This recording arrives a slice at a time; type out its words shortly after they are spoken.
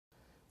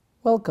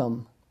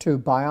Welcome to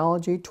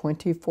Biology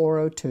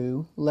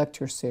 2402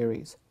 Lecture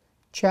Series,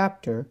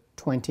 Chapter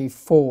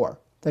 24,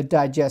 the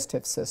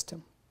Digestive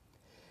System.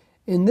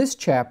 In this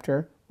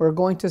chapter, we're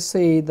going to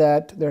see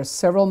that there are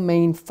several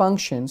main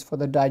functions for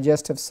the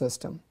digestive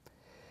system.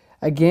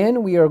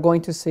 Again, we are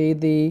going to see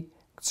the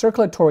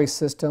circulatory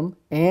system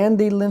and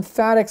the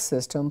lymphatic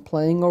system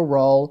playing a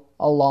role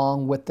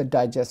along with the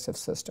digestive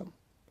system.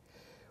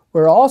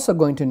 We're also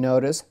going to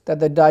notice that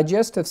the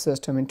digestive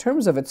system, in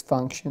terms of its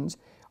functions,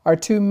 are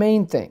two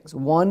main things.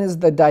 One is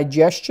the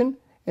digestion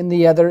and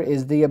the other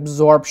is the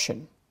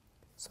absorption.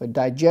 So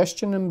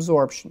digestion and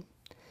absorption.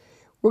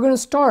 We're going to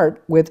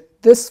start with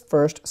this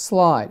first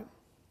slide.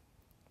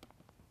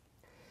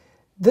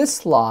 This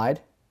slide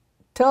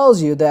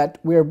tells you that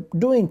we're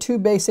doing two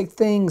basic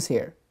things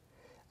here.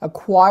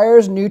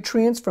 Acquires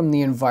nutrients from the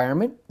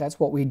environment, that's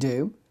what we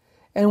do,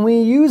 and we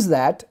use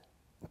that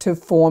to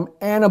form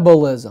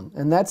anabolism,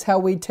 and that's how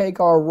we take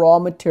our raw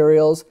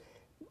materials,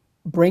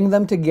 bring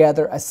them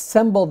together,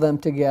 assemble them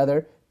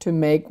together to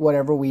make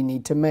whatever we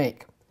need to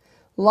make.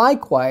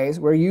 Likewise,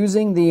 we're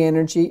using the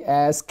energy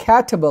as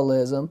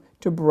catabolism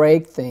to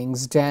break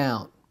things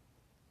down.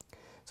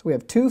 So we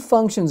have two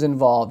functions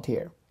involved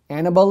here,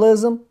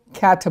 anabolism,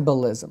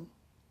 catabolism.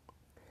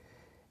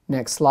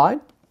 Next slide.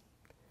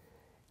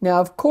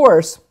 Now, of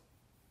course,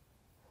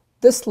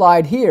 this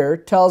slide here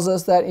tells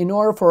us that in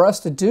order for us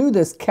to do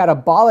this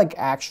catabolic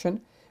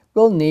action,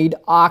 we'll need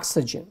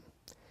oxygen.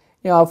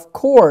 Now, of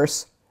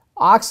course,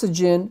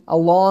 oxygen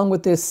along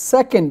with this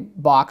second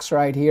box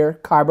right here,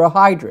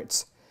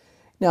 carbohydrates.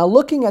 Now,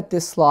 looking at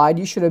this slide,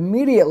 you should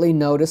immediately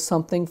notice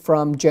something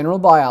from general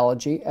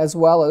biology as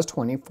well as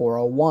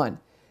 2401.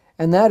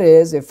 And that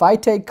is, if I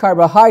take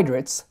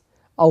carbohydrates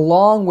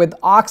along with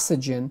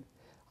oxygen,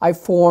 I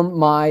form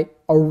my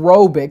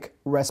aerobic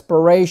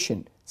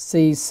respiration.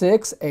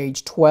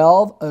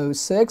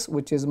 C6H12O6,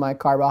 which is my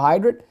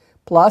carbohydrate,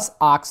 plus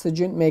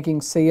oxygen, making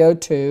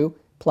CO2,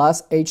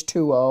 plus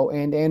H2O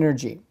and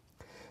energy.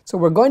 So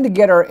we're going to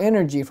get our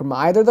energy from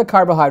either the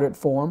carbohydrate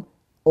form,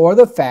 or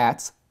the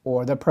fats,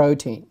 or the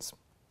proteins.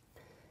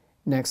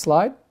 Next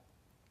slide.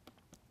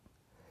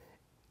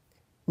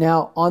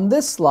 Now, on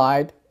this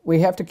slide, we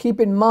have to keep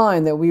in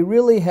mind that we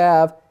really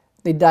have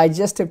the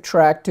digestive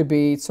tract to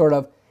be sort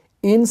of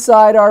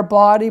inside our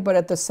body, but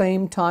at the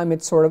same time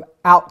it's sort of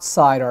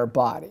outside our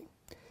body.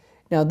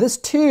 Now, this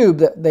tube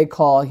that they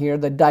call here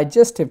the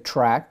digestive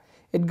tract,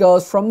 it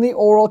goes from the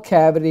oral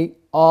cavity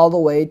all the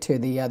way to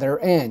the other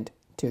end,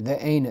 to the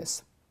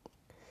anus.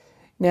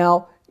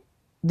 Now,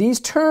 these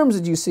terms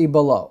that you see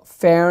below,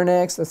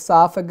 pharynx,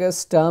 esophagus,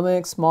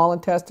 stomach, small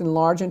intestine,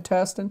 large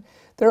intestine,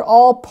 they're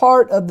all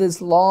part of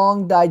this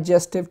long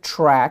digestive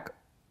tract,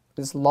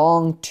 this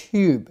long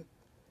tube.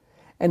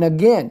 And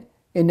again,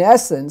 in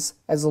essence,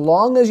 as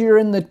long as you're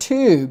in the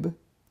tube,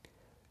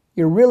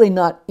 you're really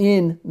not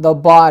in the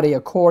body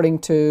according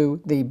to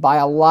the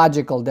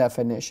biological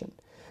definition.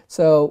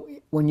 So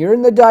when you're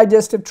in the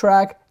digestive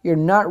tract, you're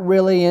not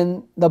really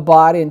in the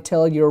body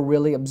until you're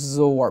really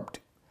absorbed.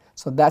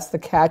 So that's the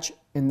catch,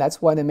 and that's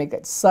why they make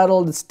that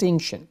subtle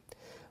distinction.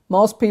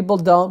 Most people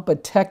don't,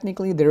 but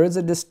technically there is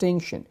a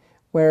distinction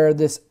where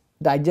this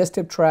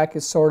digestive tract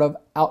is sort of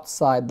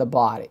outside the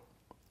body.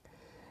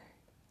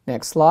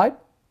 Next slide.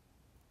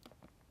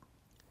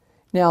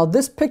 Now,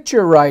 this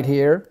picture right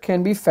here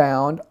can be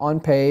found on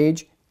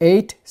page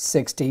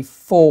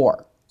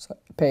 864. So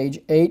page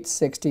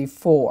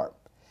 864.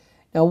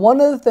 Now, one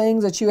of the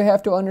things that you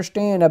have to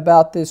understand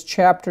about this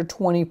chapter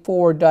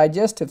 24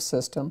 digestive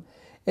system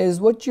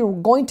is what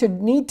you're going to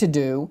need to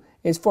do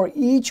is for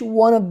each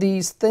one of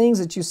these things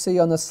that you see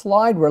on the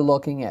slide we're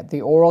looking at,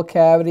 the oral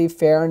cavity,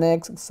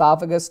 pharynx,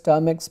 esophagus,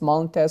 stomach, small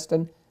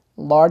intestine,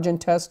 large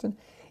intestine,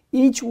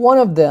 each one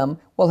of them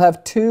will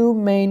have two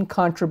main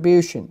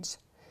contributions.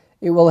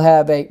 It will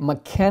have a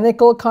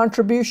mechanical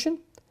contribution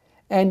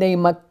and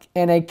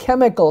a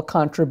chemical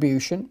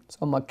contribution.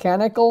 So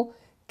mechanical,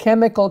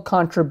 chemical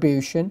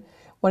contribution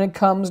when it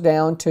comes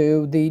down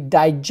to the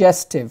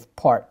digestive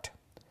part.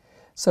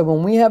 So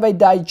when we have a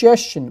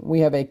digestion,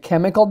 we have a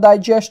chemical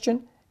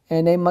digestion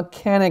and a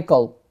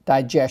mechanical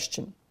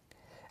digestion.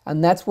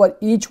 And that's what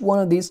each one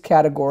of these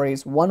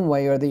categories, one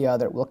way or the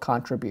other, will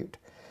contribute.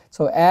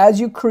 So as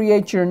you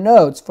create your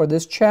notes for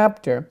this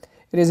chapter,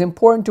 it is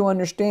important to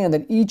understand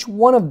that each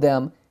one of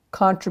them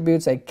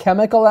contributes a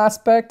chemical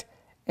aspect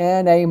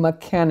and a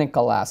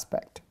mechanical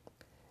aspect.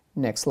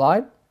 Next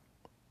slide.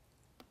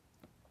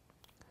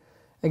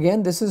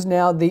 Again, this is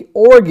now the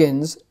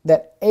organs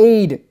that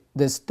aid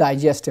this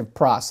digestive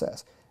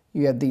process.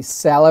 You have the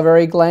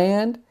salivary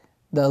gland,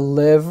 the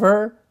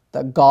liver,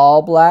 the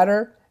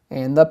gallbladder,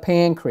 and the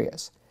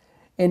pancreas.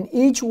 In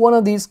each one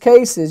of these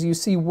cases, you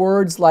see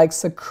words like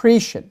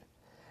secretion.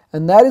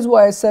 And that is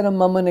why I said a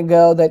moment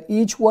ago that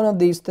each one of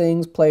these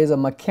things plays a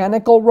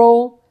mechanical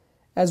role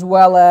as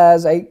well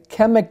as a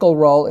chemical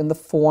role in the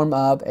form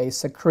of a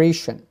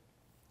secretion.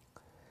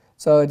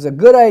 So it's a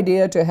good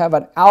idea to have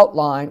an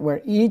outline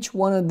where each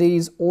one of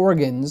these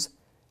organs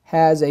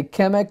has a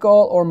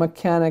chemical or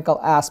mechanical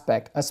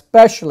aspect,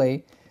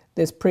 especially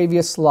this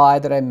previous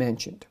slide that I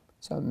mentioned.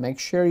 So make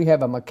sure you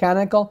have a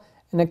mechanical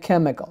and a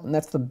chemical, and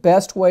that's the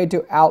best way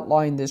to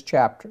outline this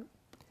chapter.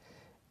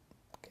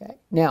 Okay.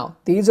 Now,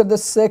 these are the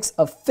 6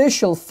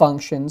 official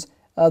functions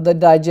of the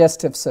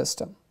digestive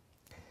system.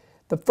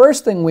 The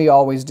first thing we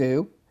always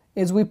do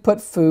is we put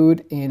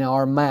food in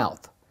our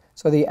mouth.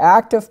 So the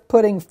act of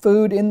putting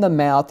food in the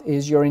mouth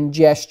is your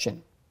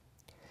ingestion.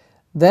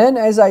 Then,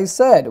 as I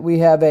said, we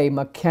have a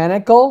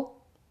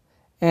mechanical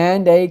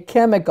and a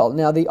chemical.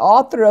 Now, the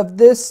author of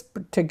this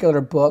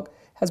particular book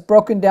has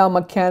broken down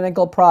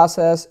mechanical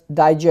process,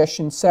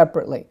 digestion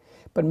separately.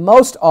 But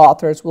most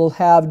authors will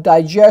have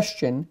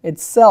digestion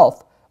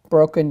itself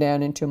broken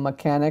down into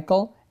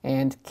mechanical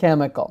and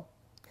chemical.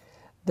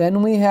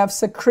 Then we have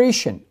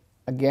secretion,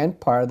 again,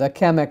 part of the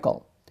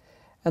chemical.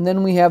 And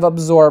then we have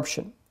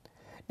absorption.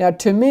 Now,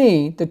 to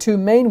me, the 2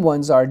 main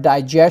ones are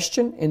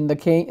digestion in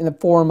the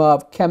form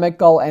of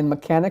chemical and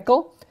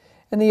mechanical,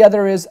 and the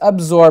other is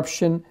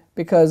absorption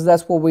because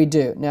that's what we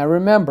do. Now,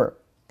 remember,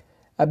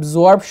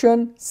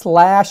 absorption /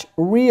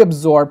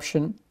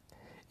 reabsorption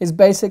is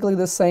basically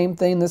the same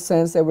thing in the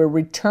sense that we're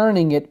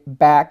returning it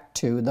back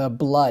to the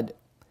blood.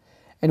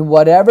 And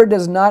whatever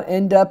does not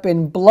end up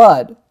in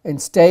blood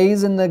and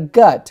stays in the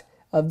gut,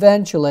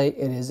 eventually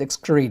it is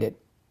excreted.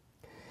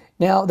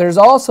 Now, there's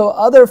also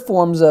other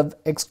forms of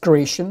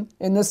excretion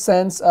in the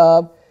sense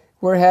of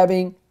we're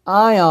having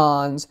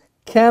ions,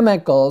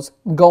 chemicals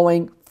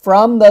going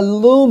from the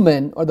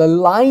lumen or the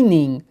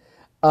lining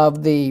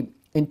of the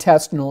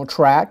intestinal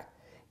tract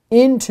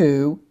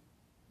into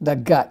the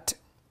gut.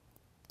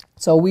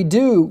 So we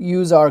do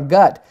use our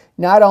gut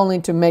not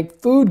only to make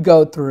food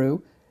go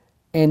through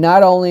and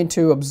not only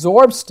to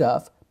absorb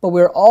stuff, but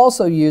we're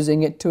also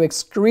using it to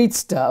excrete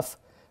stuff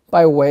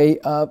by way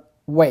of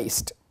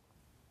waste.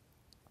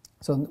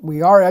 So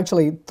we are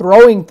actually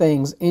throwing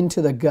things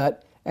into the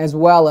gut as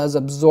well as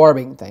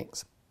absorbing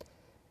things.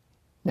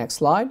 Next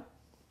slide.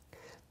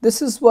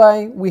 This is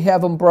why we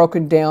have them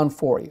broken down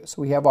for you.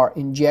 So we have our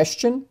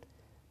ingestion,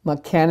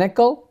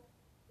 mechanical,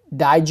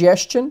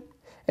 digestion.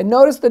 And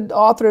notice the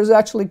author is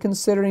actually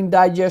considering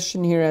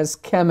digestion here as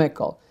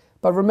chemical.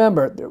 But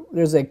remember,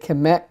 there's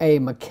a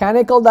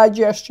mechanical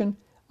digestion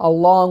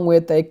along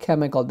with a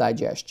chemical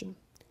digestion.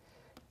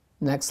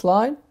 Next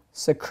slide,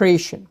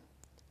 secretion.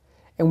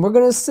 And we're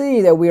going to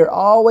see that we are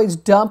always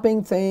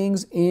dumping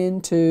things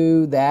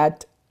into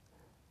that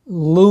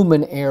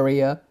lumen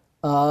area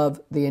of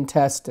the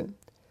intestine.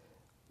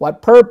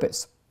 What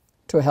purpose?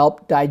 To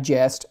help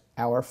digest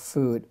our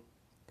food.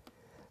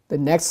 The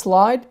next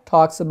slide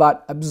talks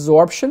about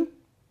absorption.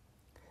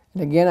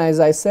 And again, as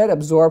I said,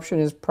 absorption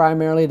is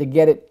primarily to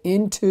get it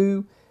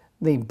into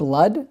the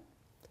blood.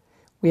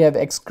 We have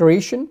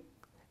excretion.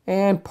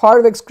 And part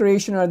of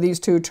excretion are these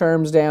 2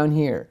 terms down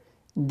here,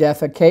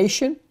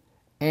 defecation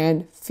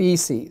and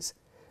feces.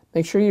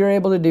 Make sure you're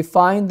able to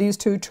define these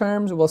 2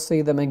 terms. We'll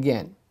see them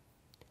again.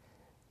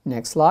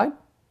 Next slide.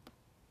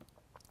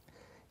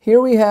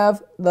 Here we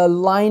have the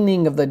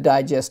lining of the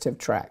digestive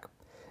tract.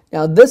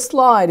 Now, this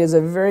slide is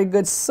a very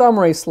good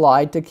summary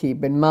slide to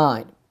keep in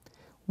mind.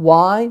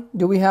 Why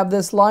do we have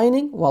this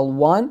lining? Well,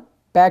 1,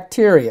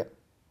 bacteria.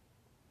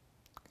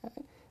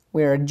 Okay.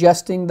 We're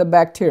adjusting the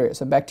bacteria.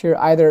 So bacteria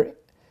either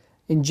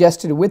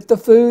ingested with the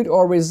food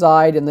or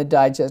reside in the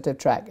digestive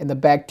tract. And the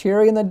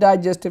bacteria in the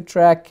digestive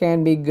tract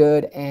can be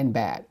good and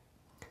bad.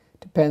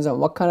 Depends on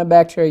what kind of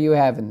bacteria you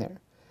have in there.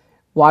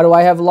 Why do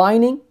I have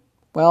lining?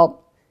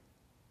 Well,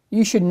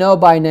 you should know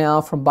by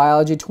now from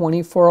Biology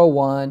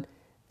 2401,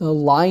 the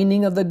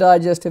lining of the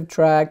digestive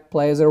tract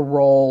plays a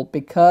role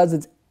because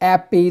it's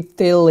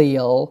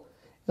epithelial.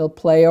 It'll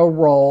play a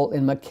role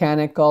in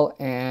mechanical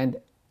and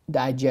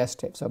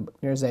digestive. So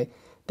there's a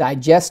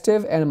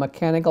digestive and a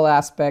mechanical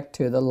aspect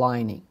to the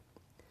lining.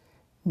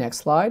 Next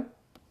slide.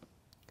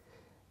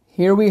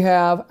 Here we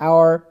have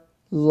our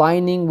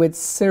lining with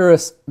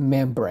serous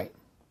membrane.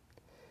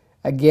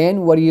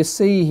 Again, what do you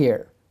see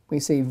here? We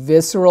see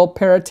visceral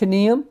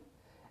peritoneum,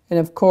 and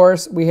of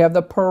course we have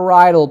the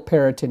parietal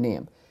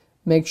peritoneum.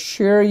 Make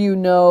sure you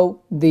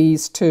know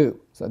these 2.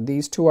 So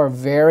these 2 are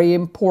very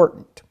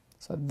important.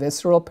 So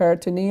visceral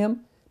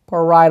peritoneum,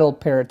 parietal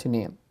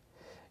peritoneum.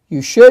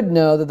 You should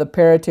know that the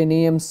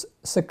peritoneums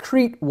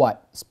secrete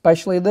what?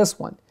 Especially this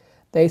one.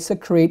 They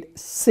secrete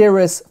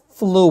serous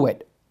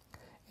fluid.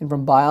 And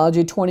from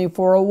Biology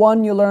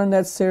 2401, you learn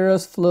that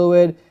serous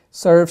fluid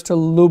serves to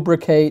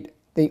lubricate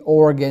the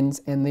organs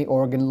in the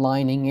organ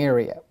lining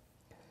area.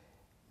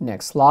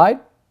 Next slide.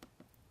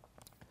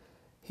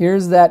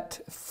 Here's that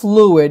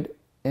fluid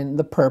and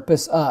the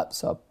purpose of.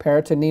 So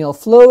peritoneal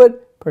fluid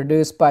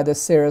produced by the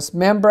serous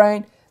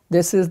membrane.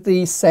 This is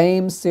the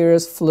same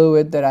serous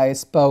fluid that I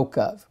spoke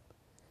of.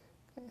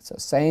 So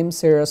same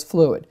serous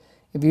fluid.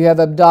 If you have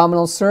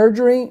abdominal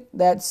surgery,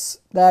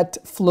 that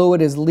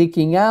fluid is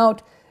leaking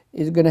out.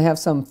 You're going to have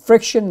some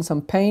friction,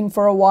 some pain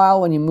for a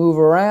while when you move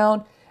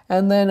around,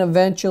 and then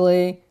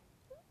eventually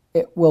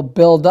it will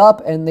build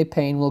up and the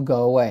pain will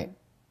go away.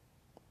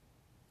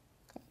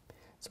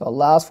 So it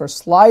allows for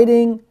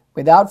sliding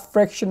without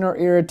friction or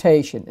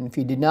irritation. And if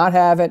you do not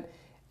have it,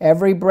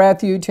 every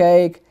breath you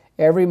take,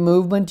 every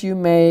movement you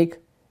make,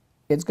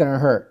 it's going to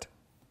hurt.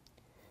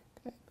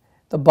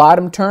 The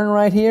bottom turn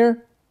right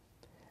here,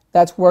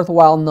 that's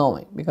worthwhile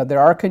knowing because there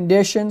are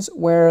conditions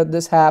where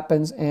this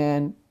happens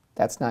and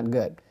that's not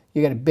good.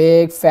 You get a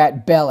big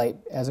fat belly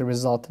as a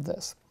result of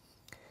this.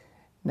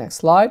 Next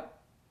slide.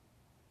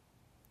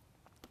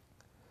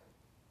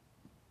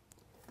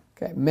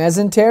 Okay,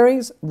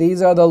 mesenteries,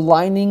 these are the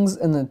linings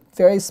in the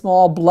very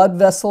small blood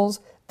vessels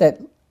that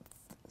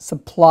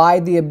supply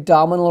the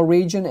abdominal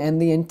region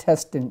and the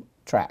intestine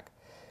tract.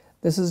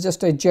 This is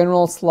just a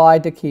general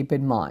slide to keep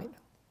in mind.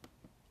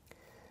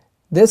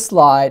 This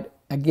slide,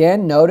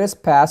 again, notice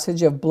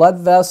passage of blood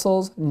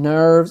vessels,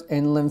 nerves,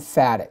 and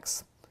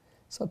lymphatics.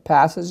 So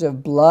passage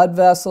of blood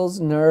vessels,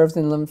 nerves,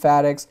 and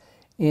lymphatics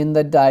in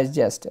the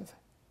digestive.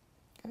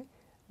 Okay.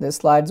 This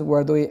slide is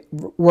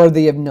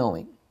worthy of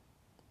knowing.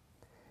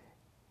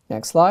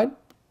 Next slide.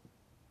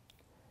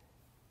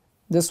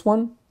 This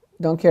one,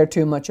 don't care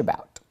too much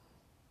about.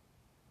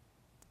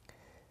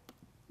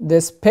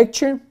 This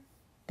picture,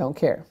 don't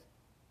care.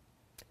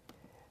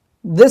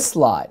 This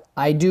slide,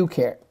 I do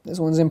care. This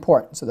one's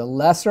important. So the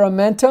lesser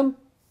omentum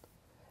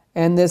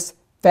and this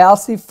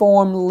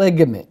falciform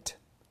ligament.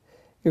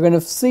 You're going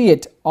to see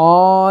it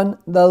on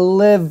the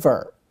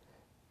liver.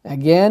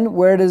 Again,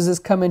 where does this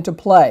come into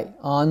play?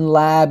 On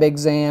lab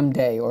exam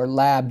day or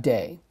lab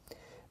day.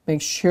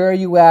 Make sure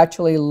you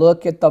actually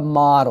look at the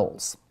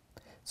models.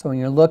 So when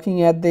you're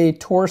looking at the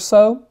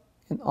torso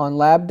on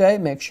lab day,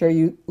 make sure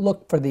you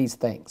look for these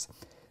things.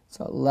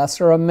 So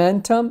lesser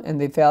omentum and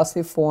the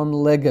falciform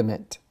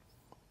ligament.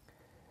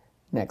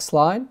 Next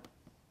slide.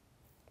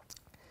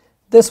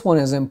 This one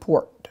is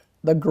important,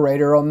 the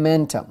greater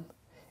omentum.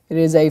 It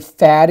is a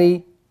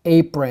fatty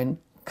apron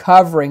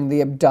covering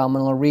the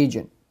abdominal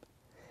region.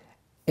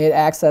 It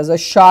acts as a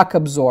shock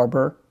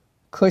absorber,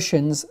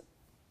 cushions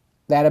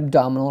that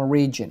abdominal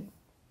region.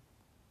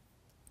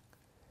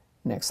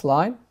 Next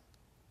slide.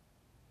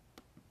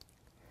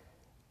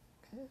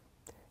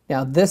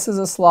 Now this is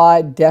a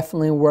slide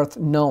definitely worth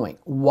knowing.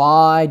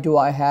 Why do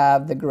I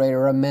have the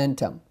greater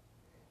omentum?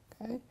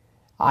 Okay.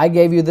 I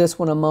gave you this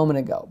one a moment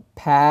ago.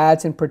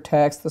 Pads and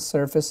protects the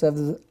surface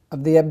of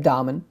the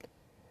abdomen,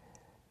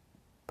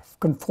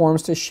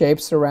 conforms to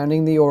shapes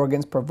surrounding the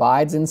organs,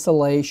 provides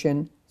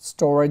insulation,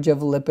 storage of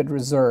lipid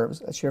reserves.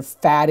 That's your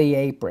fatty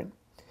apron.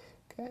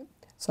 Okay.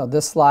 So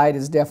this slide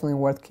is definitely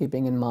worth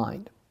keeping in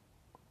mind.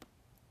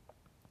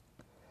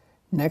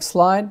 Next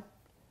slide.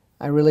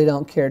 I really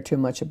don't care too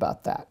much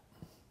about that.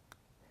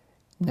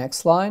 Next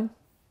slide.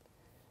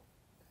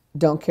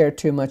 Don't care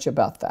too much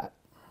about that.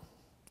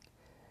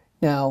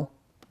 Now,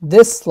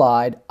 this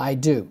slide, I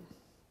do.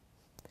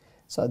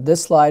 So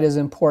this slide is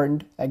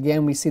important.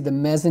 Again, we see the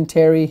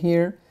mesentery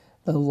here,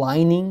 the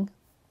lining.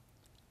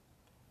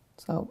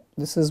 So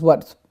this is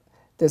what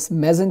this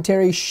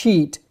mesentery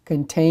sheet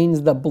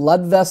contains: the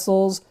blood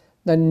vessels,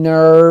 the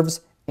nerves,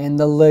 and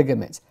the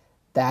ligaments.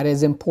 That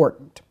is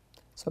important.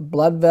 So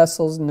blood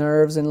vessels,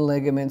 nerves, and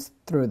ligaments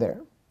through there.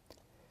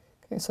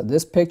 Okay, so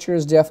this picture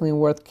is definitely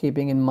worth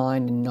keeping in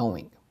mind and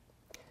knowing.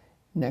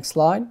 Next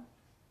slide.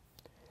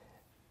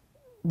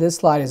 This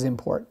slide is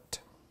important.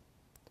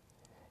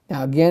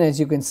 Now again, as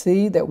you can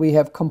see that we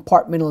have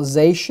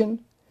compartmentalization.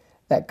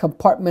 That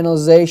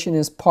compartmentalization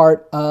is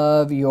part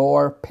of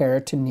your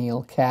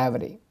peritoneal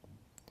cavity.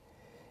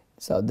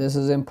 So this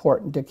is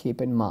important to keep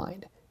in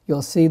mind.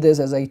 You'll see this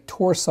as a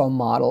torso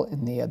model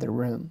in the other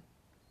room.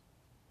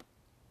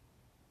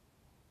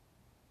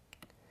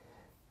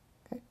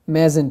 Okay.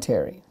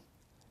 Mesentery.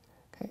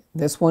 Okay.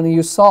 This one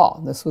you saw.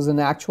 This was an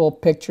actual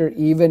picture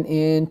even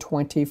in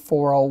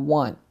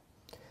 2401.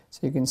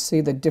 So you can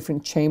see the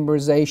different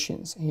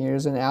chamberizations.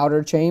 Here's an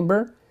outer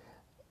chamber,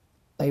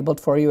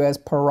 labeled for you as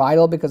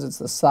parietal because it's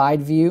the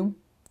side view.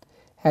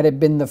 Had it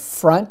been the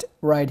front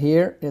right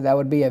here, that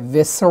would be a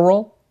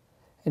visceral.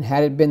 And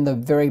had it been the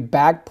very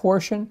back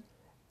portion,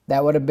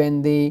 that would have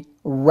been the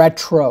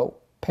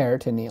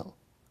retroperitoneal.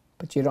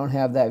 But you don't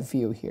have that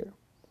view here.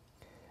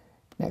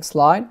 Next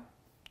slide.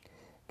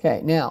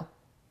 Okay, now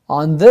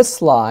on this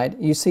slide,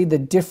 you see the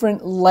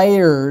different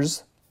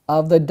layers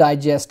of the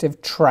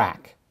digestive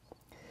tract.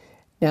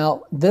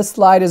 Now, this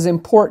slide is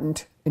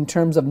important in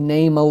terms of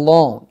name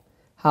alone.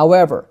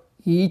 However,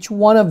 each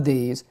one of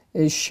these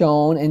is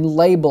shown and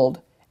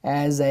labeled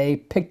as a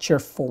picture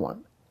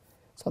form.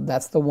 So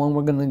that's the one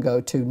we're going to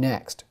go to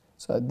next.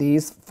 So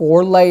these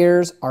 4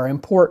 layers are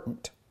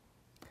important.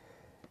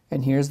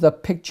 And here's the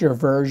picture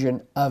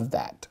version of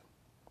that.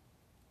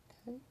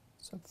 Okay.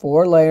 So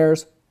 4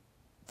 layers,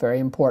 very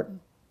important.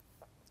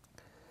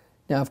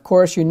 Now, of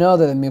course, you know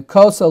that the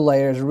mucosa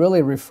layer is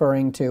really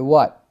referring to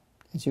what?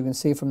 As you can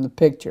see from the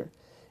picture,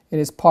 it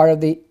is part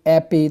of the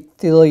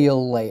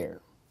epithelial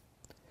layer.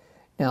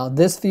 Now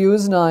this view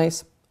is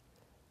nice.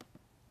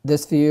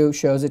 This view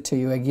shows it to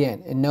you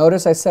again. And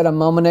notice I said a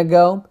moment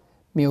ago,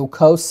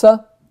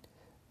 mucosa.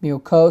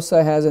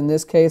 Mucosa has in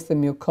this case the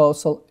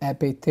mucosal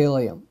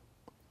epithelium.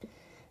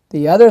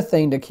 The other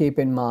thing to keep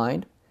in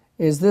mind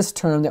is this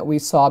term that we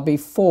saw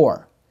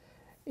before.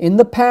 In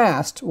the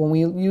past, when we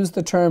used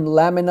the term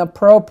lamina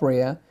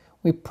propria,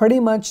 we pretty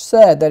much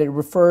said that it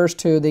refers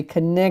to the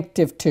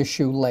connective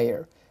tissue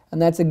layer,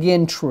 and that's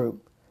again true.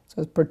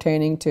 So it's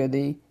pertaining to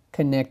the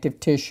connective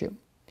tissue.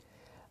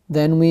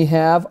 Then we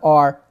have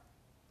our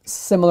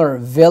similar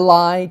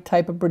villi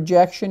type of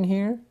projection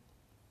here.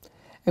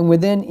 And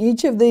within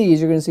each of these,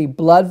 you're going to see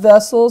blood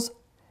vessels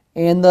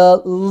and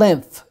the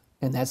lymph,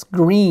 and that's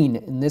green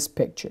in this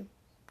picture.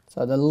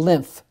 So the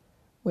lymph,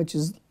 which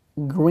is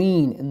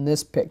green in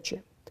this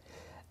picture.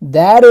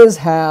 That is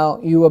how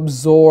you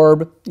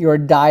absorb your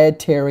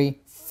dietary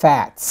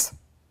fats.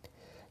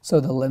 So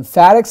the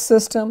lymphatic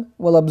system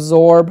will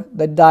absorb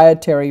the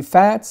dietary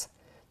fats.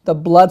 The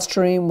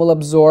bloodstream will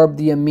absorb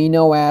the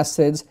amino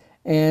acids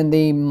and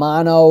the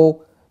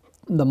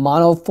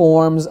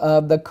monoforms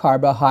of the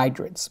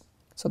carbohydrates.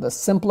 So the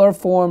simpler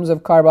forms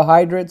of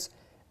carbohydrates,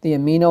 the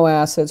amino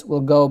acids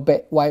will go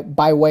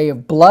by way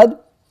of blood,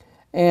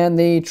 and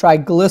the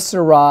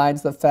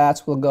triglycerides, the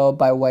fats, will go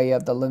by way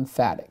of the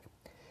lymphatic.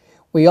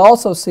 We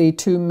also see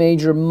two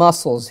major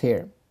muscles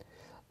here.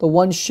 The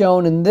one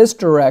shown in this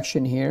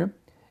direction here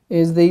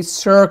is the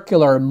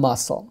circular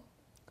muscle.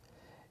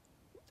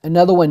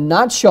 Another one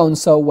not shown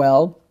so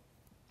well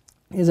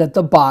is at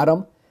the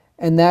bottom,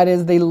 and that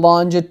is the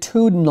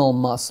longitudinal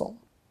muscle.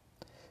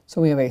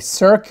 So we have a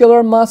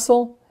circular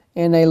muscle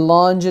and a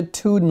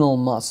longitudinal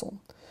muscle.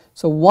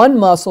 So one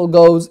muscle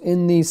goes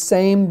in the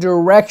same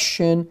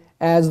direction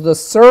as the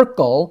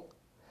circle,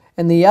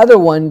 and the other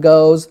one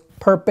goes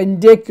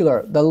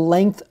perpendicular, the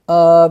length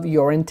of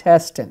your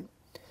intestine.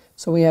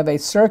 So we have a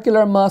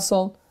circular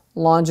muscle,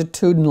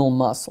 longitudinal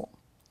muscle.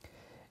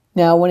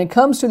 Now when it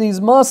comes to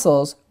these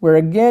muscles, we're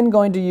again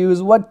going to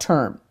use what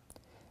term?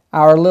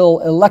 Our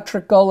little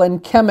electrical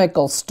and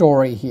chemical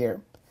story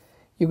here.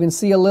 You can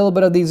see a little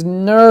bit of these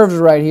nerves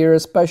right here,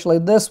 especially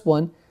this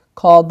one,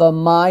 called the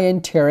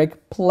myenteric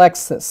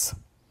plexus.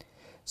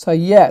 So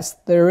yes,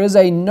 there is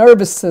a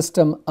nervous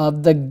system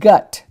of the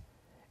gut,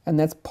 and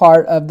that's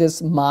part of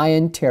this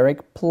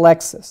myenteric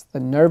plexus, the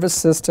nervous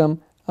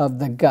system of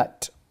the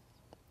gut.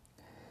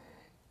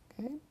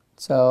 Okay.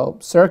 So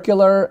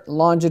circular,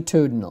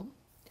 longitudinal.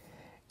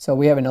 So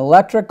we have an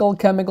electrical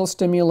chemical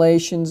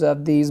stimulations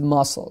of these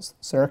muscles,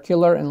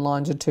 circular and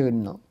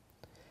longitudinal.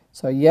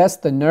 So yes,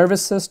 the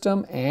nervous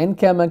system and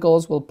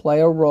chemicals will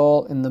play a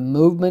role in the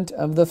movement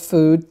of the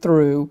food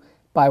through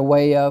by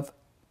way of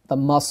the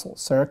muscle,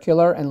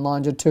 circular and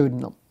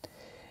longitudinal.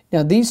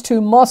 Now these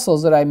two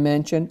muscles that I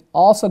mentioned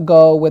also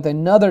go with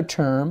another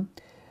term,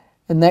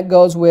 and that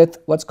goes with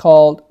what's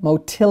called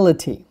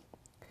motility.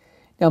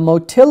 Now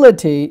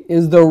motility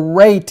is the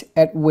rate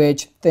at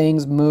which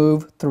things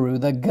move through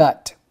the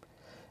gut.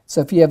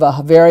 So if you have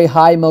a very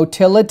high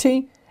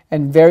motility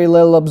and very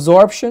little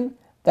absorption,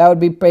 that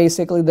would be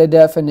basically the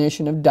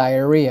definition of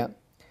diarrhea.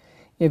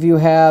 If you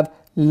have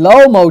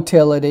low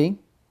motility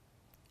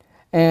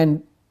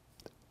and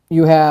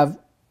you have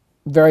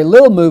very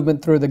little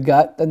movement through the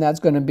gut, then that's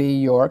going to be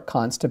your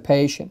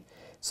constipation.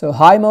 So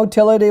high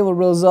motility will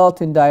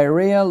result in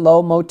diarrhea,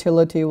 low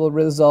motility will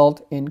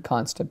result in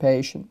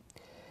constipation.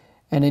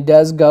 And it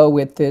does go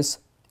with this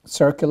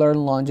circular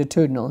and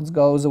longitudinal. It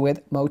goes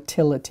with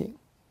motility.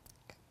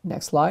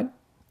 Next slide.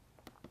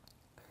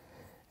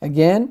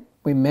 Again,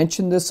 we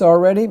mentioned this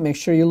already. Make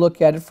sure you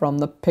look at it from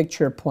the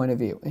picture point of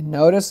view. And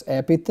notice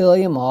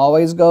epithelium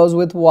always goes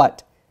with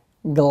what?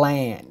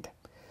 Gland.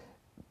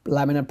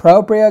 Lamina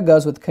propria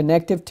goes with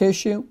connective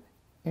tissue,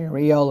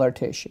 areolar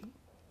tissue.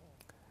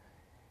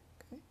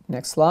 Okay.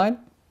 Next slide.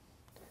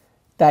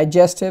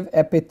 Digestive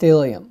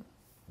epithelium.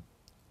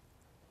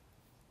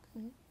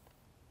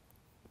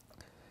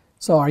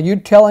 So are you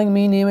telling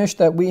me, Nimish,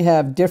 that we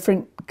have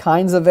different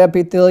kinds of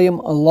epithelium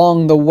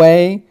along the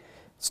way,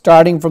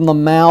 starting from the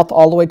mouth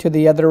all the way to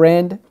the other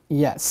end?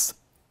 Yes.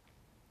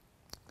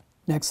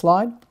 Next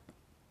slide.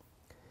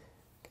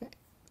 Okay.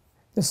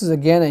 This is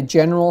again a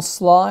general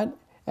slide.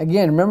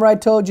 Again, remember I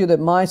told you that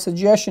my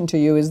suggestion to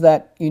you is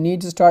that you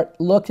need to start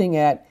looking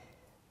at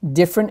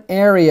different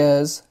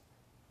areas,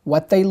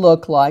 what they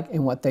look like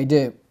and what they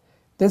do.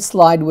 This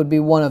slide would be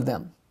one of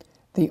them.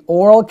 The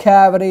oral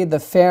cavity, the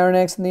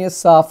pharynx, and the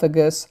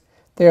esophagus,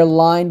 they're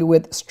lined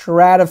with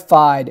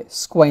stratified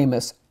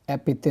squamous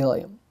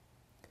epithelium.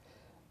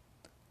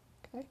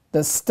 Okay.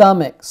 The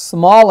stomach,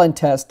 small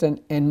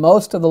intestine, and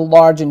most of the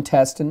large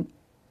intestine,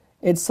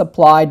 it's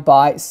supplied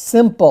by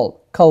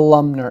simple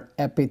columnar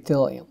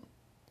epithelium.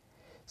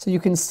 So you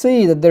can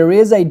see that there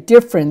is a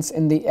difference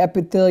in the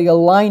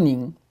epithelial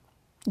lining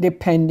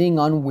depending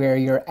on where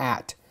you're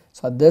at.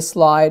 So this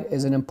slide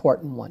is an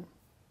important one.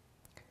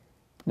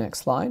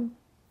 Next slide.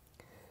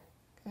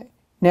 Okay.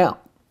 Now,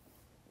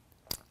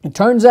 it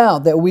turns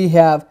out that we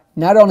have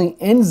not only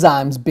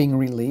enzymes being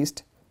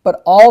released,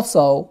 but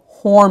also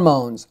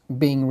hormones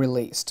being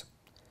released.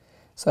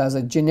 So as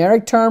a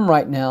generic term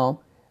right now,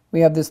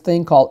 we have this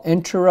thing called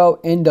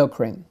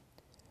enteroendocrine.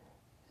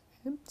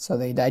 So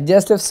the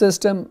digestive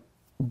system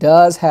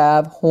does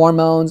have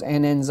hormones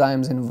and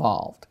enzymes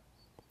involved.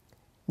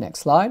 Next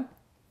slide.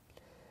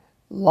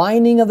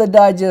 Lining of the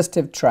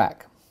digestive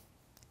tract.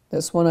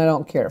 This one I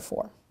don't care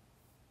for.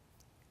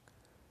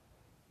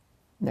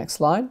 Next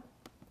slide.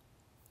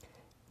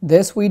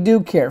 This we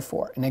do care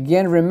for. And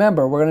again,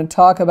 remember, we're going to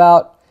talk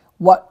about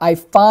what I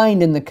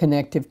find in the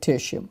connective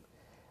tissue.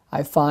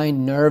 I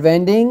find nerve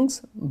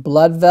endings,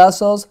 blood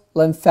vessels,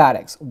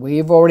 lymphatics.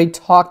 We've already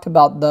talked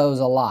about those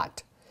a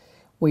lot.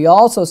 We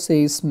also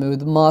see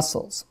smooth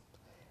muscles.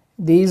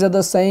 These are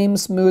the same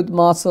smooth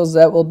muscles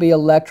that will be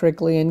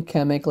electrically and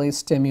chemically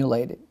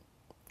stimulated.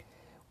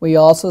 We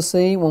also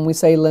see, when we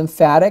say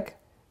lymphatic,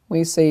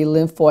 we see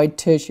lymphoid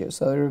tissue.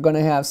 So you're going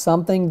to have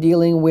something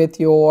dealing with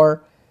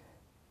your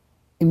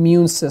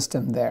immune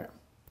system there.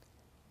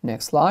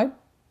 Next slide.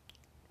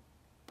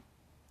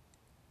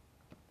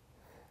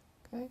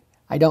 Okay.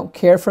 I don't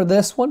care for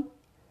this one.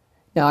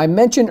 Now, I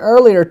mentioned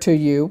earlier to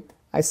you,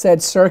 I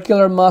said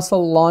circular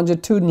muscle,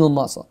 longitudinal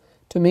muscle.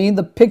 To me,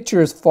 the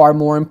picture is far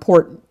more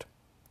important.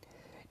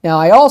 Now,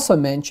 I also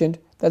mentioned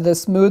that the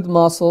smooth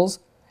muscles,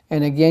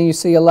 and again you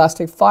see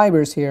elastic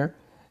fibers here,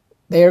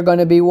 they are going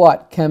to be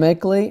what?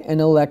 Chemically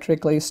and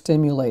electrically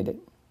stimulated.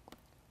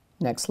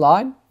 Next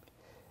slide.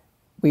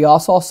 We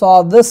also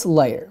saw this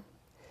layer.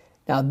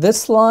 Now,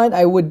 this slide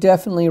I would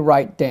definitely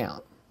write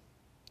down.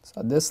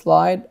 So this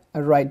slide I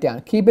write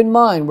down. Keep in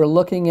mind we're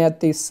looking at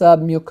the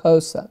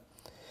submucosa.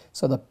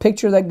 So the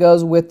picture that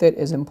goes with it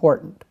is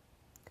important.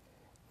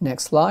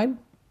 Next slide.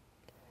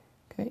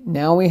 Okay,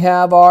 now we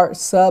have our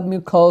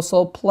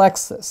submucosal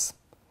plexus.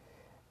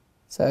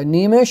 So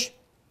Nemish,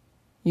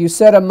 you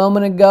said a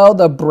moment ago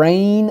the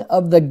brain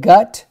of the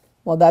gut.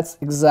 Well, that's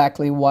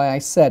exactly why I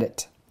said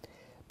it.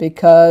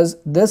 Because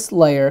this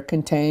layer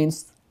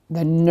contains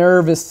the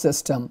nervous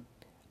system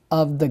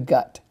of the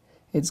gut.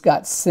 It's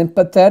got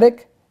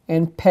sympathetic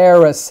and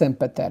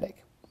parasympathetic.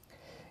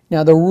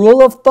 Now, the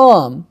rule of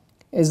thumb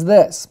is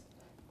this.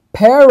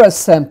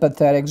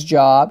 Parasympathetic's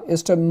job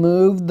is to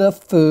move the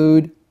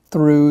food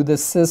through the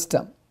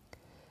system.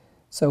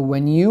 So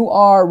when you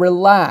are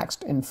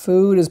relaxed and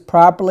food is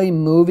properly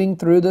moving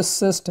through the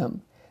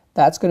system,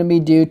 that's going to be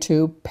due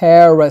to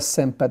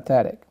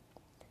parasympathetic.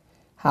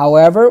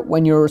 However,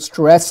 when you're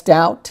stressed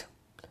out,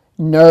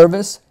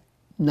 nervous,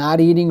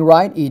 not eating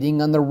right,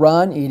 eating on the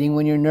run, eating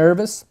when you're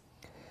nervous,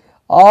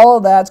 all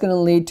of that's going to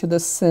lead to the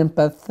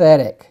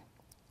sympathetic,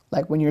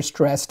 like when you're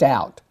stressed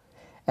out.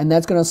 And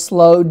that's going to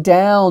slow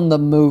down the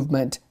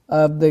movement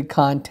of the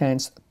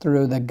contents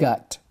through the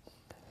gut.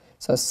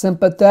 So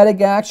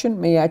sympathetic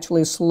action may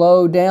actually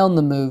slow down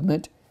the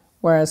movement,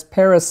 whereas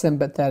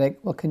parasympathetic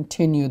will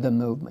continue the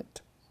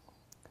movement.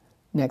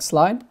 Next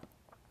slide.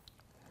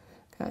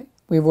 Okay.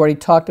 We've already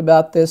talked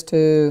about this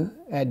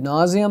ad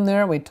nauseum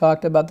there. We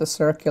talked about the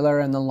circular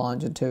and the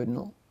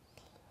longitudinal.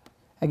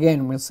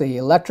 Again, we'll see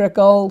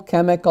electrical,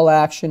 chemical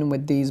action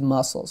with these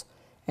muscles.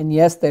 And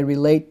yes, they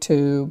relate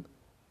to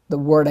the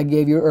word I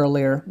gave you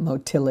earlier,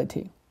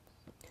 motility.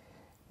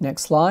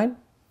 Next slide.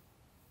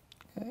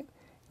 Okay.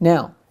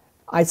 Now,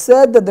 I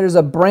said that there's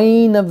a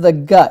brain of the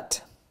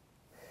gut.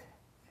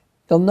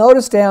 You'll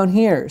notice down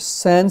here,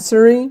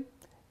 sensory,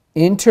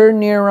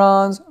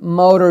 interneurons,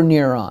 motor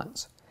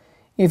neurons.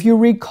 If you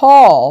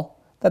recall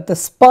that the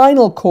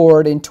spinal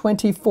cord in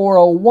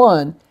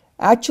 2401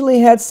 actually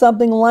had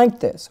something like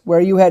this, where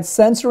you had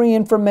sensory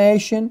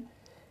information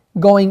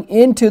going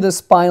into the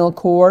spinal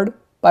cord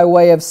by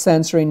way of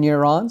sensory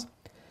neurons.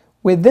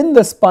 Within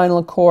the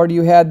spinal cord,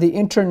 you had the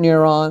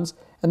interneurons,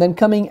 and then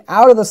coming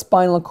out of the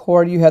spinal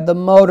cord, you had the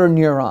motor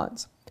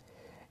neurons.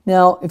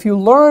 Now, if you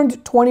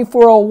learned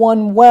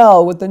 2401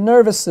 well with the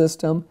nervous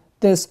system,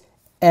 this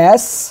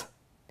S,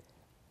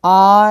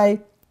 I,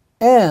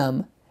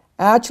 M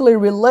actually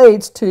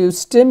relates to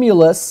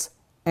stimulus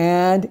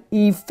and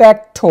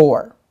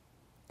effector.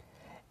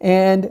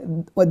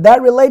 And what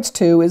that relates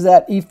to is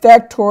that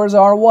effectors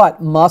are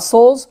what?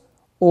 Muscles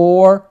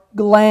or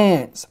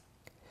glands.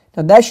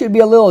 Now that should be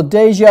a little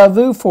deja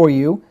vu for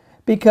you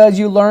because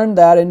you learned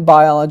that in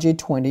Biology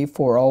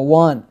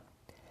 2401.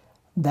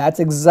 That's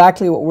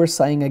exactly what we're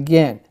saying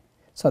again.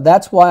 So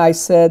that's why I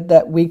said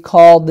that we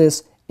call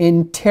this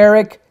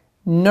enteric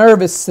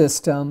nervous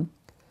system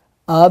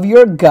of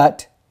your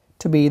gut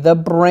to be the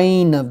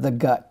brain of the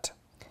gut.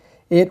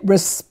 It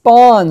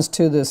responds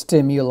to the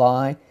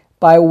stimuli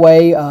by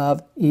way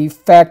of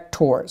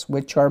effectors,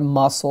 which are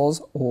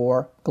muscles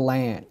or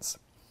glands.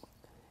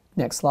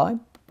 Next slide.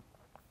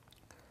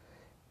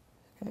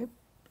 Okay.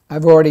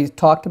 I've already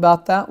talked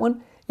about that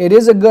one. It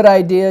is a good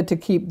idea to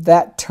keep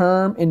that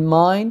term in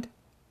mind,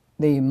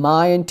 the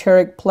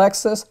myenteric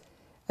plexus.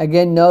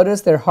 Again,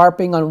 notice they're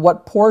harping on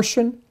what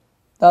portion?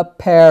 The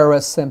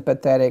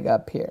parasympathetic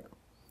up here.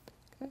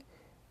 Okay.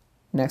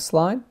 Next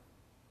slide.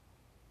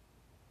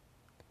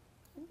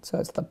 So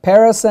it's the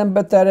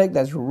parasympathetic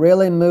that's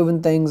really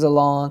moving things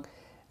along,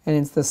 and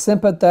it's the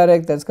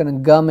sympathetic that's going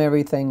to gum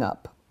everything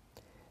up.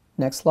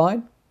 Next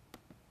slide.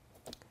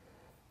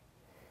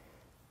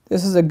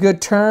 This is a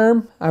good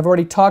term. I've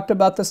already talked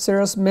about the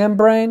serous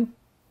membrane.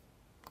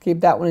 Keep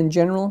that one in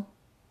general.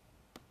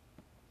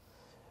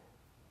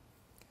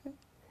 Okay.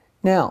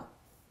 Now,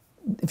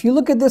 if you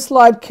look at this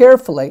slide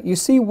carefully, you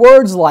see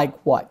words like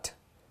what?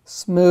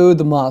 Smooth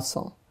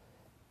muscle,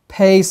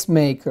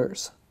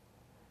 pacemakers.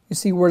 You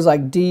see words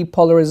like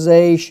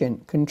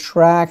depolarization,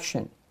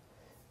 contraction.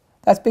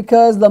 That's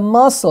because the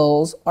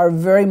muscles are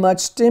very much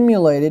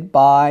stimulated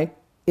by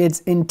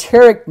its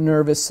enteric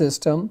nervous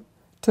system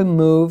to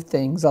move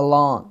things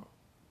along.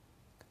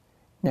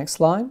 Next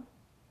slide.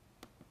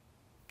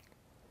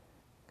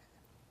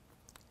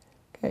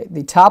 Okay,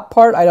 the top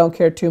part I don't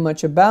care too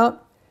much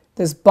about.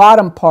 This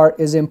bottom part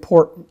is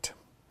important.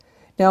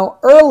 Now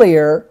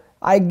earlier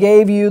I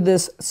gave you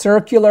this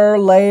circular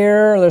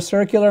layer, or the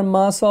circular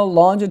muscle,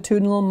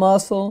 longitudinal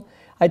muscle.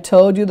 I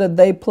told you that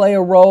they play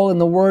a role in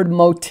the word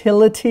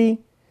motility.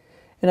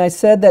 And I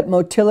said that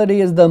motility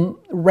is the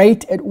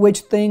rate at which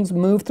things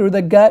move through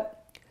the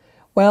gut.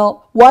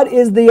 Well, what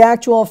is the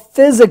actual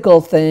physical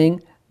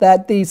thing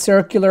that the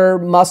circular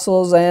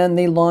muscles and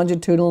the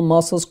longitudinal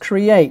muscles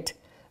create?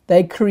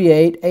 They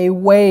create a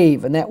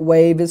wave, and that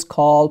wave is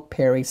called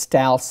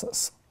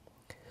peristalsis.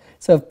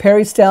 So if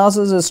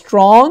peristalsis is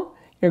strong,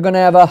 you're going to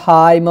have a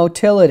high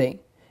motility.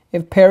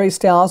 If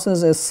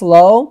peristalsis is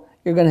slow,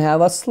 you're going to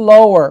have a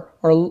slower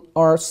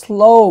or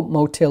slow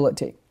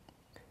motility.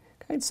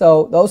 Okay,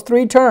 so those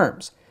three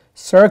terms,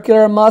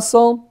 circular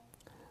muscle,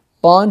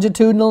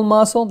 longitudinal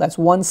muscle, that's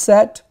one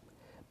set,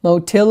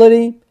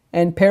 motility,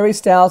 and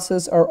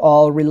peristalsis are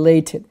all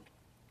related.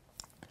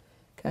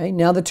 Okay,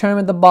 now the term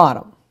at the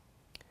bottom.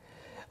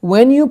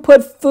 When you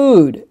put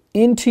food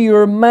into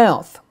your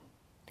mouth,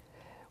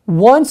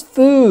 once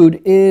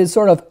food is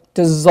sort of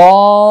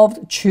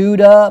dissolved, chewed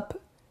up,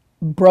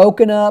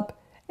 broken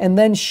up, and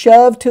then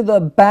shoved to the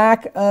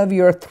back of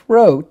your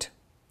throat,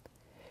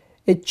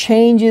 it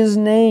changes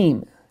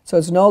name. So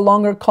it's no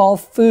longer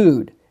called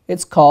food.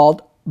 It's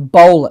called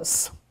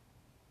bolus.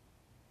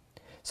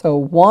 So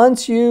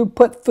once you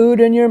put food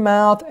in your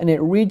mouth and it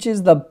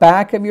reaches the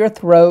back of your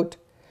throat,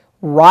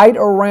 right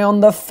around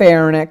the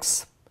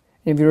pharynx,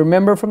 if you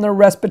remember from the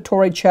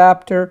respiratory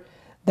chapter,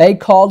 they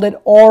called it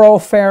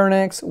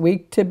oropharynx.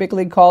 We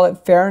typically call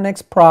it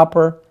pharynx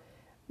proper.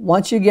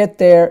 Once you get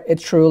there,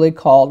 it's truly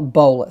called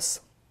bolus.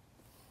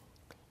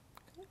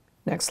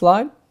 Next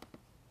slide.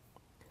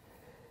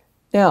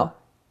 Now,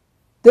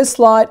 this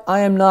slide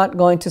I am not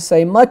going to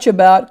say much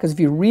about, because if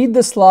you read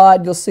the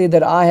slide, you'll see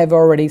that I have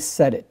already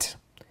said it.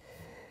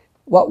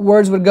 What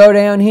words would go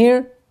down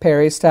here?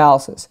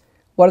 Peristalsis.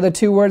 What are the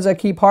two words I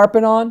keep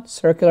harping on?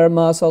 Circular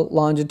muscle,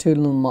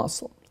 longitudinal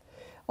muscle.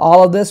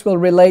 All of this will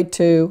relate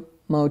to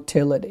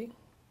motility.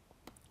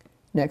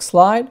 Next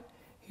slide.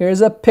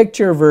 Here's a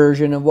picture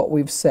version of what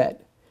we've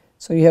said.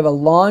 So you have a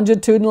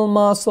longitudinal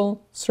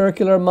muscle,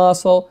 circular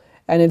muscle,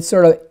 and it's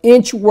sort of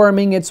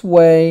inchworming its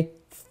way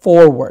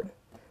forward.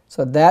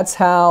 So that's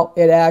how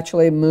it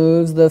actually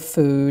moves the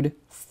food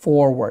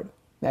forward.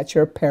 That's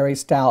your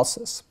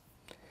peristalsis.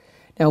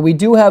 Now we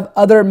do have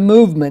other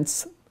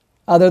movements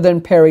other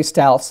than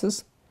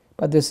peristalsis,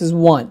 but this is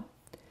one.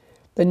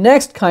 The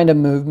next kind of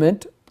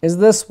movement is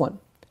this one,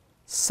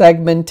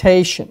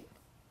 segmentation.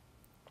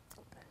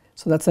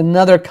 So that's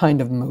another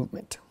kind of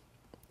movement.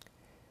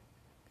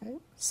 Okay.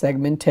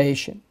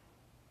 Segmentation.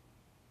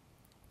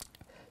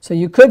 So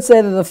you could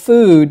say that the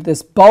food,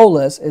 this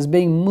bolus, is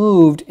being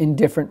moved in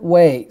different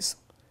ways.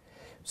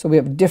 So we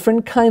have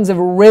different kinds of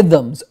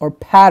rhythms or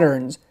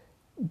patterns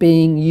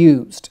being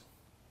used.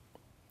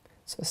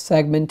 So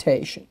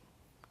segmentation.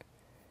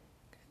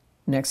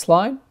 Next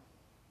slide.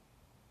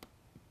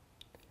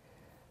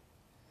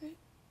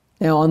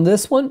 Now on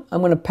this one, I'm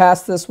going to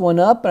pass this one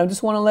up, but I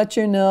just want to let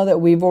you know that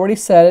we've already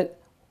said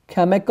it.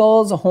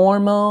 Chemicals,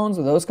 hormones,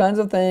 or those kinds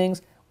of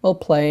things will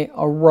play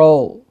a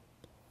role.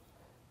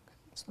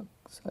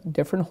 So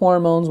different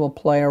hormones will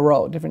play a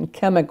role. Different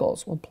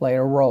chemicals will play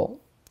a role.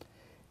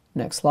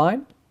 Next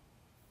slide.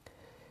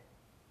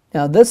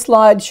 Now this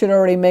slide should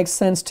already make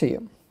sense to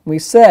you. We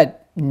said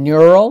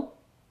neural,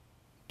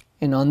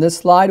 and on this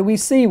slide we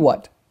see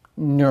what?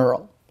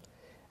 Neural.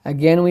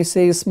 Again, we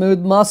see smooth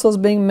muscles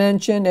being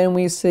mentioned, and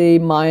we see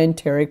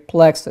myenteric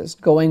plexus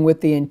going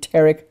with the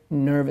enteric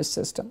nervous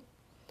system.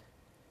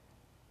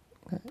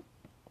 Okay.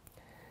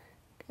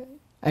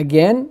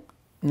 Again,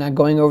 not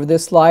going over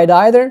this slide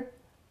either.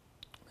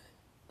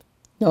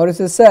 Notice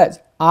it says,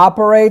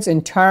 operates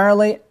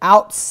entirely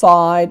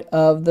outside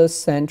of the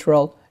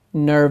central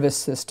nervous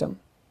system.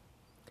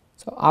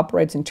 So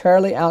operates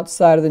entirely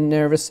outside of the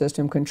nervous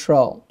system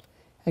control.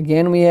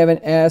 Again, we have an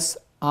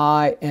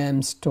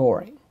SIM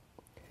story.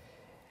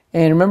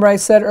 And remember I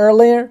said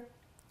earlier,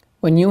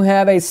 when you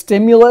have a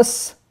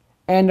stimulus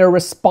and a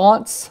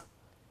response,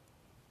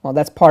 well,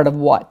 that's part of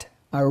what?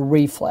 A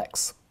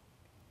reflex.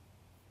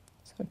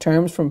 So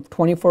terms from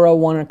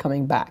 2401 are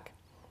coming back.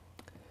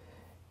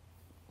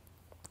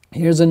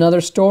 Here's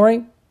another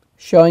story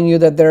showing you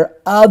that there are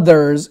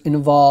others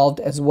involved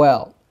as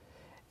well.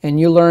 And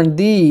you learned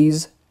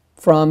these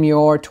from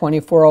your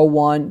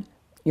 2401,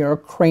 your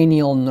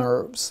cranial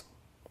nerves.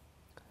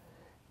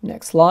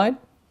 Next slide.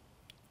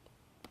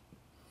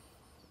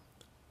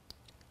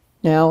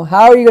 Now,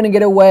 how are you going to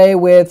get away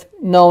with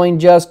knowing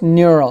just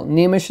neural?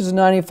 Nemish is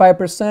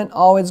 95%,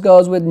 always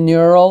goes with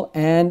neural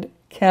and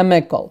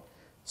chemical.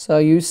 So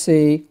you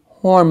see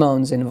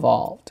hormones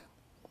involved.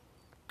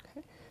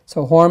 Okay.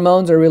 So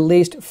hormones are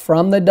released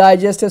from the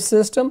digestive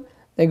system.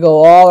 They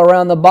go all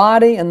around the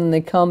body and then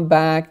they come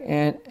back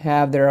and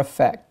have their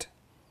effect.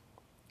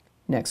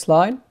 Next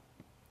slide.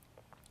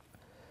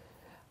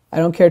 I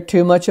don't care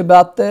too much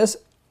about this.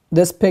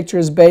 This picture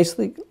is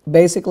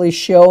basically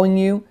showing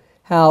you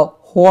how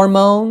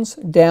hormones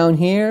down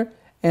here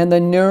and the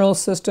neural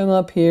system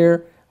up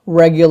here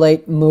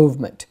regulate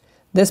movement.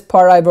 This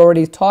part I've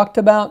already talked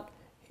about.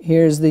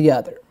 Here's the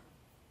other.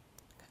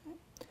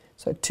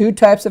 So two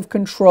types of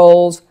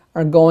controls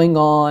are going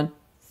on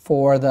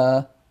for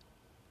the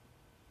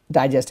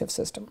digestive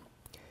system.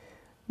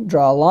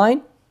 Draw a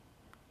line.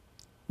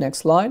 Next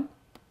slide.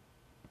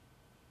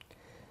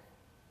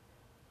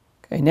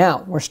 Okay,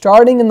 now we're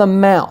starting in the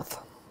mouth.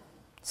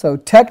 So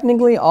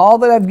technically all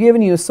that I've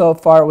given you so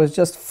far was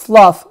just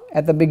fluff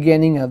at the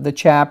beginning of the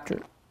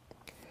chapter.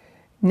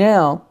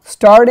 Now,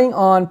 starting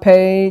on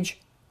page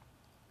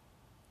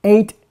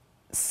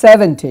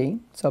 870,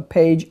 so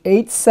page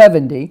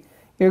 870,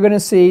 you're going to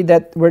see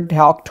that we're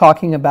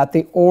talking about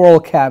the oral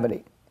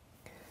cavity.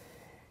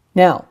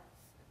 Now,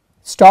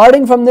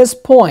 starting from this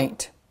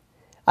point,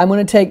 I'm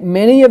going to take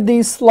many of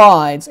these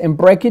slides and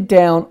break it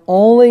down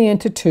only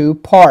into two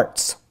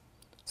parts.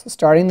 So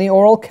starting the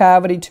oral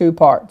cavity, two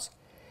parts.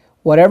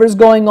 Whatever's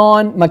going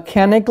on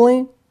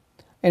mechanically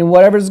and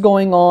whatever's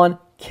going on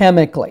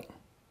chemically.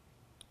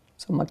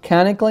 So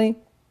mechanically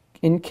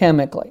and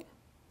chemically.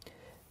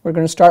 We're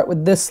going to start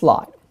with this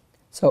slide.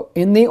 So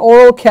in the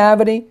oral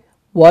cavity,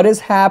 what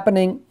is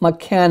happening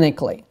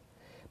mechanically?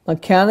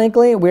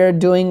 Mechanically, we're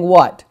doing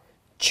what?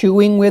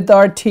 Chewing with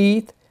our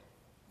teeth.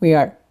 We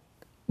are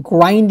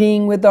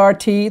grinding with our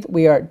teeth.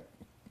 We are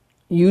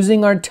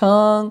using our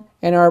tongue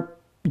and our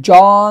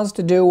jaws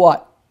to do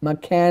what?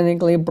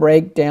 Mechanically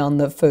break down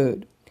the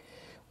food.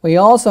 We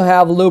also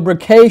have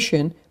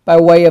lubrication by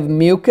way of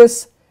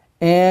mucus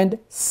and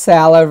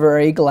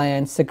salivary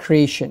gland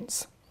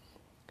secretions.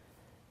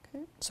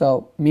 Okay.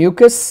 So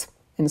mucus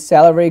and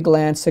salivary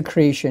gland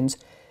secretions,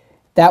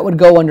 that would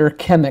go under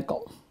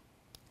chemical.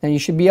 And you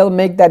should be able to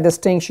make that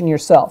distinction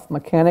yourself,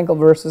 mechanical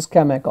versus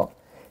chemical.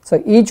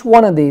 So each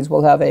one of these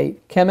will have a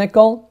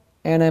chemical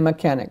and a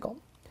mechanical.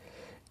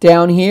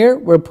 Down here,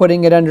 we're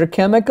putting it under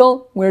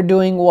chemical. We're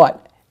doing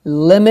what?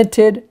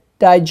 Limited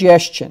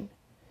digestion.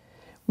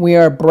 We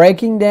are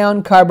breaking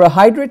down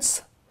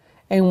carbohydrates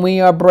and we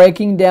are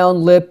breaking down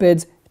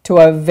lipids to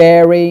a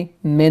very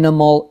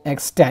minimal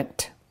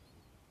extent.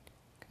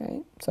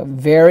 Okay, so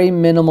very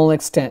minimal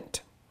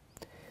extent.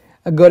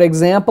 A good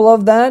example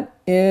of that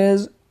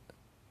is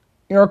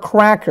your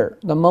cracker.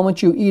 The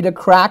moment you eat a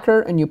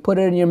cracker and you put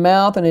it in your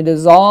mouth and it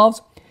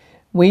dissolves,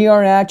 we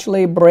are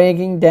actually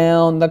breaking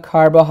down the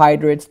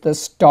carbohydrates, the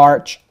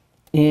starch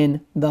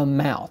in the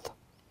mouth.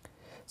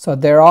 So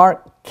there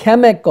are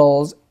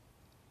chemicals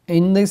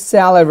in the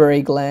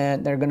salivary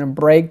gland that are going to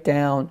break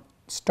down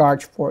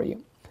starch for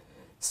you.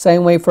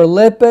 Same way for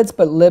lipids,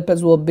 but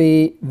lipids will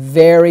be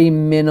very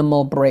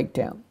minimal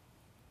breakdown.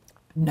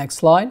 Next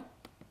slide.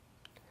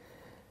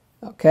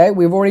 Okay,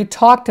 we've already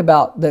talked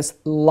about this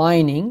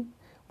lining.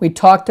 We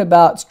talked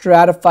about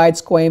stratified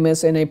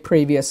squamous in a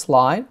previous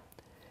slide.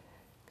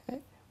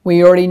 Okay.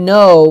 We already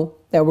know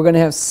that we're going to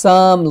have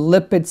some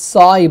lipid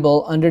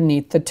soluble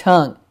underneath the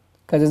tongue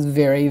because it's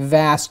very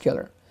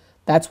vascular.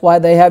 That's why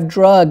they have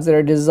drugs that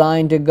are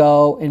designed to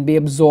go and be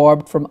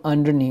absorbed from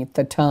underneath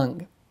the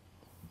tongue.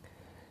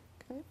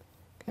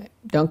 Okay.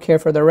 Don't care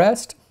for the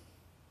rest.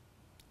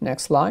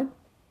 Next slide.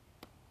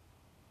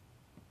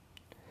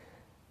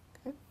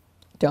 Okay.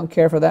 Don't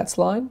care for that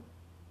slide.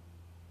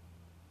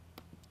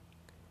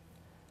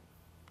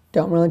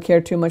 Don't really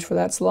care too much for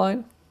that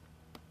slide.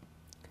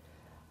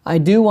 I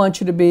do want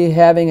you to be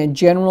having a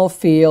general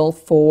feel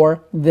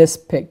for this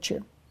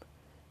picture.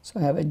 So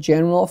have a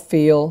general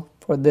feel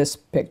for this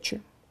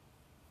picture.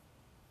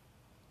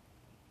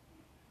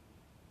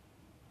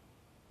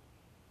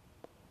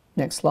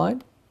 Next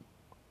slide.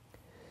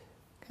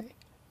 Okay.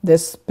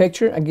 This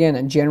picture, again,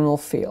 a general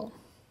feel.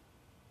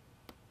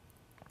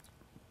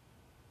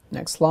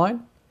 Next slide.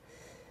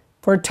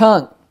 For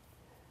tongue.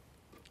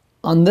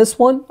 On this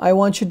one, I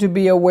want you to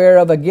be aware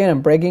of, again,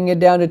 I'm breaking it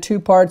down to two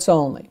parts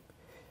only.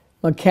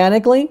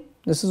 Mechanically,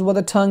 this is what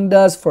the tongue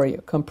does for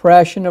you.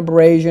 Compression,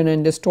 abrasion,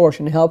 and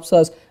distortion. It helps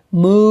us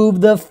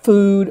move the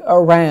food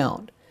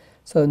around.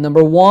 So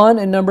number 1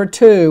 and number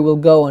 2 will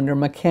go under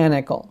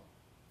mechanical.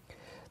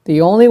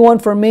 The only one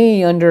for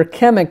me under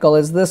chemical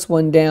is this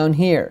one down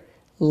here,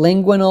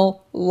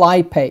 linguinal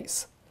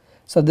lipase.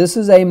 So this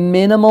is a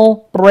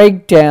minimal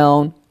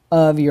breakdown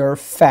of your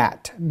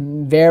fat,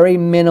 very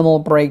minimal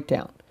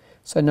breakdown.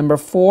 So number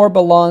 4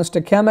 belongs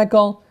to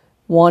chemical,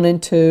 1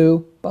 and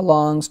 2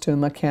 belongs to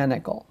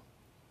mechanical.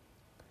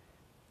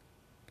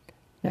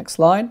 Next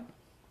slide.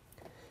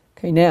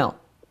 Okay, now,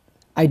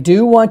 I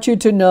do want you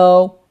to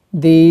know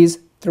these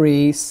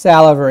 3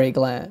 salivary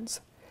glands.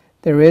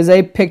 There is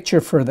a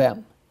picture for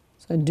them.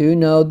 So do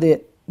know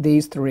that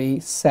these 3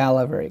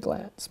 salivary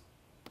glands.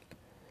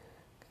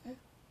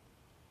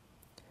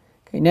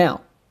 Okay,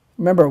 now,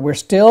 remember, we're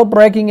still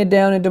breaking it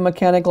down into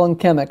mechanical and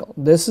chemical.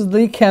 This is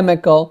the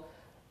chemical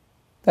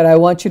that I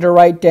want you to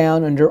write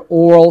down under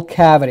oral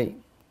cavity.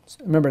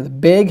 So remember the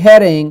big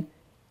heading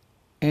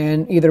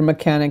and either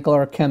mechanical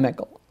or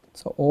chemical.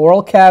 So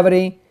oral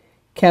cavity,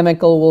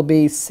 chemical will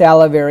be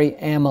salivary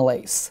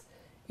amylase.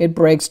 It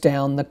breaks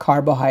down the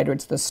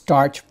carbohydrates, the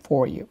starch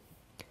for you.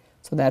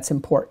 So that's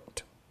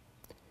important.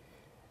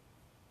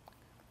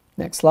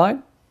 Next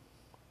slide.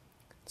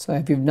 So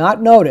if you've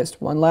not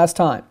noticed, one last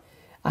time,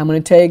 I'm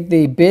going to take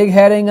the big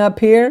heading up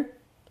here,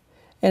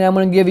 and I'm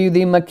going to give you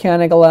the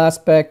mechanical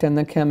aspect and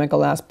the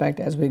chemical aspect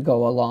as we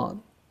go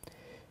along.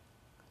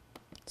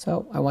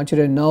 So I want you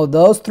to know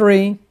those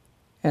three,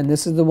 and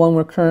this is the one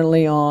we're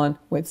currently on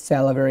with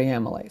salivary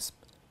amylase.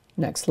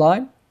 Next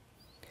slide.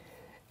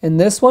 In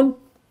this one,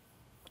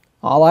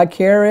 all I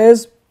care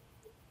is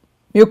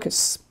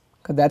mucus,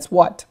 because that's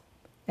what?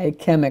 A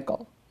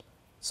chemical.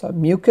 So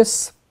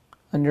mucus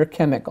under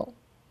chemical.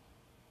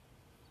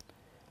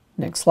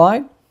 Next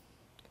slide.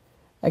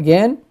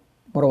 Again,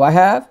 what do I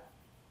have?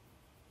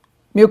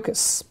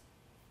 Mucus,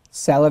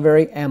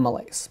 salivary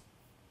amylase.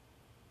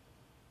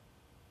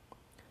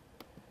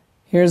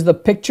 Here's the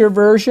picture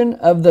version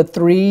of the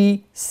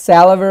 3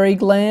 salivary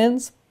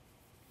glands.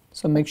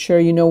 So make sure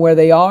you know where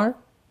they are.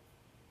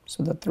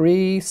 So the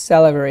 3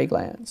 salivary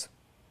glands.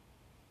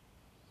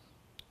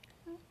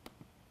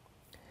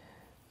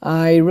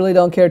 I really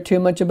don't care too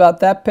much about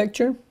that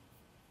picture.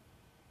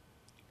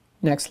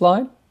 Next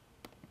slide.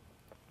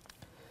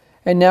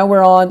 And now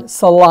we're on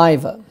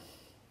saliva.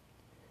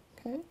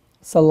 Okay.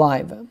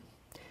 Saliva.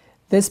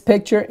 This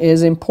picture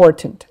is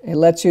important. It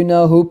lets you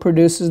know who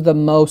produces the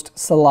most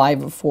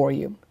saliva for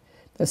you.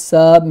 The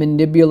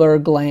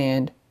submandibular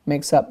gland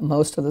makes up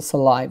most of the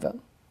saliva.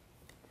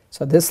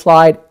 So this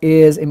slide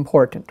is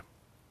important.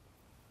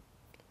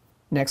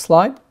 Next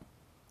slide.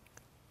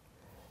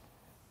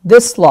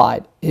 This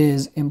slide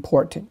is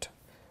important.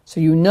 So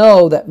you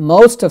know that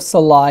most of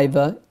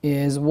saliva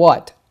is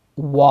what?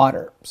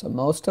 Water. So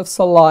most of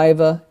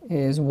saliva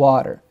is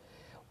water.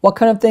 What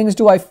kind of things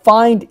do I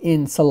find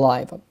in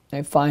saliva?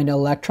 I find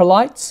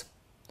electrolytes,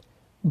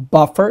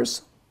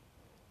 buffers,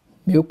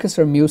 mucus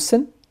or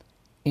mucin,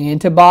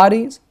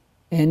 antibodies,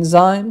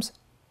 enzymes,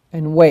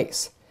 and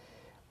waste.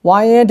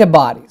 Why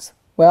antibodies?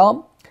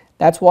 Well,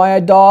 that's why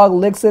a dog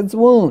licks its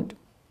wound.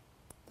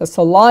 The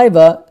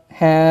saliva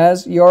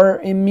has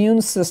your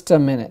immune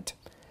system in it.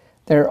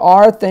 There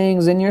are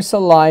things in your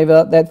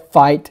saliva that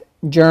fight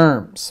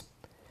germs.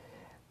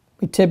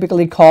 We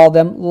typically call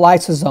them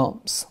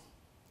lysosomes.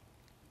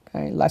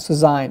 Okay,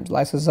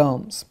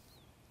 lysosomes.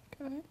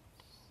 Okay.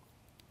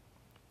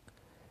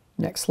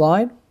 Next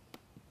slide.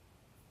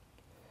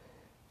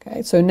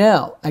 Okay, so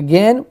now,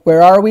 again,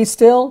 where are we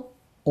still?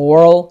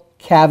 Oral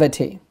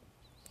cavity.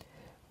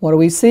 What do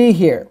we see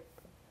here?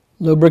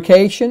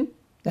 Lubrication,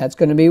 that's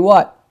going to be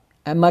what?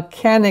 A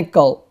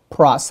mechanical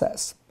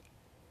process.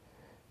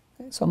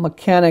 So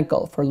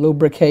mechanical for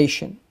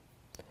lubrication.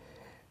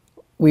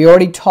 We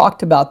already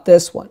talked about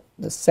this one,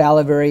 the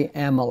salivary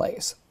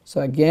amylase.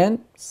 So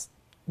again,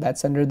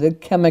 that's under the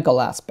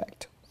chemical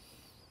aspect.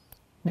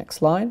 Next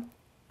slide.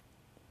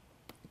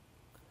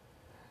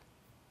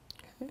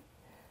 Okay.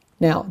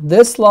 Now,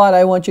 this slide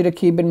I want you to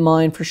keep in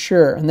mind for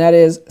sure, and that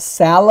is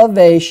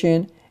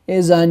salivation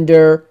is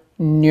under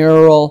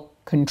neural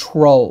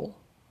control.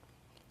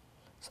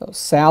 So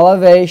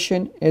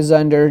salivation is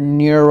under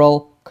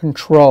neural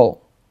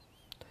control.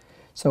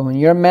 So when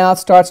your mouth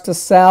starts to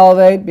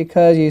salivate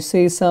because you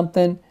see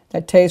something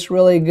that tastes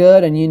really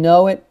good and you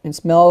know it and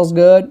smells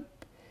good,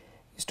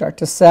 you start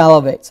to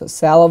salivate. So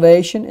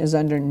salivation is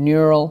under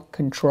neural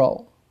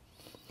control.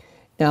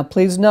 Now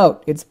please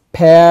note, it's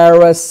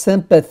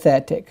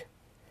parasympathetic.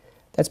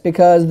 That's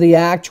because the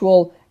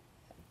actual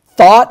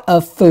thought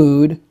of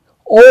food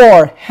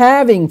or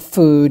having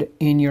food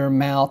in your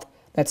mouth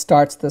that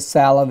starts the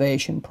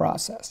salivation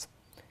process.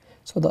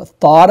 So the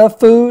thought of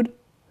food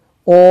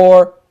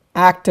or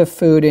active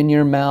food in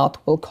your mouth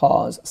will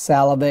cause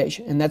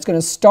salivation. And that's going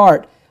to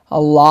start a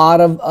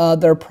lot of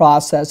other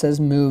processes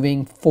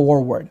moving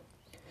forward.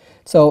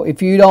 So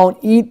if you don't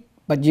eat,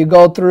 but you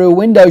go through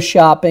window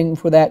shopping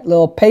for that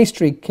little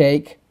pastry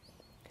cake,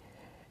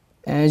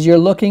 as you're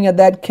looking at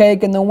that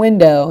cake in the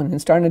window and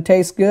it's starting to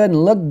taste good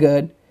and look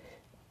good,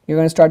 you're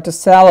going to start to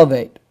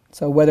salivate.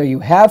 So whether you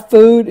have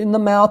food in the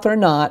mouth or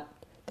not,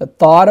 the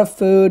thought of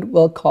food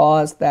will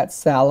cause that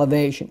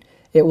salivation.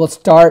 It will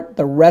start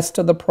the rest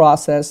of the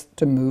process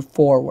to move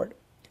forward.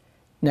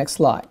 Next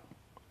slide.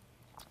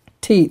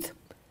 Teeth.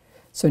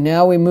 So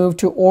now we move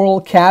to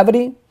oral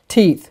cavity.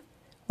 Teeth.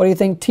 What do you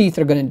think teeth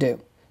are going to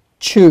do?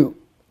 Chew,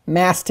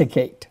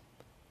 masticate.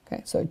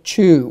 Okay, so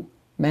chew,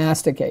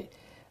 masticate.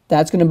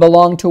 That's going to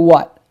belong to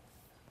what?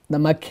 The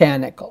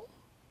mechanical.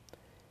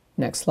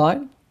 Next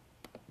slide.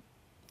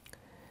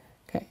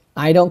 Okay,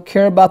 I don't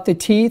care about the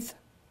teeth,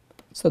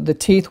 so the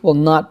teeth will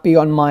not be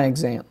on my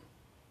exam.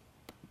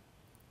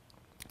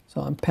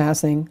 So I'm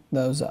passing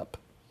those up.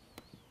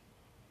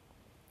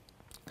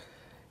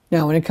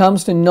 Now when it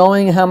comes to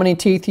knowing how many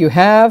teeth you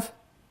have,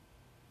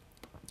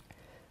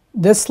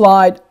 this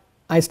slide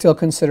I still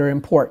consider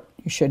important.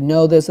 You should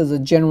know this as a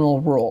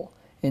general rule.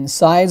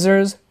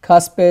 Incisors,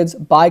 cuspids,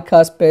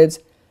 bicuspids,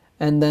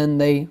 and then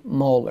the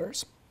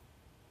molars.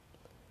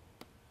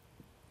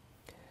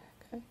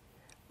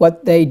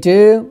 What they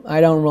do,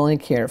 I don't really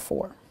care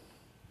for.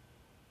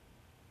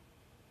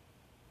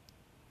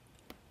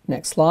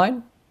 Next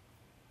slide.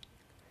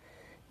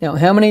 Now,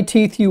 how many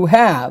teeth you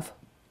have,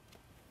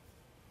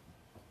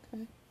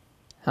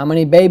 how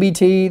many baby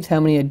teeth, how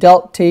many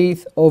adult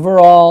teeth,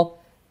 overall,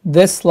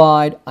 this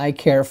slide I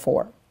care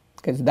for,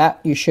 because that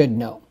you should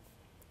know.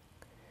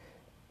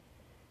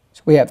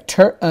 So we have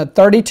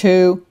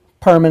 32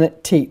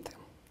 permanent teeth,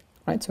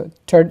 right? So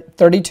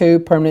 32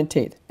 permanent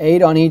teeth,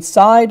 8 on each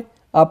side,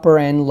 upper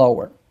and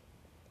lower.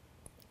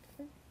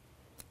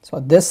 So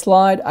this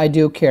slide I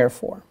do care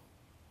for.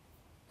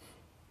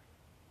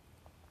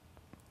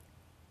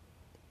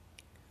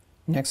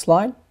 Next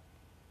slide.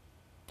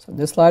 So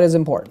this slide is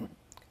important.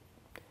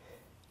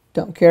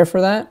 Don't care for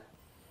that.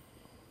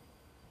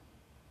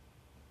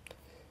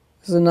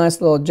 This is a nice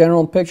little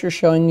general picture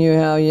showing you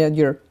how you had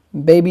your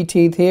baby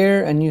teeth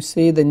here, and you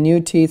see the new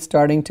teeth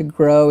starting to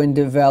grow and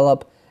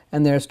develop,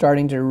 and they're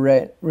starting to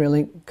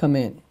really come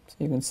in. So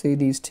you can see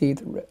these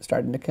teeth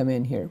starting to come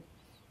in here.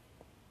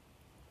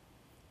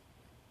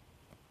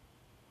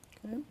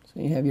 Okay. So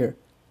you have your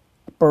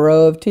upper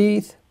row of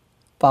teeth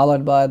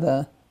followed by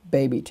the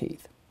baby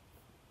teeth.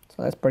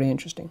 So that's pretty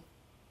interesting.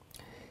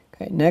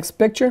 Okay, next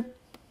picture.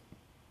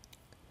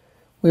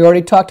 We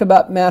already talked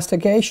about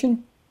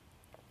mastication.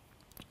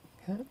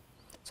 Okay.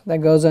 So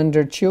that goes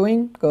under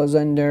chewing, goes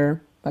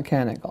under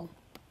mechanical.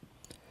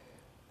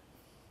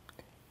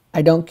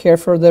 I don't care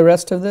for the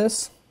rest of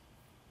this.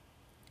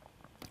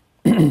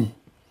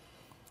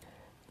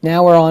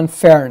 Now we're on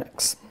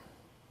pharynx.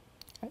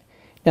 Okay.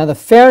 Now the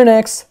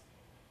pharynx,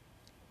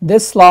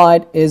 this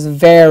slide is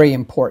very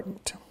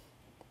important.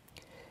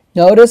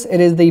 Notice it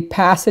is the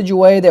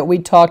passageway that we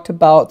talked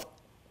about,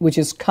 which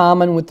is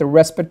common with the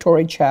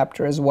respiratory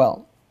chapter as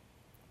well.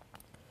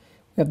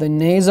 We have the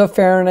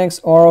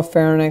nasopharynx,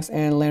 oropharynx,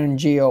 and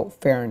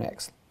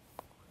laryngopharynx.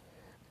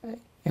 Okay.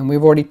 And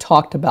we've already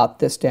talked about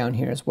this down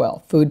here as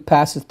well. Food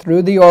passes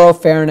through the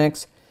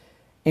oropharynx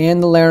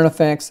and the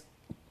laryngopharynx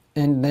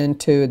and then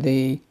to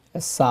the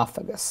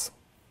esophagus.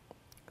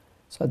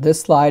 So this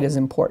slide is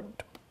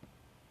important.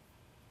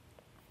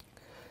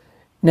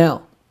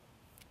 Now,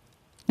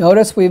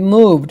 notice we've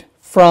moved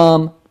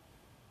from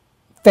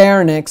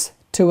pharynx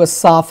to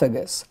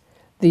esophagus.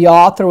 The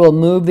author will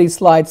move these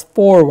slides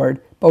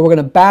forward, but we're going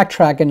to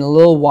backtrack in a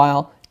little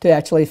while to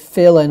actually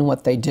fill in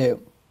what they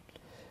do.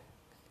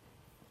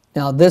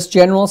 Now this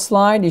general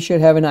slide you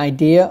should have an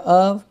idea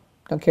of.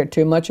 Don't care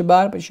too much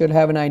about it, but you should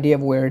have an idea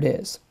of where it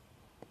is.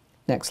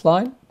 Next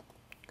slide.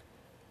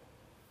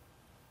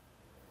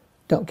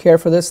 Don't care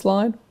for this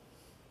slide.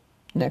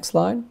 Next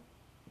slide.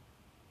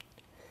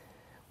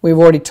 We've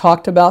already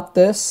talked about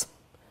this.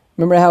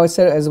 Remember how I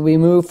said as we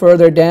move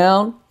further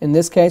down, in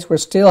this case we're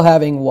still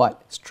having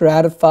what?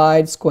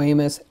 Stratified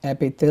squamous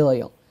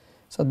epithelial.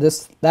 So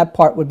that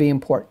part would be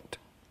important.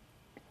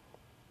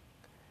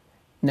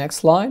 Next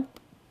slide.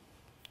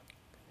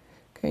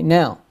 Okay,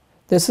 now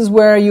this is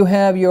where you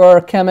have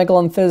your chemical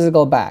and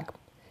physical back.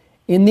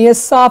 In the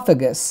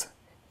esophagus,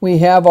 we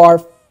have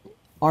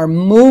our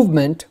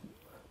movement,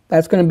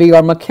 that's going to be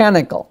our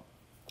mechanical.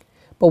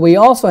 But we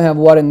also have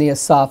what in the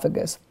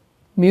esophagus?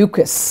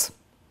 Mucus,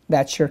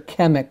 that's your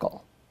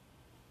chemical.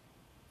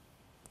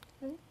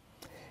 Okay.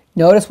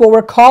 Notice what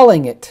we're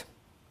calling it.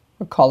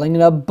 We're calling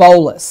it a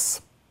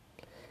bolus.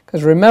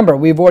 Because remember,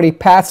 we've already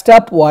passed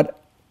up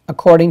what,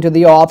 according to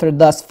the author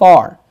thus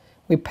far,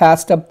 we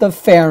passed up the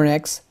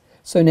pharynx,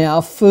 so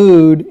now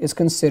food is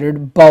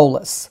considered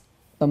bolus.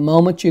 The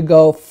moment you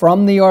go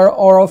from the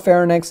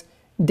oropharynx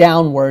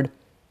downward,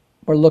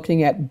 we're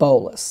looking at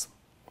bolus.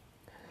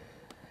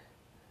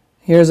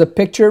 Here's a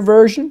picture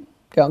version.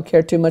 Don't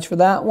care too much for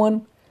that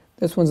one.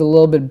 This one's a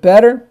little bit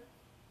better.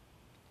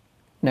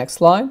 Next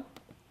slide.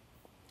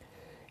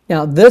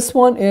 Now this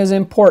one is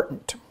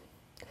important.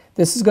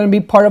 This is going to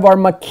be part of our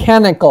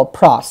mechanical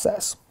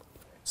process.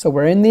 So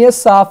we're in the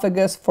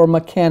esophagus for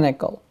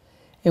mechanical.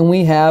 And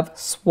we have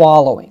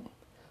swallowing,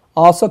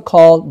 also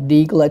called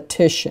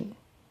deglutition.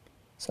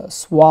 So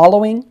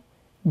swallowing,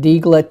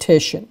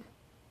 deglutition.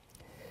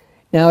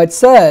 Now it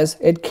says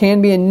it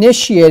can be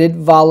initiated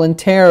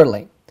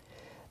voluntarily.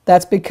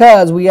 That's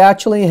because we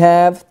actually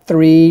have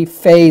 3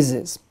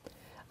 phases.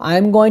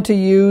 I'm going to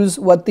use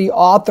what the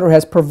author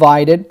has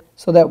provided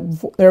so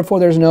that therefore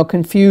there's no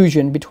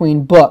confusion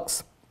between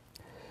books.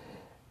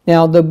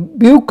 Now the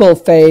buccal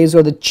phase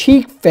or the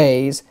cheek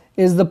phase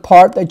is the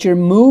part that you're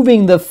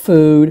moving the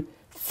food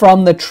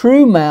from the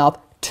true mouth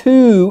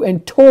to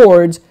and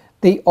towards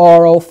the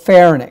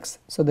oropharynx.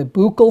 So the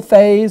buccal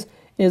phase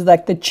is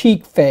like the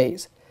cheek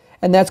phase,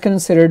 and that's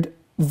considered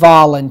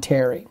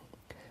voluntary.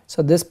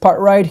 So this part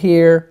right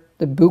here,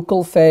 the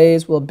buccal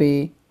phase, will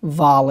be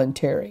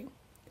voluntary.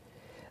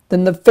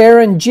 Then the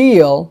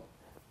pharyngeal,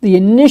 the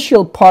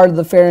initial part of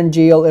the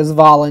pharyngeal is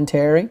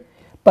voluntary,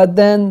 but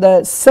then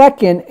the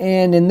second,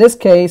 and in this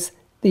case,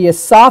 the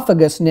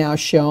esophagus now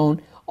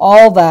shown,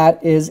 all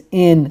that is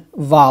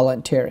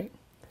involuntary.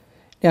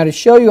 Now to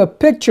show you a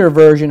picture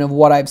version of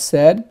what I've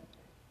said,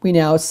 we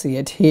now see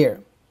it here.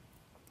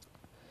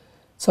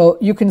 So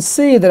you can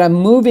see that I'm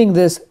moving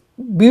this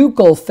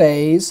buccal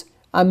phase,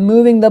 I'm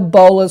moving the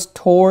bolus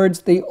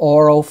towards the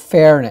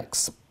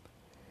oropharynx.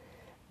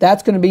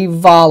 That's going to be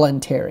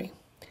voluntary.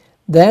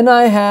 Then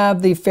I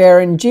have the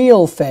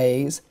pharyngeal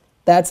phase.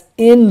 That's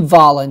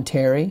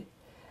involuntary.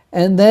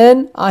 And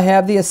then I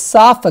have the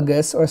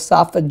esophagus or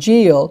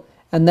esophageal,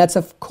 and that's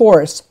of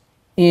course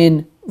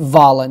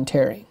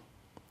involuntary.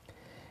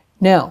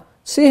 Now,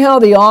 see how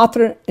the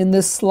author in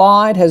this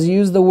slide has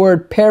used the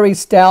word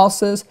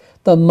peristalsis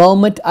the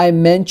moment I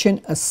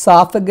mention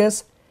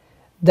esophagus?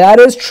 That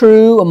is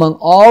true among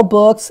all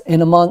books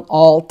and among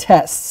all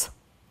tests.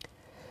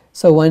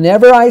 So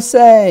whenever I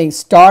say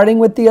starting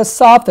with the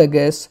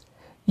esophagus,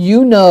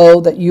 you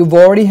know that you've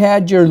already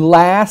had your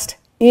last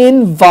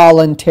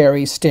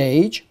involuntary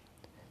stage.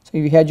 So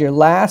you had your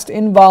last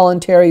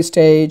involuntary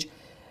stage,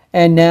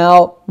 and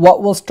now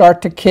what will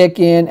start to kick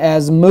in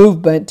as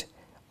movement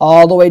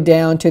all the way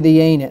down to the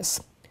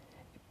anus?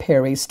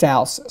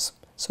 Peristalsis.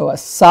 So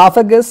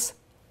esophagus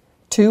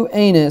to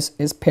anus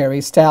is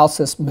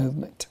peristalsis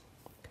movement.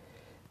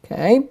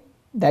 Okay,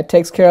 that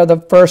takes care of the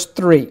first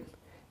three.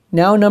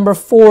 Now number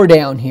 4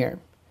 down here.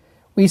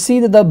 We see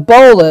that the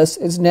bolus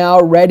is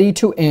now ready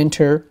to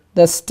enter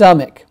the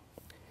stomach,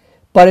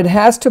 but it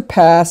has to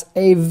pass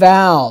a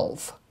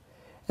valve,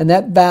 and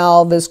that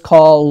valve is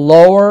called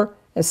lower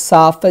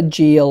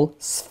esophageal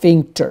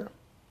sphincter.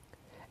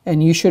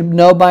 And you should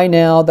know by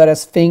now that a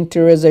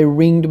sphincter is a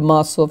ringed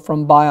muscle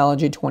from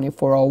Biology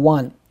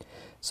 2401.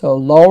 So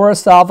lower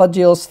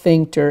esophageal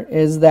sphincter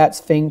is that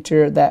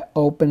sphincter that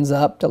opens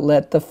up to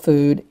let the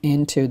food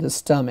into the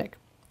stomach.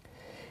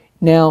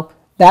 Now,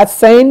 that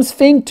same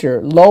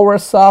sphincter, lower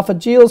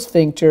esophageal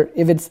sphincter,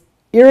 if it's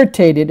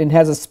irritated and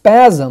has a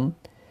spasm,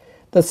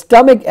 the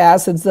stomach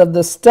acids of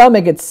the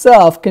stomach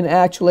itself can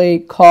actually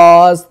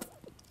cause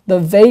the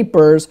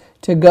vapors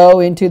to go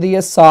into the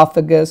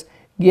esophagus,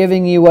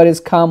 giving you what is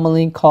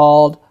commonly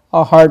called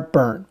a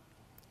heartburn.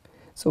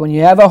 So when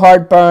you have a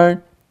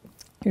heartburn,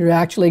 you're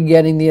actually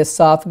getting the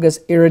esophagus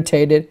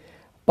irritated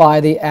by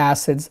the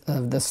acids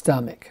of the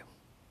stomach.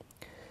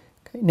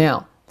 Okay,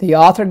 now, the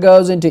author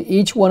goes into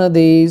each one of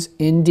these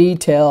in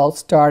detail,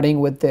 starting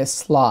with this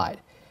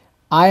slide.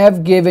 I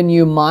have given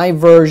you my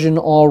version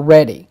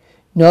already.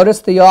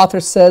 Notice the author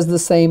says the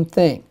same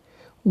thing.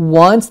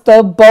 Once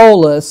the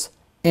bolus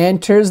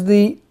enters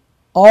the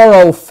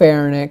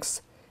oropharynx,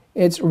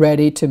 it's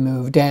ready to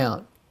move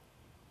down.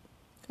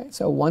 Okay,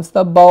 so once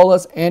the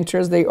bolus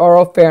enters the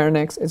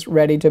oropharynx, it's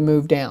ready to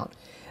move down.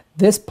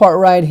 This part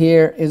right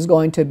here is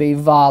going to be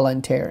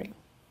voluntary.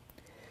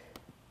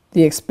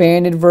 The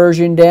expanded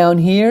version down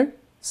here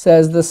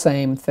says the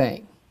same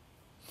thing.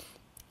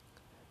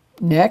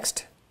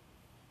 Next,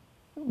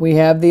 we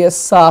have the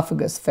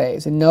esophagus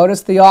phase. And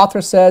notice the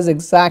author says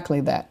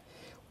exactly that.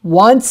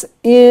 Once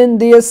in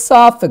the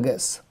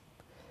esophagus,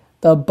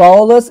 the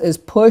bolus is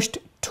pushed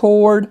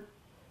toward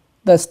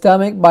the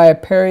stomach by a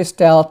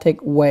peristaltic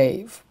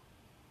wave.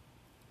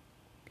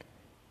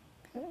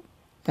 Okay.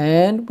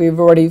 And we've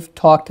already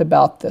talked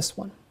about this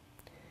one.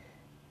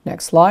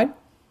 Next slide.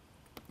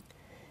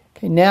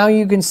 Okay, now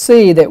you can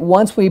see that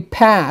once we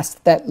pass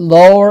that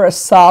lower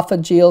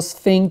esophageal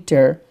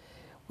sphincter,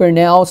 we're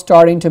now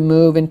starting to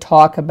move and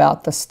talk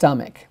about the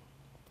stomach.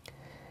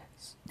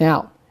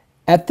 Now,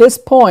 at this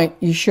point,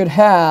 you should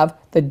have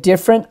the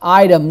different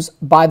items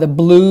by the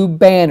blue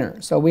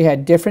banner. So we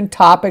had different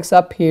topics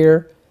up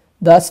here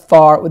thus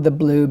far with the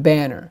blue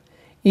banner.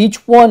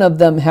 Each one of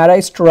them had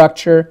a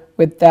structure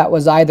that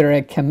was either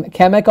a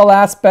chemical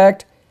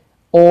aspect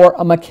or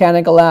a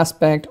mechanical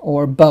aspect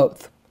or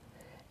both.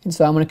 And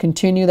so I'm going to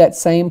continue that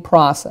same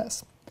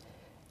process.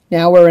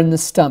 Now we're in the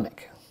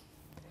stomach.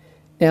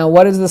 Now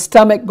what is the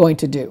stomach going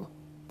to do?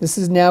 This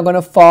is now going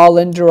to fall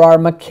into our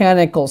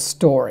mechanical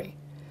story.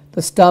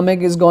 The stomach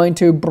is going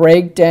to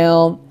break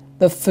down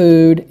the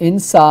food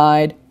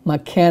inside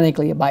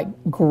mechanically by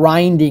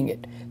grinding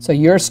it. So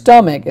your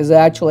stomach is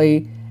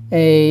actually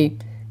a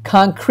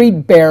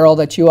concrete barrel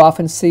that you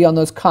often see on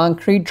those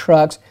concrete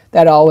trucks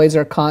that always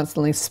are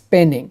constantly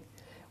spinning.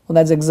 Well,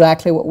 that's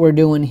exactly what we're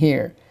doing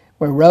here.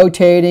 We're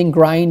rotating,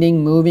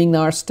 grinding, moving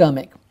our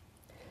stomach.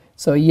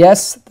 So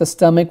yes, the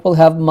stomach will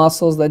have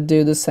muscles that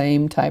do the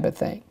same type of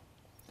thing.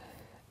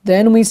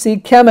 Then we see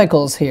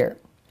chemicals here.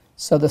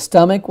 So the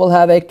stomach will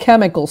have a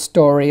chemical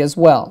story as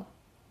well.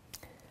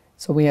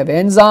 So we have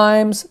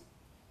enzymes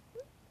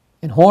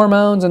and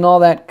hormones and all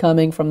that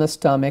coming from the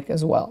stomach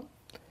as well.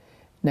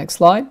 Next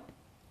slide.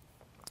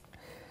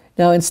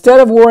 Now instead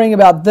of worrying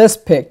about this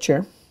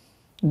picture,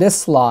 this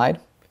slide,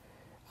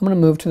 I'm going to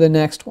move to the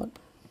next one.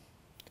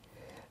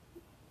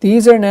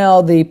 These are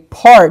now the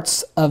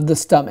parts of the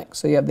stomach.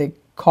 So you have the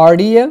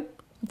cardia,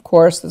 of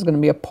course, there's going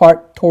to be a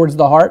part towards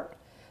the heart.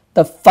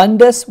 The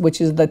fundus, which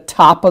is the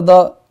top of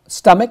the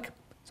stomach.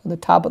 So the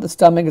top of the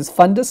stomach is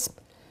fundus.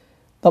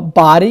 The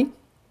body.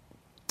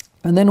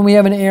 And then we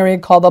have an area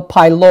called the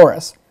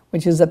pylorus,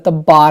 which is at the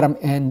bottom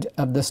end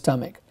of the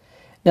stomach.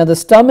 Now the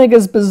stomach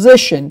is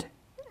positioned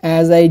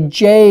as a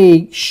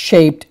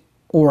J-shaped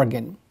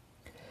organ.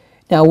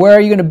 Now where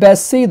are you going to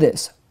best see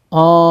this?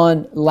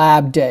 on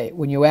lab day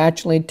when you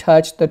actually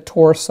touch the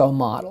torso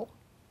model.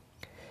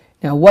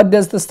 Now, what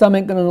does the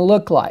stomach going to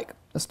look like?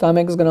 The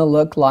stomach is going to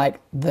look like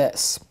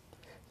this.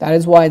 That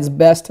is why it's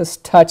best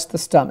to touch the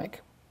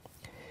stomach.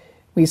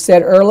 We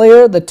said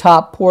earlier the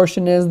top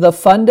portion is the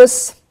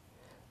fundus.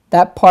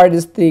 That part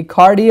is the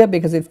cardia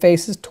because it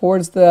faces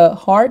towards the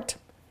heart.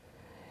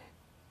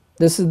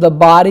 This is the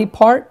body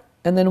part,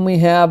 and then we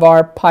have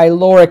our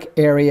pyloric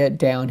area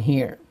down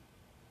here.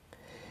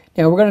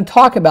 Now we're going to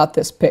talk about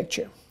this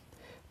picture.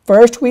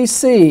 First we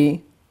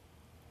see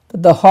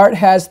that the heart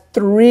has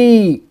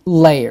 3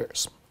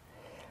 layers.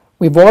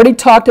 We've already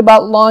talked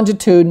about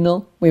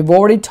longitudinal, we've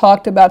already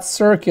talked about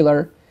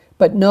circular,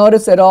 but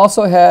notice it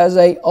also has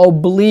an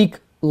oblique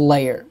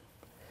layer.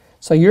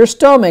 So your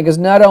stomach is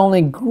not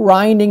only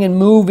grinding and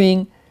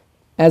moving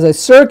as a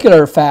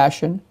circular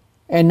fashion,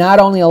 and not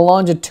only a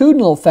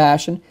longitudinal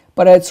fashion,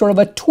 but it's sort of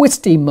a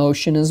twisty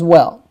motion as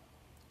well.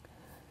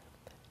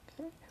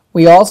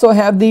 We also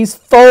have these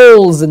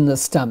folds in the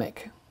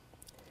stomach.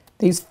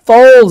 These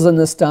folds in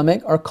the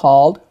stomach are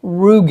called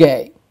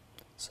rugae.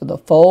 So the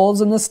folds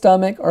in the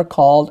stomach are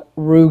called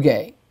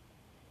rugae.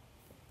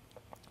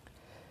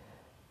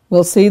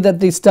 We'll see that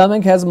the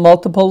stomach has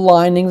multiple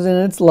linings in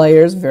its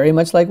layers, very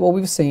much like what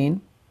we've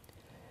seen.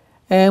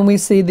 And we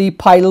see the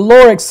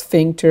pyloric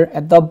sphincter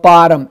at the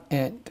bottom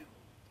end.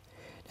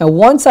 Now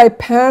once I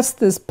pass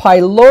this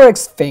pyloric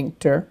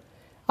sphincter,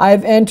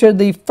 I've entered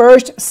the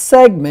first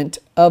segment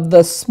of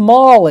the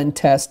small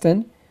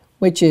intestine,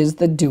 which is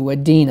the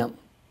duodenum.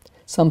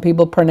 Some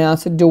people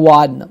pronounce it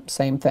duodenum,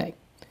 same thing.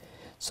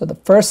 So the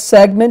first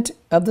segment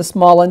of the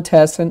small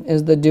intestine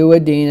is the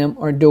duodenum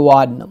or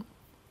duodenum.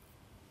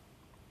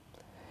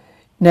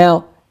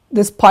 Now,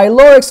 this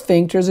pyloric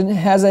sphincter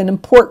has an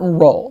important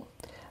role.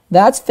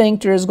 That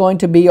sphincter is going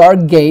to be our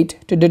gate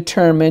to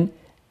determine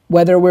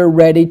whether we're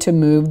ready to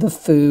move the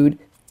food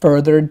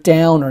further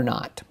down or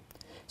not.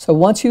 So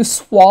once you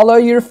swallow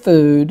your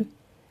food,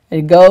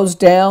 it goes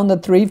down the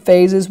 3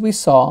 phases we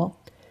saw.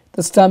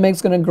 The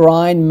stomach's going to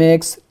grind,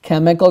 mix,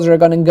 chemicals are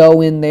going to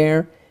go in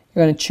there.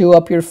 You're going to chew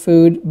up your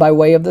food by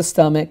way of the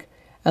stomach,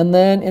 and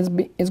then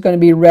it's going to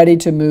be ready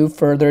to move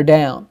further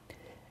down.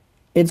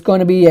 It's going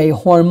to be a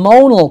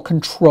hormonal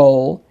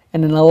control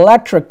and an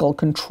electrical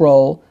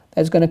control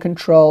that's going to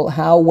control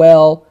how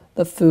well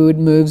the food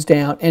moves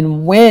down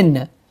and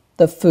when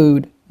the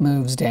food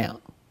moves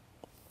down.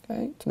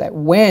 Okay? So that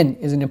when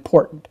is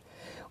important.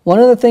 One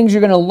of the things you're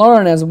going to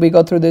learn as we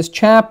go through this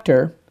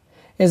chapter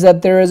is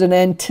that there is an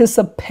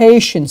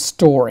anticipation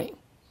story.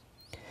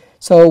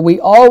 So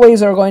we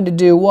always are going to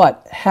do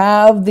what?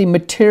 Have the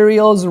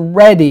materials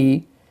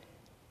ready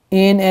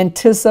in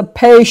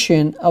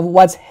anticipation of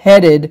what's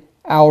headed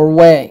our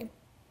way.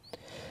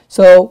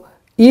 So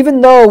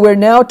even though we're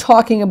now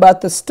talking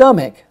about the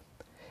stomach,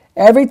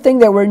 everything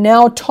that we're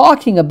now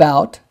talking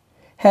about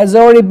has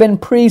already been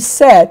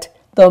preset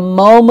the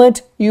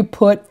moment you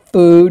put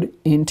food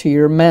into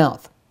your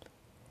mouth.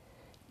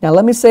 Now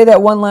let me say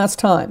that one last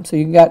time so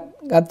you got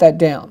that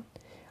down.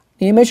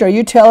 Nimish, are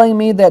you telling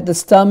me that the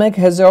stomach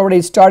has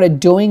already started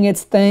doing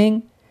its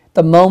thing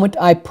the moment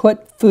I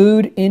put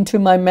food into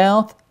my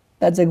mouth?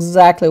 That's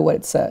exactly what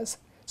it says.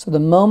 So the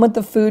moment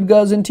the food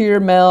goes into your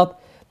mouth,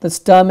 the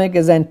stomach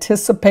is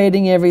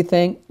anticipating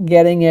everything,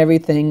 getting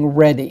everything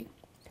ready.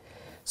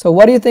 So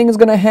what do you think is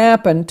going to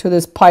happen to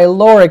this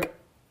pyloric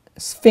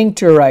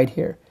sphincter right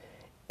here?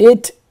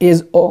 It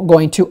is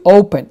going to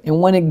open.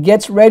 And when it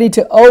gets ready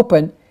to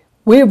open,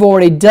 we've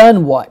already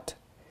done what?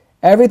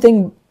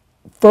 Everything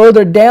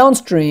further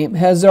downstream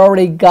has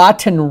already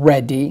gotten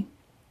ready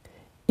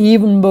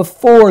even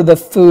before the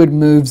food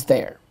moves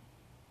there.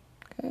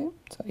 Okay?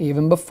 So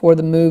even before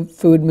the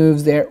food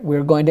moves there,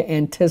 we're going to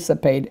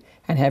anticipate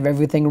and have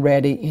everything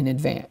ready in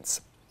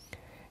advance.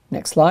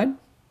 Next slide.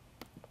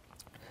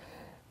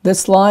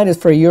 This slide is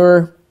for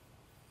your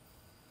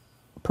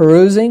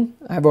perusing.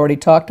 I've already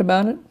talked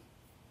about it.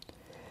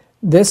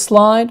 This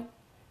slide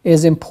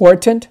is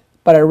important,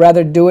 but I'd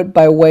rather do it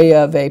by way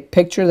of a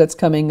picture that's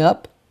coming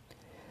up.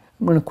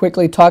 I'm going to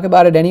quickly talk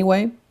about it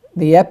anyway.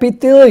 The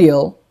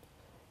epithelial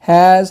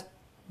has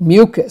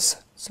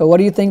mucus. So what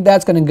do you think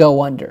that's going to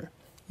go under?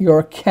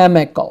 Your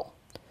chemical.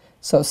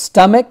 So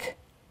stomach,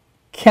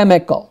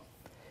 chemical.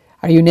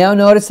 Are you now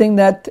noticing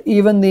that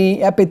even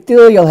the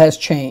epithelial has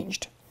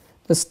changed?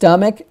 The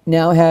stomach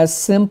now has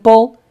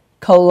simple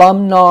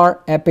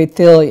columnar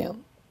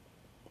epithelium.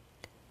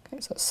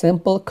 Okay, so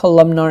simple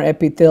columnar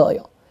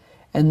epithelial.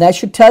 And that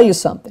should tell you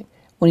something.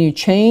 When you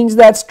change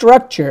that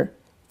structure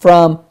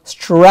from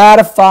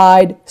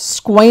stratified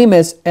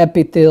squamous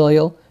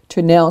epithelial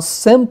to now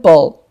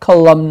simple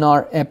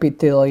columnar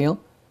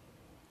epithelial,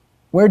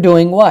 we're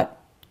doing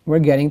what? We're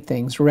getting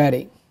things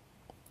ready.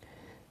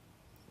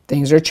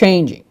 Things are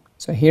changing.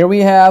 So here we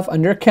have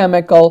under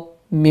chemical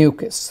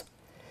mucus.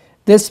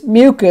 This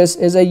mucus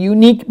is a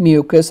unique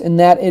mucus in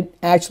that it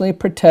actually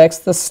protects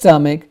the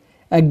stomach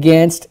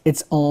against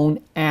its own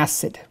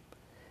acid.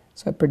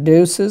 So it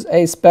produces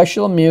a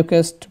special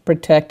mucus to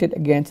protect it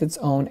against its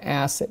own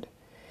acid.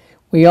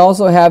 We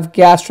also have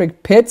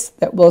gastric pits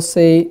that we'll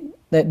see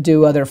that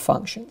do other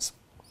functions.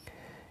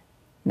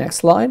 Next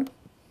slide.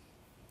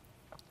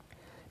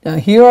 Now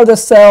here are the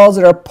cells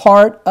that are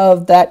part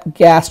of that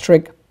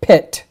gastric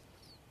pit.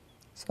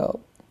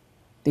 So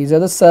these are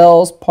the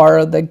cells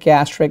part of the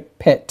gastric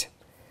pit.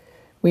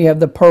 We have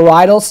the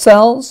parietal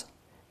cells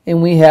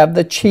and we have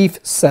the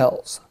chief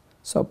cells.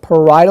 So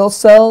parietal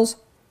cells,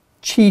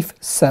 chief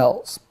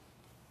cells.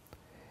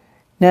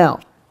 Now,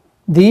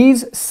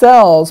 these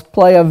cells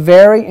play a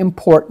very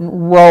important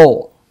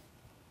role.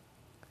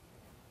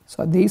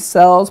 So these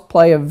cells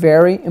play a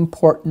very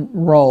important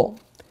role.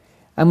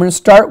 I'm going to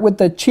start with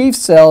the chief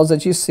cells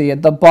that you see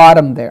at the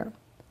bottom there.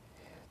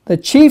 The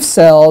chief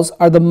cells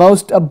are the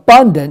most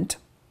abundant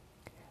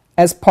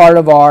as part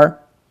of our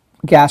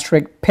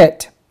gastric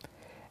pit.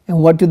 And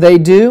what do?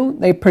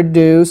 They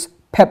produce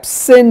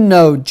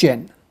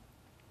pepsinogen.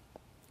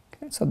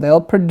 Okay, so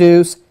they'll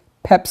produce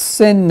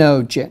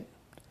pepsinogen.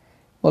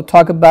 We'll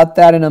talk about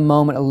that in a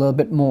moment a little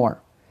bit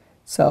more.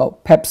 So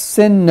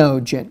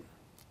pepsinogen,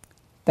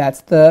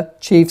 that's the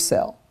chief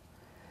cell.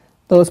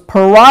 Those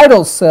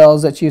parietal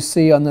cells that you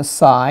see on the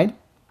side,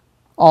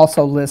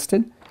 also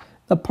listed,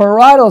 the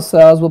parietal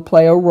cells will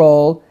play a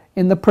role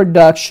in the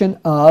production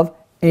of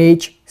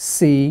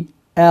HCl.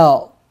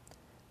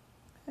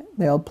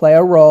 They'll play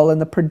a role in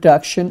the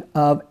production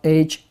of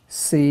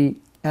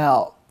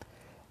HCl.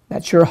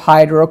 That's your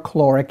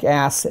hydrochloric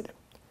acid.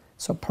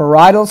 So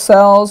parietal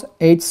cells,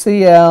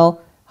 HCl,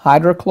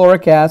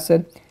 hydrochloric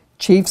acid.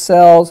 Chief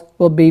cells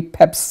will be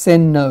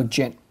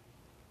pepsinogen.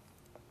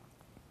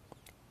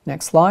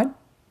 Next slide.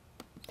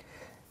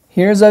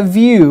 Here's a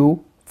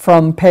view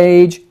from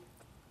page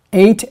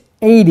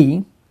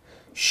 880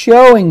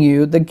 showing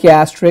you the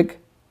gastric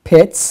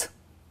pits,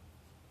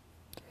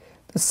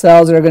 the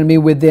cells that are going to be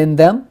within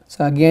them.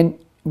 So again,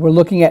 we're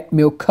looking at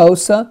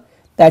mucosa.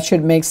 That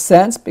should make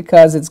sense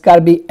because it's got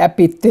to be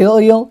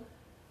epithelial.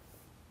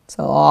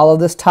 So all of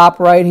this top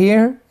right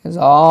here is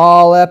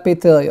all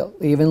epithelial,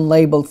 even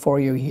labeled for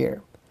you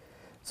here.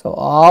 So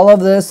all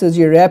of this is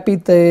your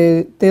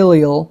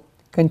epithelial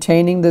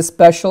containing the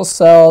special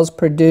cells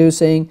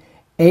producing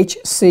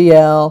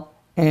HCl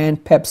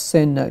and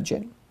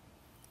pepsinogen.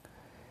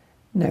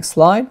 Next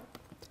slide.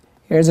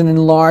 Here's an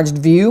enlarged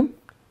view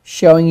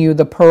showing you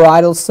the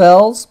parietal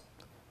cells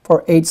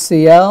for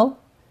HCl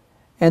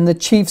and the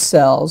chief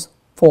cells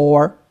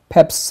for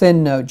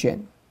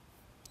pepsinogen.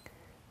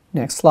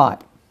 Next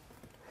slide.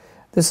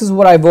 This is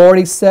what I've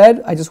already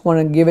said. I just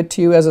want to give it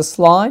to you as a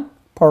slide.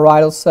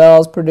 Parietal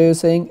cells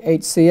producing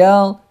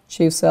HCl,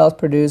 chief cells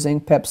producing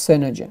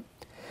pepsinogen.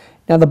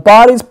 Now the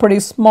body's pretty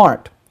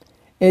smart.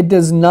 It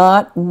does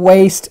not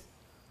waste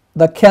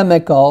the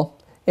chemical.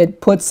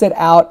 It puts it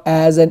out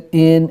as an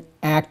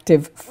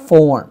inactive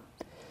form.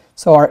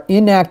 So our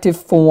inactive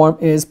form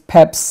is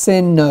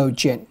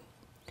pepsinogen.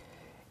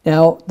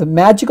 Now the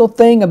magical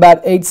thing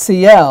about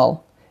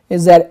HCl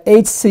is that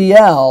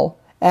HCl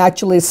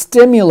actually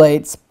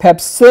stimulates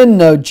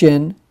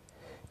pepsinogen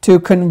to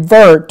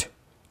convert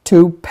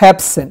to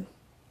pepsin.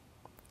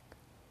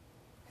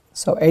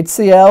 So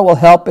HCl will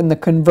help in the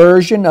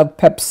conversion of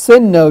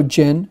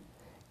pepsinogen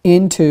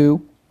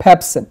into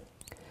pepsin.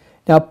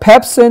 Now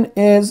pepsin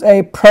is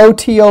a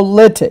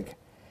proteolytic,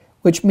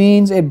 which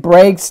means it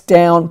breaks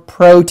down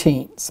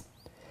proteins.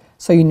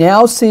 So you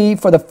now see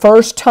for the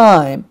first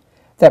time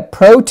that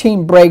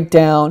protein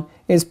breakdown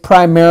is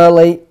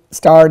primarily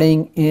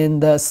starting in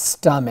the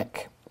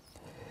stomach.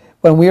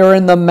 When we were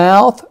in the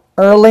mouth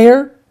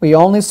earlier, we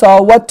only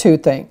saw what two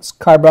things?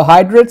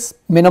 Carbohydrates,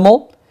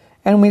 minimal,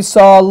 and we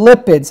saw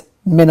lipids,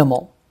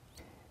 minimal.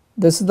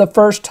 This is the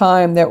first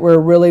time that we're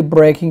really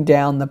breaking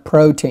down the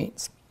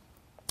proteins.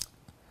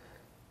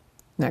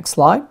 Next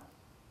slide.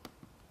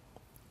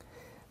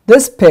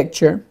 This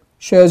picture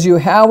shows you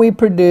how we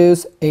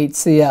produce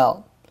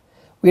HCl.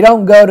 We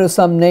don't go to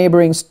some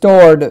neighboring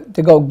store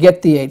to go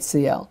get the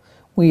HCl.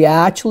 We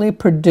actually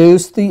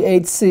produce the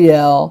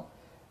HCl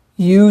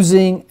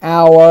using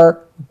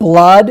our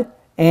blood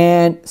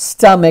and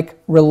stomach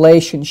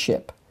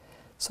relationship.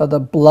 So the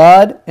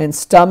blood and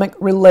stomach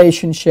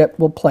relationship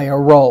will play a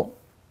role.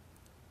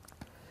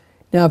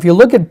 Now if you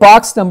look at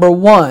box number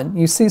 1,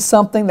 you see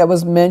something that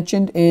was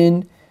mentioned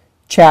in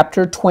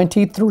chapter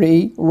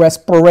 23,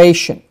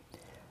 respiration.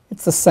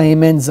 It's the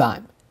same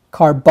enzyme,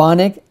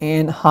 carbonic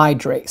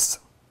anhydrase.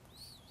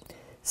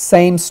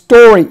 Same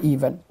story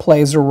even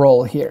plays a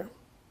role here.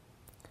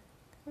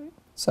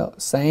 So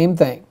same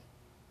thing.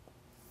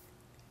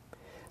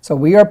 So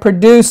we are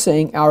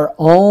producing our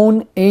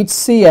own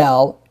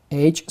HCl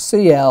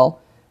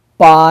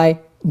by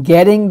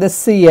getting the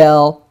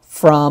Cl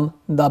from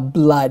the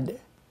blood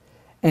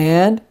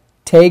and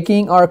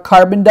taking our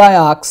carbon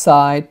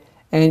dioxide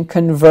and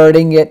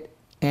converting it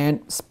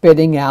and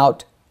spitting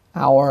out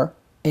our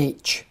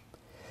H.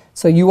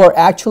 So you are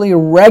actually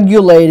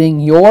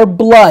regulating your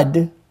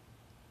blood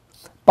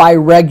by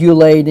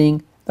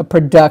regulating the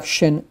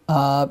production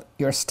of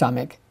your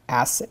stomach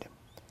acid.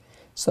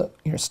 So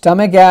your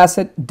stomach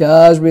acid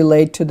does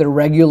relate to the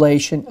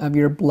regulation of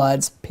your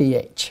blood's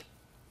pH.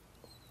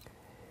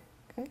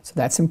 Okay, so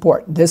that's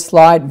important. This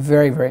slide,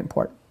 very, very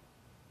important.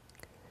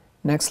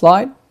 Next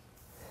slide.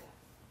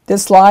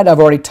 This slide I've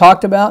already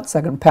talked about, so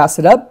I can pass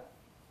it up.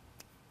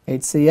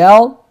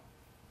 HCl,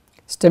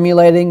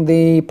 stimulating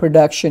the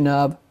production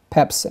of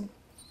pepsin.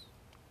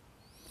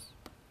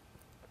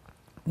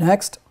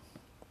 Next,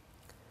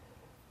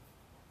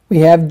 we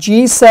have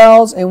G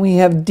cells and we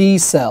have D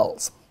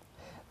cells.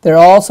 They're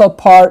also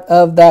part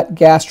of that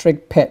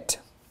gastric pit.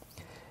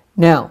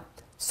 Now,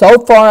 so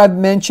far I've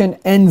mentioned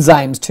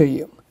enzymes to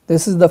you.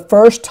 This is the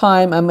first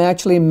time I'm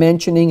actually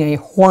mentioning a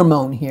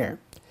hormone here.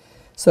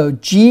 So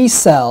G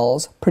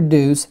cells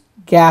produce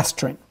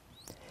gastrin.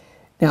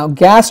 Now,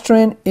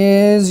 gastrin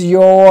is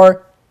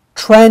your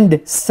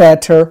trend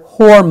setter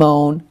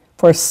hormone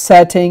for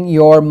setting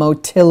your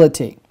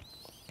motility.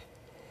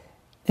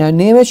 Now,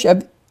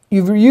 Nimish,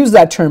 you've used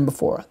that term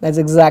before. That's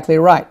exactly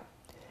right.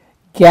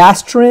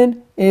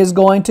 Gastrin is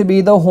going to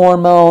be the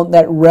hormone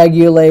that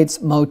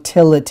regulates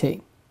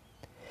motility.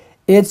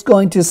 It's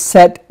going to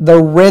set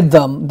the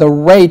rhythm, the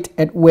rate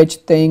at which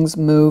things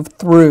move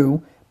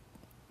through.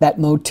 That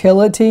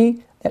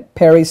motility, that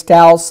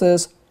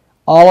peristalsis,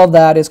 all of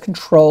that is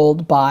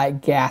controlled by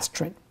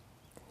gastrin.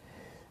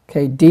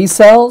 Okay, D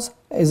cells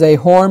is a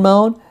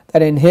hormone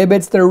that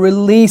inhibits the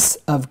release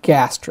of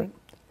gastrin.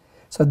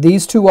 So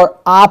these two are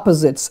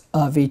opposites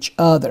of each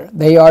other.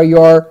 They are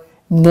your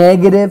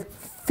negative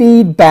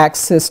feedback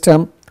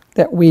system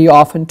that we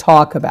often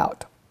talk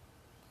about.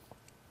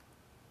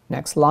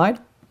 Next slide.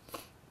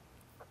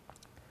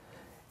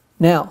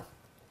 Now,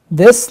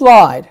 this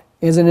slide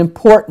is an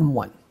important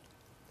one,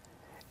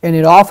 and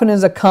it often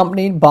is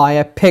accompanied by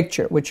a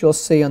picture, which you'll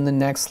see on the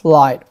next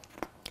slide.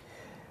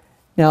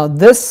 Now,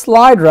 this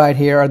slide right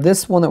here, or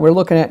this one that we're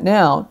looking at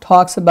now,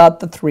 talks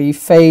about the three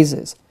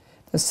phases: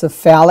 the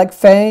cephalic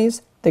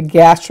phase, the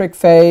gastric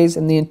phase,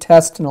 and the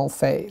intestinal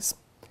phase.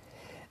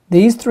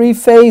 These three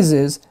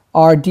phases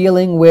are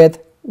dealing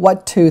with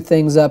what two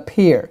things up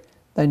here?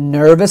 The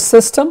nervous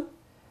system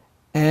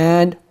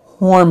and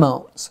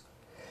hormones.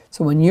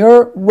 So when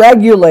you're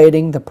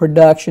regulating the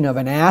production of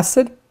an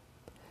acid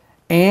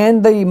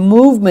and the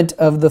movement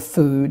of the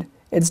food,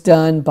 it's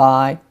done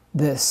by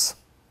this.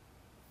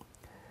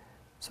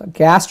 So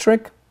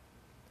gastric,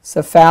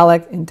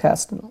 cephalic,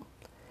 intestinal.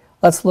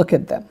 Let's look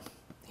at them.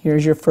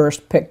 Here's your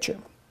first picture.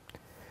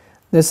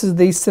 This is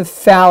the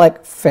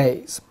cephalic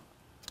phase.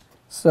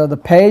 So the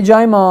page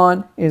I'm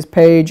on is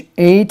page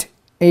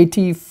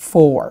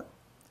 884.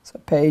 So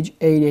page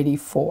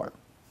 884.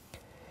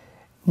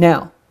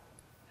 Now,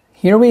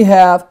 here we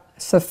have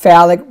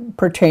cephalic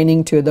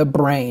pertaining to the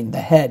brain,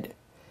 the head.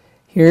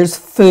 Here's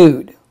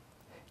food.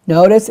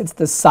 Notice it's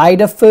the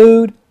sight of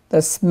food,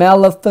 the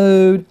smell of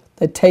food,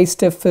 the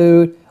taste of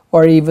food,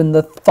 or even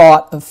the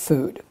thought of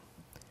food.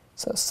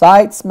 So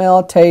sight,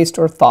 smell, taste,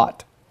 or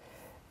thought.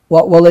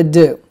 What will it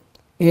do?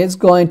 It's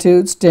going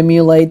to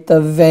stimulate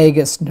the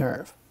vagus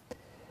nerve.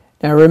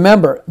 Now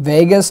remember,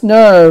 vagus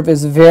nerve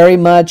is very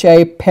much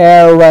a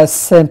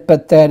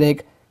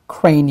parasympathetic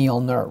cranial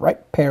nerve,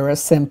 right?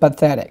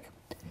 Parasympathetic.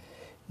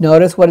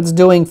 Notice what it's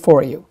doing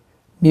for you.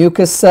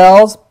 Mucus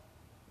cells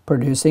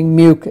producing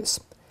mucus.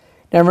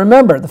 Now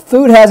remember, the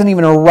food hasn't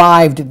even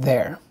arrived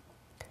there.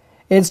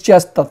 It's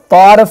just the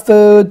thought of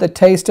food, the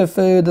taste of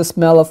food, the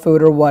smell of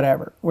food, or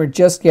whatever. We're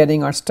just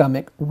getting our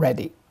stomach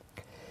ready.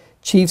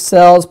 Chief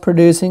cells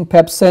producing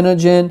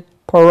pepsinogen,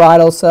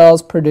 parietal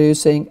cells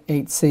producing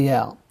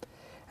HCl.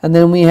 And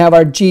then we have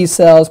our G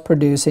cells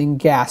producing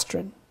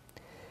gastrin.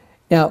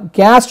 Now,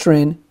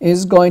 gastrin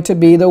is going to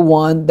be the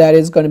one that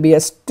is going to be a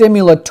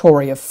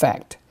stimulatory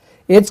effect.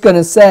 It's going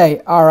to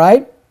say, all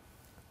right,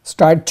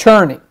 start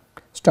churning,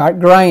 start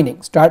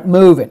grinding, start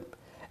moving.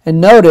 And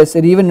notice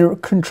it even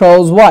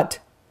controls what?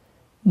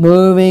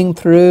 Moving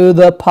through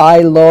the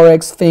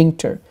pyloric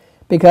sphincter.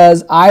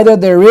 Because either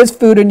there is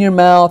food in your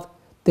mouth,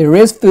 there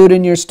is food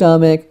in your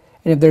stomach,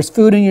 and if there's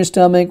food in your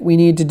stomach, we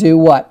need to do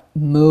what?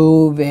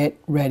 Move it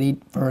ready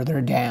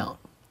further down.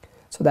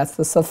 So that's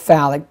the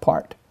cephalic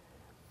part.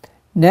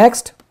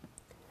 Next,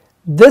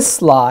 this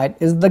slide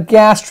is the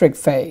gastric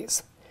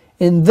phase.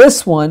 In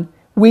this one,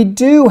 we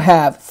do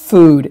have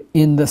food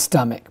in the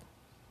stomach.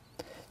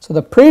 So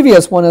the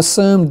previous one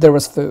assumed there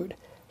was food.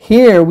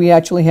 Here we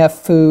actually have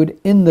food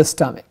in the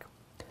stomach.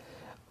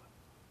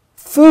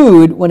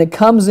 Food, when it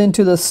comes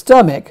into the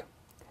stomach,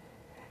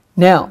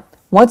 now,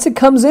 once it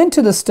comes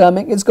into the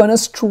stomach, it's going to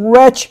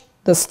stretch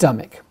the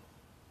stomach.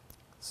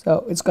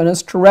 So it's going to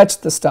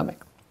stretch the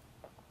stomach.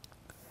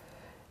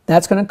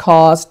 That's going to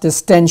cause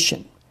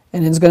distension.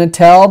 And it's going to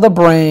tell the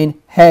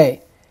brain,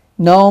 hey,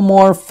 no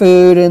more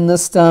food in the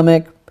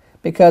stomach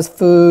because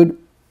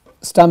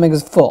stomach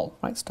is full,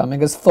 right?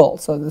 Stomach is full.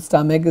 So the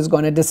stomach is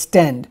going to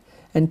distend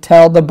and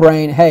tell the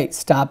brain, hey,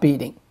 stop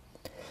eating.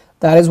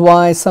 That is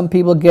why some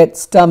people get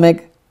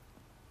stomach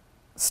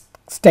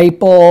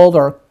stapled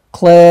or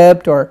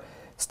clipped or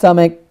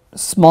stomach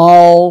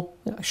small,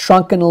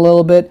 shrunken a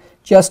little bit,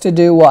 just to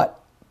do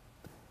what?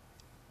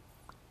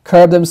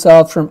 Curb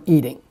themselves from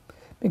eating.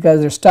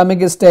 Because their stomach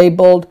is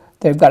stapled,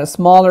 they've got a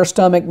smaller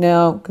stomach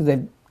now because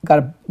they've got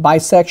a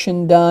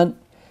bisection done.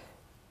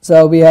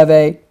 So we have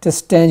a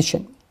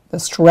distension. The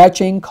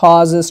stretching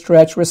causes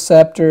stretch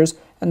receptors,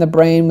 and the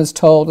brain was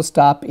told to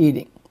stop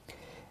eating.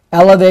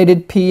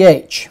 Elevated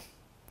pH.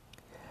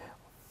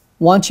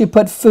 Once you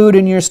put food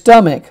in your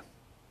stomach,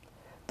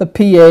 the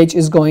pH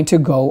is going to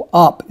go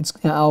up.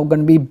 It's now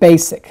going to be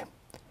basic.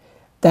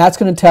 That's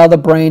going to tell the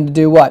brain to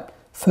do what?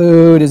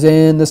 Food is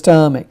in the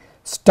stomach.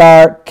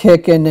 Start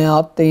kicking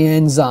out the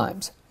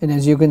enzymes. And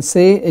as you can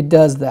see, it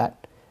does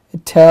that.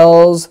 It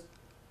tells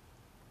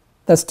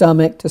the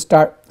stomach to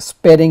start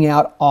spitting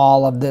out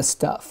all of this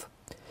stuff.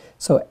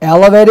 So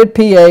elevated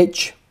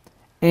pH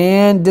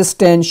and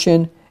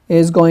distension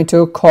is going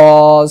to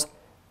cause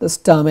the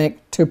stomach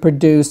to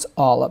produce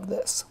all of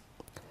this.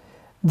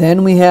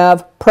 Then we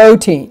have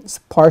proteins,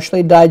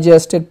 partially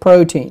digested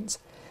proteins.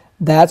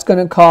 That's going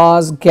to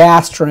cause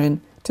gastrin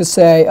to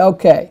say,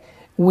 okay,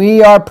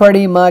 we are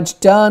pretty much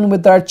done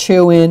with our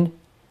chewing.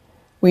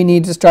 We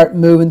need to start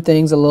moving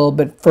things a little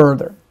bit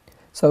further.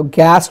 So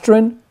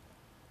gastrin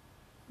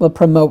will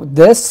promote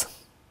this.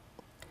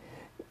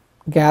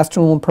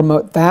 Gastrin will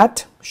promote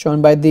that,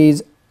 shown by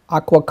these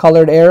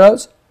aqua-colored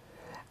arrows.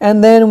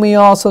 And then we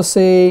also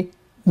see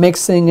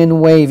mixing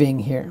and waving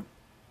here.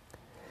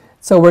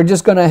 So we're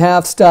just going to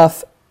have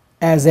stuff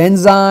as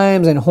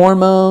enzymes and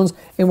hormones,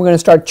 and we're going to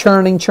start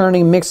churning,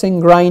 mixing,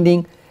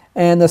 grinding,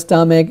 and the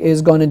stomach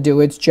is going to do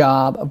its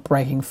job of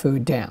breaking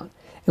food down.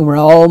 And we're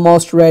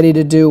almost ready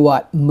to do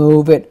what?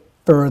 Move it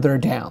further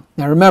down.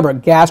 Now remember,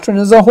 gastrin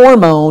is a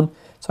hormone,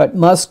 so it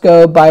must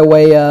go by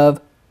way of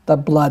the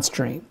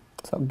bloodstream.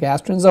 So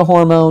gastrin is a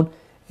hormone,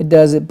 it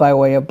does it by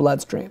way of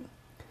bloodstream.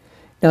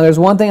 Now there's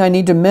one thing I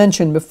need to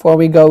mention before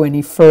we go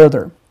any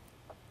further.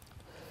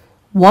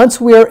 Once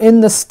we're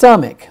in the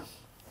stomach,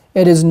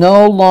 it is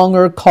no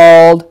longer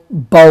called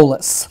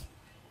bolus.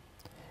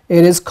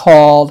 It is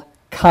called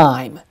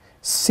chyme.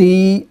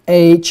 C-H-Y-M-E.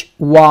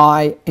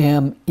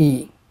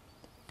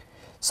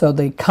 So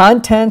the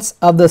contents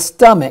of the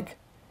stomach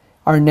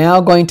are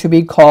now going to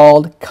be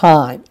called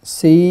chyme.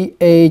 C-H-Y-M-E.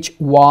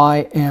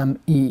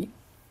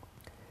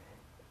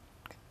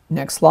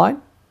 Next slide.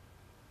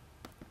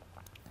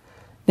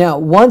 Now,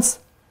 once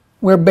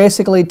we're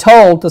basically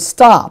told to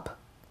stop,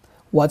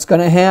 what's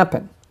going to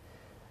happen?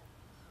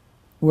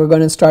 We're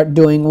going to start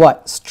doing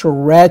what?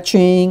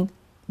 Stretching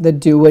the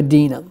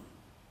duodenum.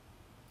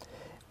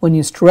 When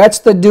you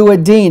stretch the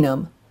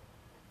duodenum,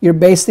 you're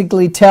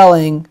basically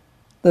telling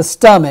the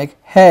stomach,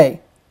 hey,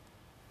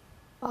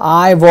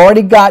 I've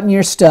already gotten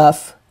your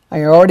stuff.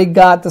 I already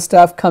got the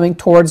stuff coming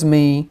towards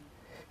me,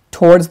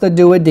 towards the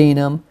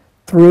duodenum,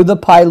 through the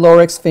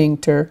pyloric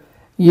sphincter.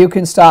 You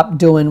can stop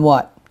doing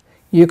what?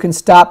 You can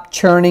stop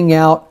churning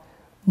out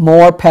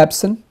more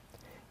pepsin.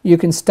 You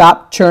can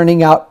stop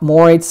churning out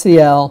more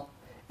HCl.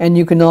 And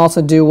you can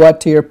also do what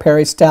to your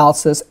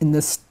peristalsis in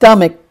the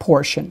stomach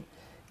portion?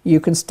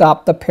 You can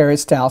stop the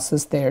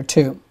peristalsis there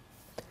too,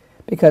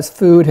 because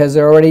food has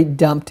already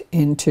dumped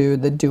into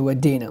the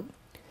duodenum.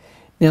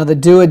 Now the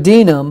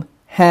duodenum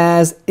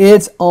has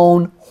its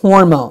own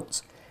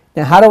hormones.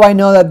 Now how do I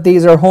know that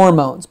these are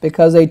hormones?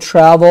 Because they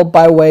travel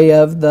by way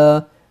of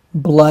the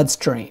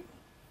bloodstream.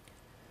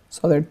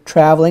 So they're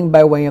traveling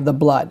by way of the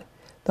blood.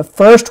 The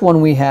first one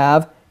we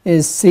have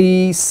is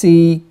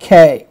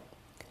CCK.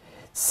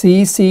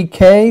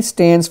 CCK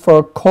stands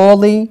for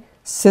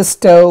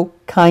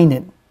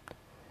cholecystokinin.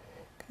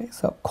 Okay,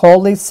 so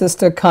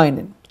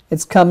cholecystokinin.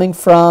 It's coming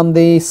from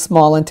the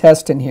small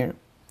intestine here.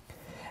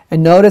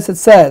 And notice it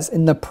says,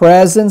 in the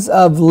presence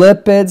of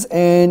lipids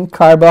and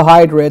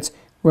carbohydrates,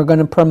 we're going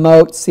to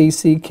promote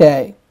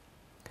CCK.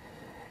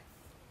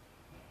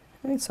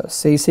 Okay, so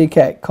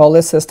CCK,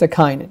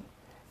 cholecystokinin.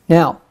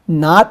 Now,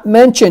 not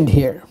mentioned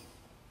here,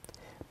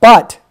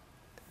 but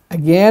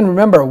again,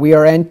 remember, we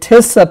are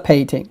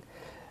anticipating.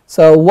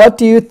 So what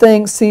do you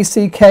think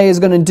CCK is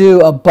going to do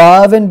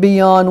above and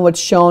beyond what's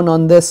shown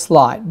on this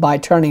slide by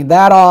turning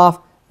that off,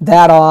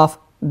 that off,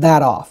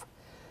 that off?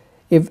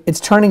 If it's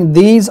turning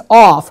these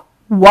off,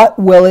 what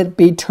will it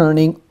be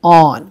turning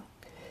on?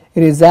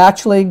 It is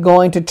actually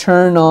going to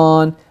turn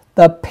on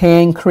the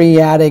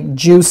pancreatic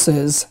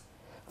juices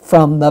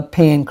from the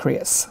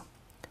pancreas.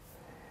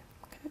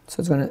 So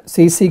it's going to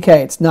CCK.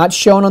 It's not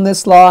shown on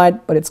this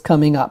slide, but it's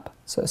coming up.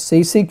 So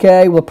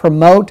CCK will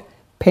promote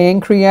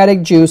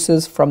pancreatic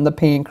juices from the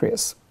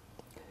pancreas.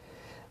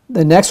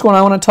 The next one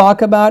I want to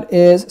talk about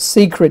is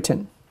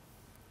secretin.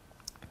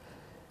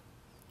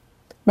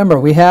 Remember,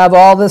 we have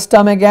all this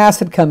stomach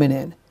acid coming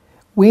in.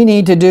 We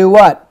need to do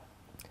what?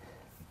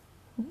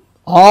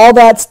 All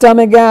that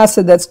stomach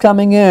acid that's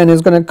coming in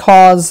is going to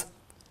cause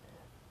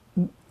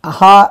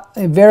a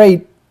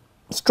very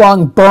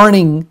strong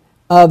burning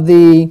of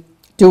the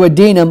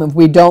duodenum if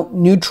we don't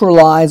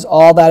neutralize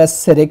all that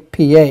acidic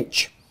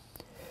pH.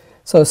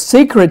 So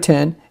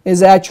secretin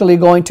is actually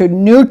going to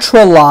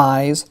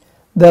neutralize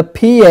the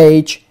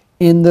pH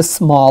in the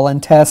small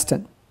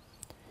intestine.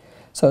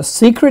 So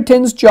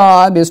secretin's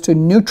job is to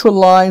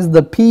neutralize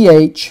the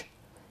pH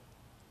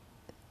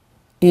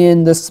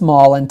in the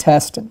small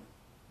intestine.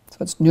 So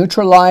it's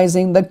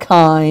neutralizing the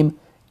chyme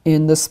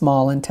in the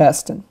small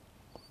intestine.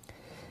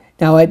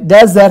 Now it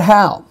does that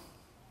how?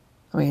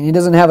 I mean, it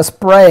doesn't have a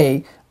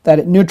spray that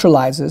it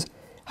neutralizes.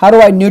 How do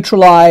I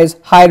neutralize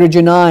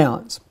hydrogen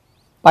ions?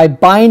 By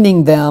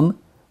binding them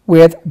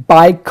with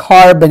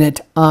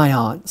bicarbonate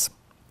ions.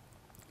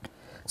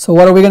 So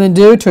what are we going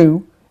to do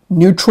to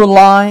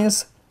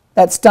neutralize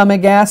that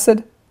stomach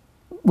acid,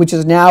 which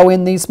is now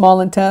in the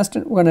small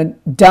intestine? We're going to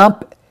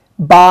dump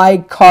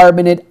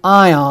bicarbonate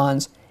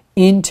ions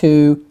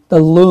into the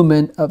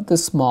lumen of the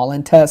small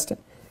intestine.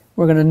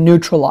 We're going to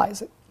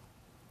neutralize it.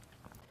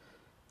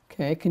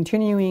 Okay,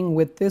 continuing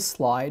with this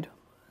slide,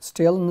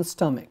 still in the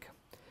stomach.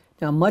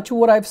 Now, much of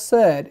what I've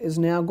said is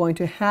now going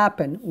to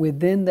happen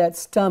within that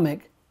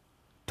stomach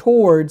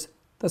towards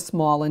the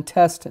small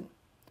intestine.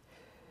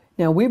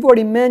 Now, we've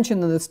already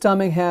mentioned that the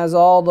stomach has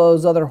all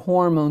those other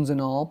hormones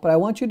and all, but I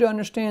want you to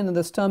understand that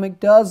the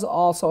stomach does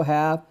also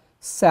have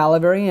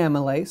salivary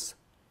amylase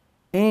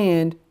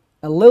and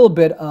a little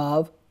bit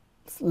of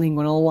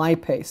linguinal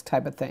lipase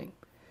type of thing.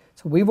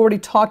 So we've already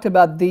talked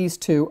about these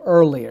two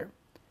earlier.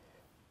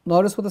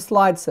 Notice what the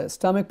slide says.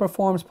 Stomach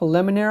performs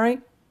preliminary.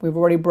 We've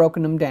already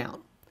broken them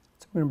down.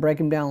 So we're going to break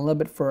them down a little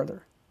bit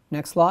further.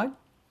 Next slide.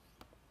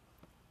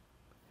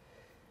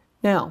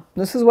 Now,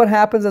 this is what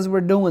happens as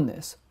we're doing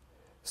this.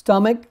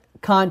 Stomach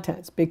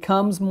contents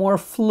becomes more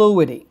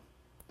fluidy.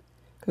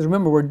 Because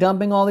remember, we're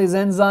dumping all these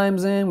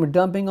enzymes in,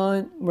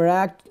 we're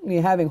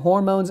actually having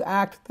hormones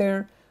act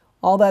there.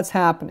 All that's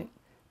happening.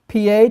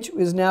 pH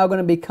is now going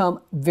to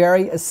become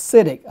very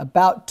acidic,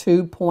 about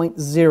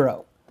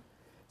 2.0.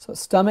 So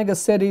stomach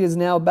acidity is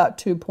now about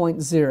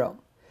 2.0.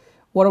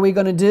 What are we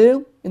going to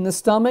do in the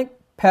stomach?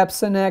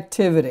 Pepsin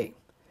activity.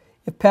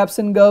 If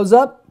pepsin goes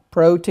up,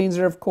 proteins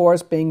are of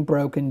course being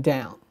broken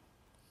down.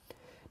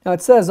 Now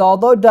it says,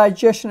 although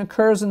digestion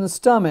occurs in the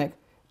stomach,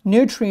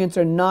 nutrients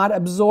are not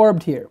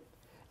absorbed here.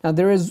 Now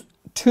there is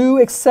two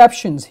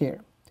exceptions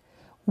here.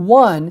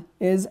 One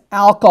is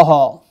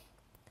alcohol.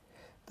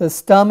 The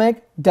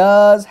stomach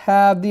does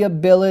have the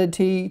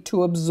ability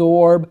to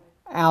absorb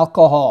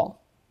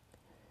alcohol.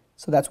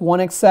 So that's one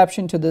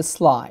exception to this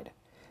slide.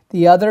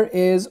 The other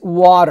is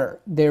water.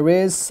 There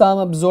is some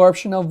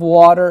absorption of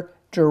water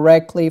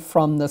directly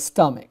from the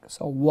stomach.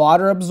 So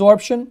water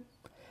absorption,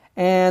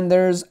 and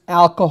there's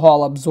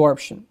alcohol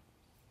absorption.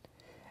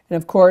 And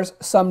of course,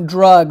 some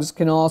drugs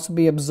can also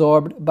be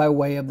absorbed by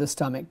way of the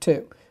stomach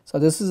too. So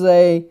this is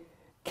a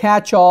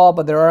catch-all,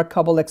 but there are a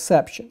couple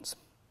exceptions.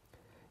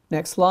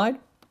 Next slide.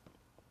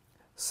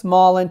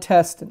 Small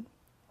intestine.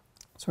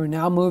 So we're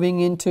now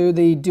moving into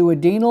the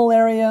duodenal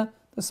area,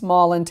 the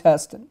small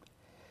intestine.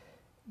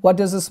 What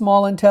does the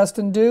small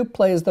intestine do?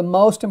 Plays the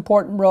most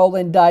important role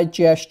in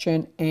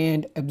digestion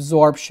and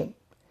absorption.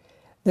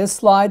 This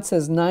slide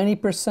says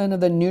 90% of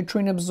the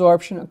nutrient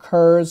absorption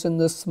occurs in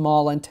the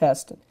small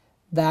intestine.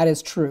 That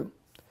is true.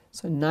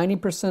 So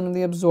 90% of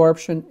the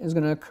absorption is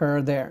going to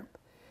occur there.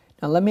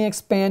 Now let me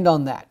expand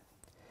on that.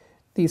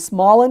 The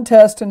small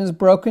intestine is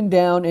broken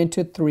down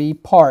into three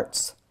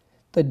parts: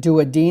 the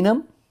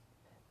duodenum,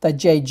 the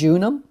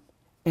jejunum,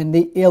 and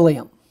the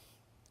ileum.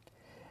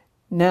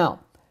 Now,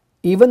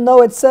 even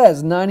though it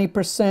says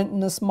 90% in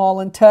the small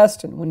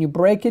intestine, when you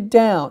break it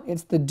down,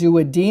 it's the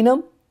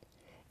duodenum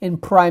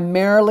and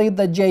primarily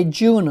the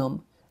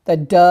jejunum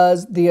that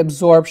does the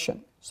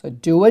absorption. So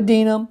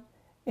duodenum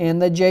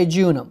and the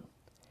jejunum.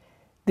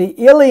 The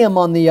ileum,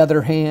 on the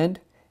other hand,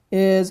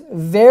 is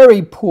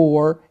very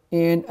poor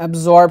in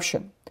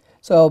absorption.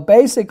 So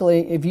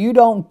basically, if you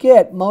don't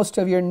get most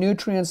of your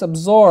nutrients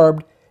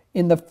absorbed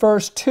in the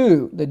first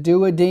two, the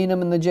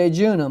duodenum and the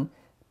jejunum,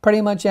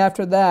 pretty much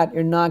after that,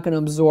 you're not going to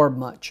absorb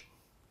much.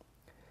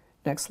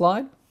 Next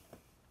slide.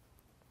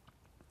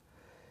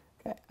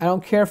 Okay. I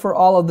don't care for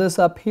all of this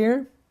up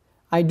here.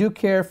 I do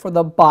care for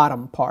the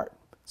bottom part.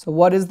 So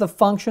what is the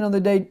function of the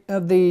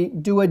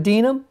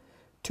duodenum?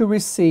 To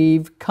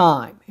receive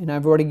chyme, and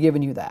I've already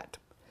given you that.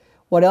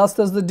 What else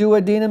does the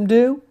duodenum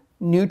do?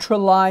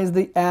 Neutralize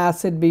the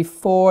acid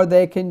before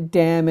they can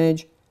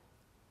damage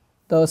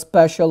those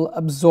special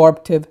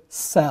absorptive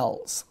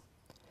cells.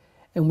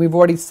 And we've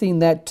already seen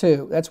that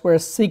too. That's where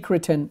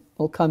secretin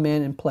will come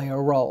in and play a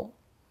role.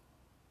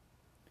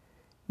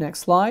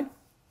 Next slide.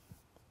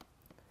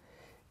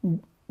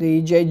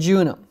 The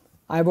jejunum.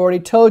 I've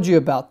already told you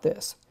about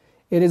this.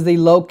 It is the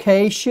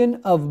location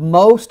of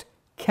most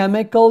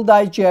chemical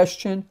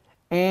digestion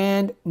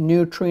and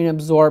nutrient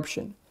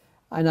absorption.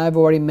 And I've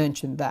already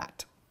mentioned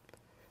that.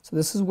 So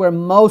this is where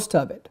most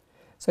of it.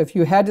 So if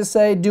you had to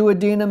say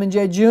duodenum and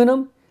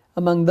jejunum,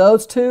 among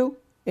those two,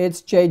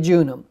 it's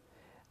jejunum.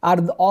 Out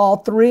of all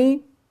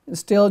three, it's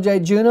still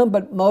jejunum,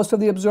 but most of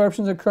the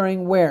absorption is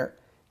occurring where?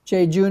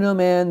 Jejunum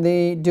and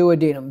the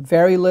duodenum.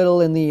 Very little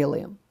in the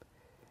ileum.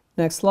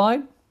 Next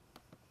slide.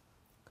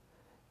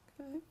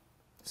 Okay.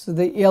 This is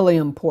the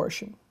ileum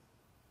portion.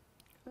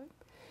 Okay.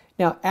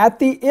 Now at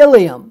the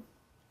ileum,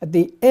 at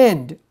the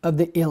end of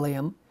the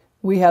ileum,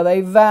 we have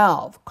a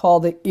valve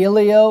called the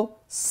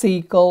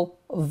ileocecal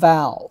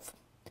valve.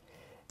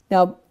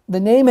 Now the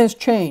name has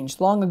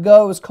changed. Long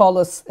ago it was called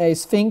a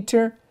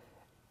sphincter.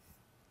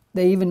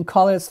 They even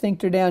call it a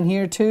sphincter down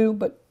here too,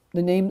 but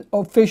the name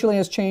officially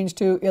has changed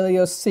to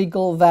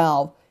ileocecal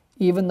valve,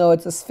 even though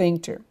it's a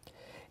sphincter.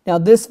 Now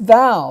this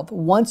valve,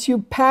 once you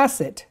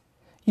pass it,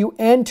 you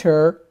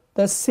enter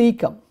the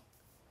cecum.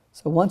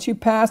 So once you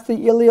pass the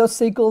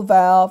ileocecal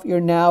valve,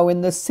 you're now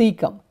in the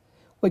cecum,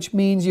 which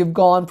means you've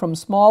gone from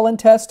small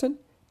intestine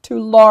to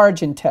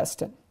large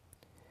intestine.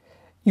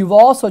 You've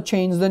also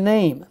changed the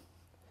name.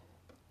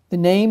 The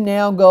name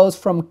now goes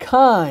from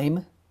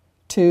chyme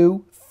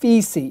to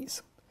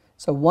feces.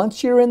 So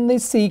once you're in the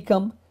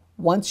cecum,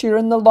 once you're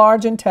in the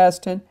large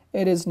intestine,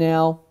 it is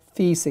now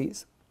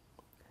feces.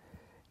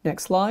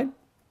 Next slide.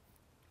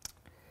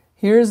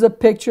 Here's a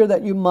picture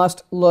that you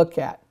must look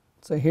at.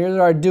 So here's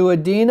our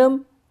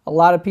duodenum. A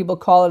lot of people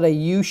call it a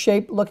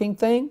U-shaped looking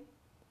thing.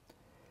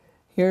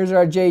 Here's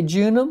our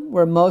jejunum,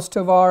 where most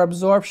of our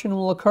absorption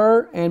will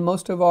occur and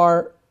most of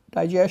our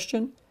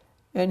digestion.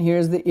 And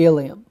here's the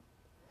ileum.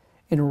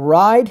 And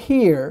right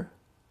here,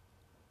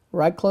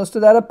 right close to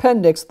that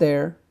appendix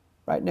there,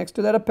 right next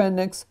to that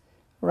appendix,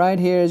 right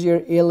here is your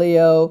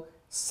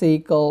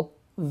ileocecal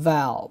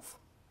valve.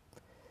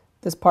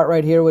 This part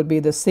right here would be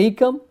the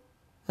cecum,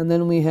 and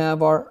then we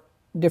have our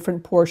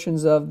different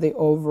portions of the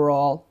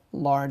overall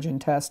large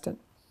intestine.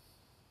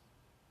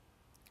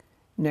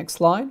 Next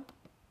slide.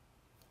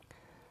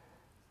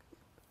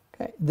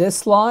 Okay, this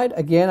slide,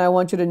 again, I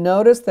want you to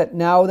notice that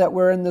now that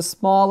we're in the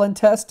small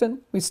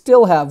intestine, we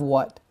still have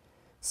what?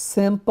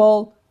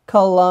 Simple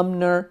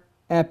columnar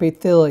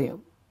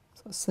epithelium.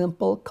 So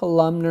simple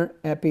columnar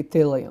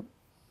epithelium.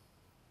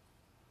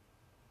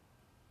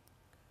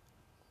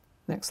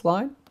 Next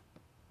slide.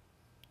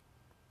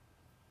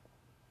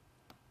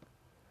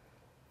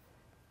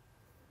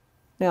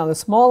 Now the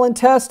small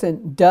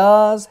intestine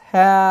does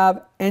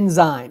have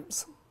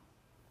enzymes.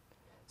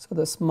 So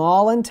the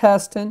small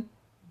intestine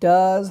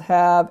does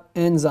have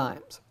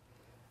enzymes.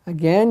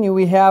 Again,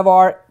 we have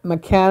our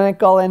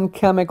mechanical and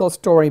chemical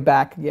story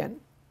back again.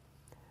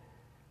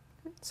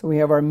 So we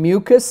have our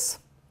mucus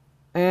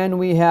and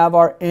we have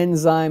our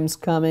enzymes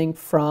coming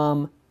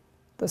from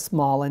the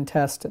small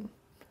intestine.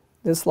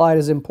 This slide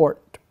is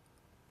important.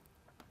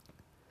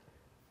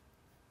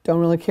 Don't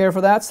really care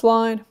for that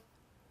slide.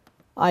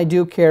 I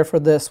do care for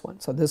this one.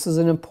 So this is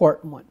an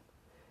important one.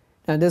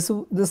 Now this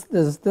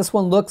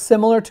one looks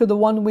similar to the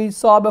one we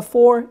saw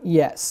before?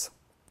 Yes.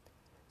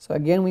 So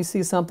again, we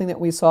see something that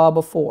we saw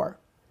before.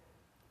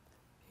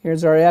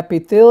 Here's our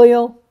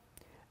epithelial.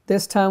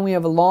 This time we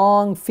have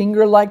long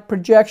finger-like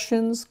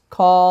projections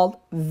called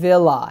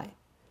villi.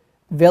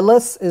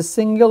 Villus is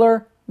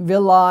singular,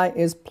 villi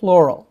is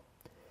plural.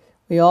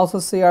 We also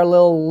see our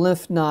little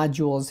lymph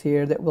nodules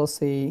here that we'll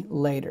see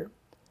later.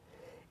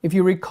 If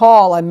you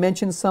recall, I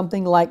mentioned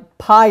something like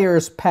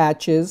Peyer's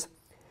patches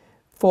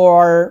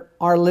for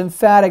our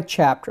lymphatic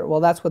chapter.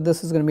 Well, that's what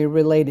this is going to be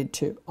related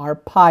to, our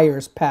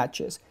Peyer's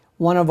patches,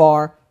 one of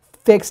our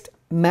fixed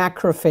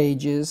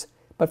macrophages,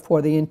 but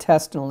for the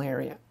intestinal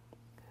area.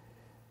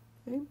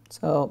 Okay,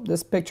 so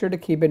this picture to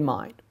keep in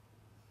mind.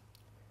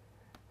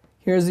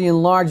 Here's the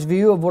enlarged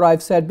view of what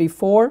I've said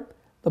before.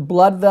 The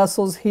blood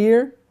vessels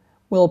here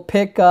will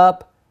pick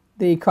up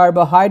the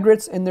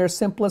carbohydrates in their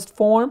simplest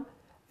form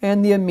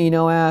and the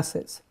amino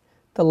acids.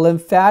 The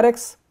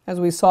lymphatics, as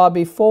we saw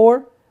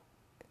before,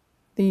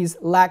 these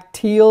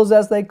lacteals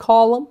as they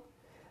call them,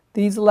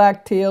 these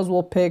lacteals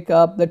will pick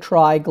up the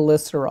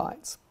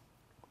triglycerides.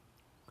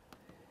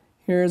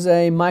 Here's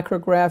a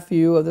micrograph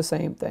view of the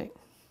same thing.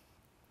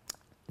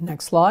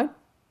 Next slide.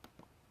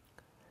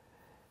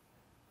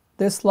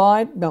 This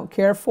slide, don't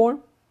care for.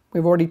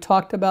 We've already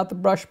talked about the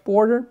brush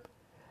border.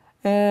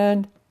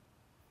 And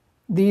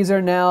these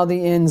are now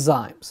the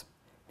enzymes.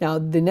 Now,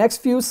 the next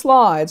few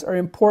slides are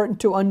important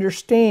to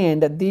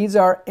understand that these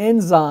are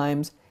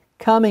enzymes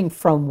coming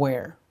from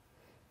where?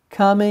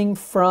 Coming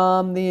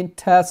from the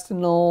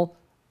intestinal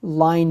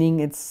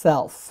lining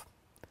itself.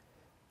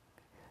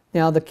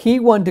 Now, the key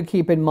one to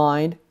keep in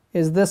mind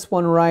is this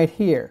one right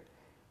here,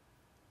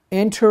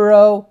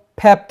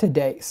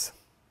 enteropeptidase.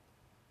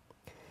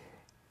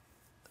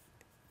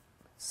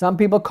 Some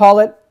people call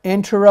it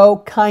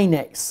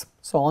enterokinase.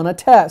 So on a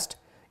test,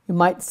 you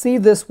might see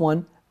this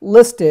one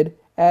listed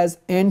as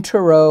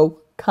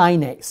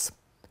enterokinase.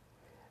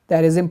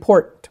 That is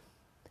important.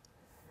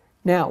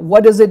 Now,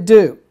 what does it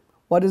do?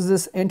 What does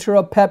this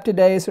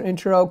enteropeptidase or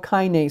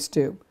enterokinase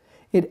do?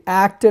 It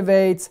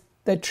activates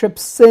the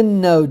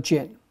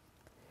trypsinogen.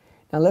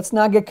 Now, let's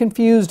not get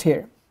confused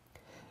here.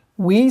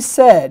 We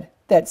said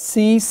that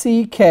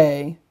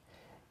CCK,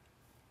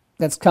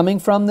 that's coming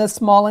from the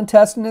small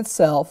intestine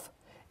itself,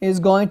 is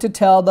going to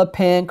tell the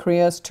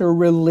pancreas to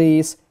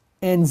release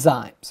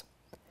enzymes.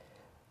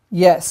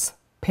 Yes,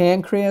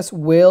 pancreas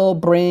will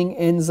bring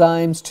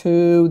enzymes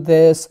to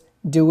this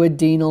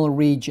duodenal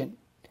region.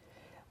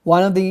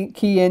 One of the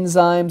key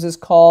enzymes is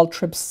called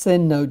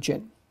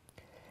trypsinogen,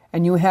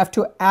 and you have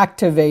to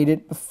activate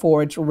it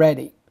before it's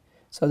ready.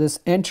 So this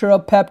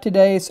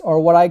enteropeptidase, or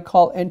what I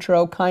call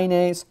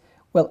enterokinase,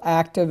 will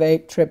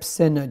activate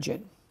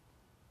trypsinogen.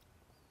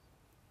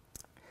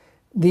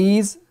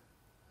 These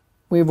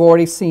we've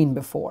already seen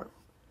before.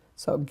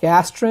 So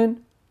gastrin,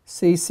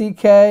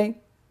 CCK,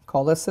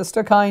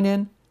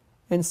 cholecystokinin,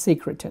 and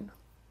secretin.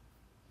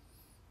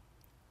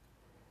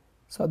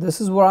 So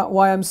this is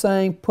why I'm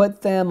saying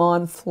put them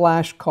on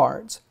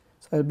flashcards.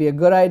 So it would be a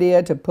good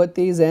idea to put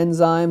these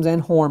enzymes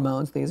and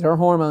hormones, these are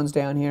hormones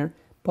down here,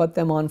 put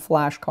them on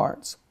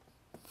flashcards.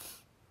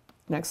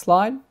 Next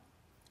slide.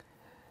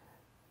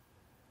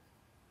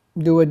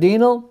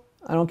 Duodenal.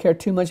 I don't care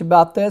too much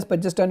about this, but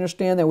just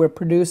understand that we're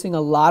producing a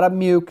lot of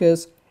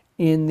mucus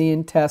in the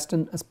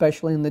intestine,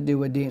 especially in the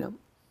duodenum.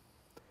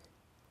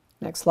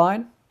 Next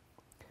slide.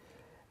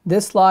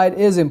 This slide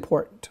is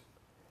important.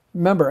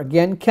 Remember,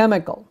 again,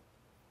 chemical.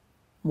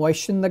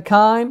 Moisten the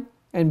chyme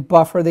and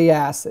buffer the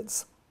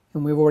acids.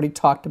 And we've already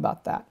talked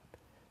about that.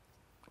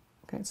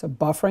 Okay, so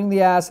buffering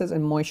the acids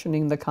and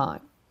moistening the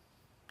chyme.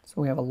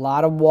 So we have a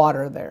lot of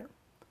water there.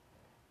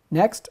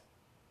 Next.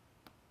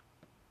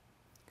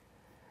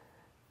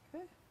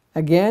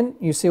 Again,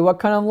 you see what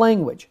kind of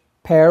language.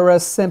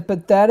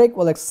 Parasympathetic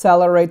will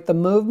accelerate the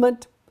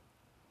movement.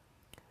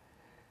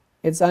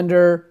 It's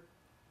under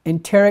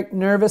enteric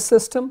nervous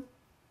system.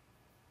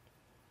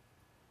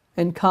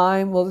 And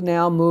chyme will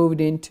now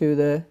move into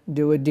the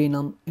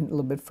duodenum and a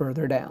little bit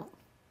further down.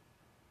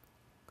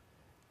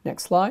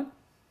 Next slide.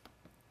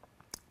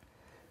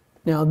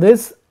 Now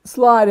this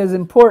slide is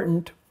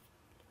important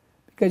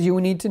because you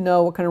need to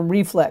know what kind of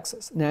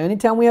reflexes. Now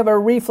anytime we have a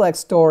reflex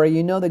story,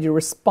 you know that you're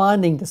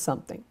responding to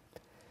something.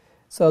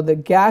 So the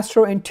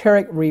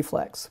gastroenteric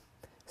reflex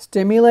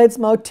stimulates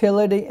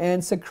motility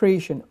and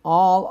secretion,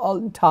 all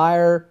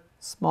entire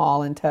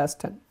small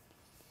intestine.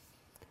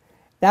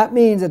 That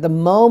means that the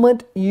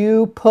moment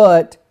you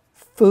put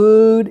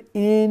food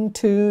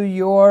into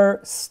your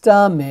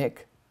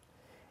stomach,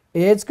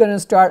 it's going to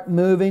start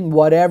moving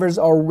whatever's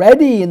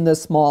already in the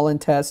small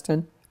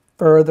intestine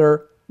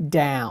further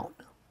down.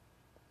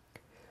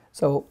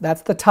 So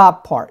that's the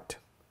top part.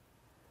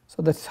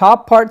 So the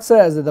top part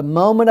says that the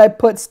moment I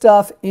put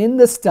stuff in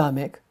the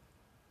stomach,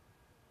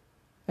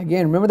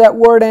 again, remember that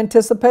word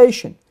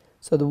anticipation.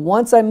 So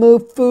once I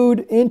move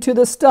food into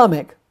the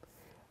stomach,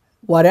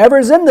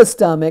 whatever's in the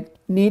stomach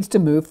needs to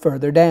move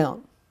further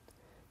down.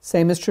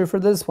 Same is true for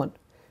this one.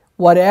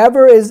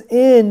 Whatever is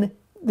in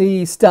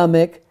the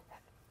stomach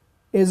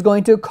is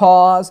going to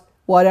cause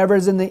whatever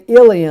is in the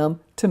ileum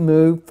to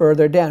move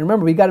further down.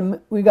 Remember, we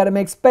got to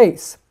make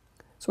space,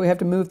 so we have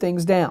to move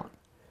things down.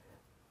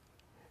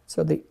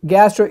 So the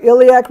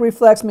gastroiliac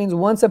reflex means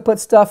once I put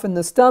stuff in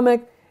the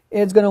stomach,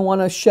 it's going to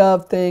want to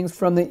shove things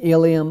from the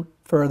ileum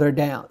further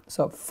down.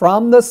 So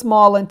from the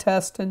small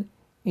intestine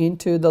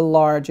into the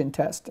large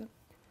intestine.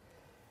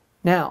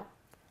 Now,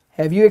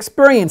 have you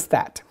experienced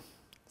that?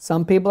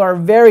 Some people are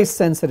very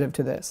sensitive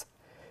to this,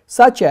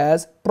 such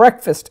as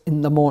breakfast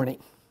in the morning.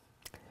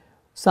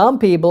 Some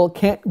people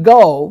can't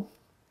go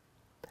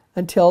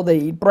until they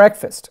eat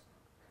breakfast.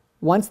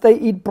 Once they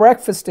eat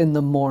breakfast in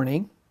the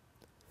morning,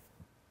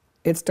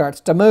 it starts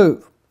to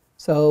move.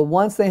 So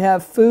once they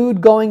have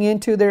food going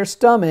into their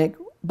stomach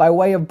by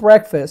way of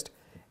breakfast,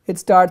 it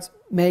starts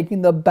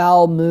making the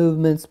bowel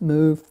movements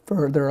move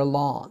further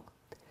along.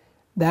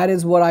 That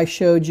is what I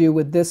showed you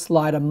with this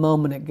slide a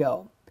moment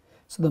ago.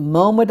 So the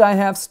moment I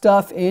have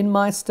stuff in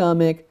my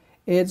stomach,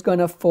 it's going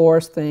to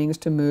force things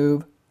to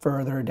move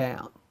further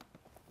down.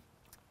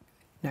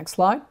 Next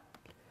slide.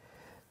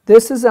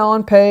 This is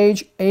on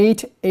page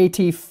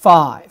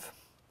 885.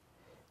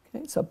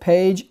 Okay, so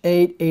page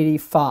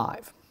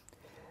 885.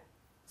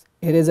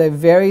 It is a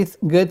very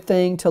good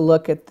thing to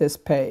look at this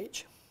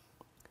page.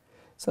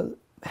 So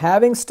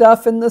having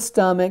stuff in the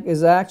stomach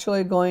is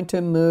actually going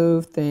to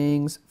move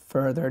things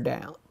further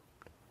down.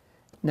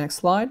 Next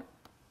slide.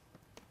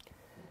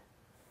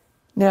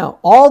 Now,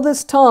 all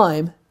this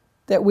time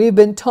that we've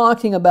been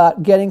talking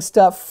about getting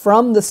stuff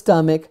from the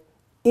stomach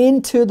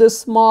into the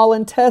small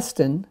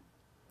intestine,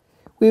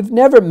 we've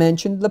never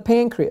mentioned the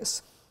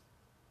pancreas.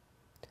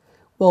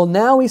 Well,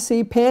 now we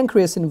see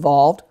pancreas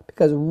involved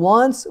because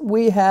once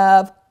we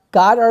have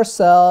got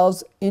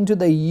ourselves into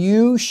the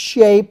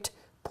U-shaped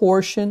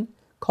portion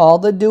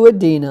called the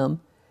duodenum,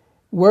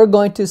 we're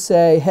going to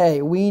say,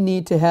 hey, we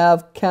need to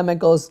have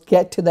chemicals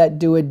get to that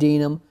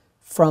duodenum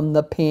from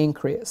the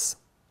pancreas.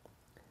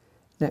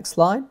 Next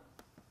slide.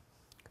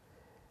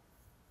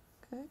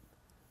 Okay.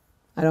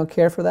 I don't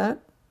care for that.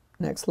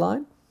 Next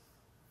slide.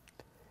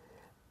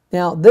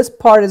 Now, this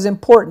part is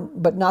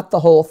important, but not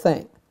the whole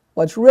thing.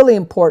 What's really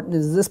important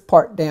is this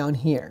part down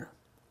here.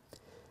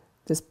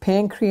 This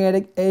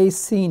pancreatic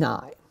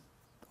acini,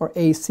 or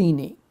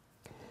acini.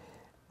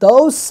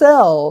 Those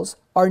cells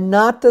are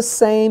not the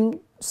same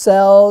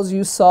cells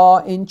you saw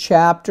in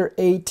chapter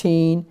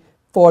 18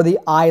 for the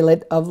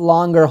islet of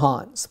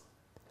Langerhans.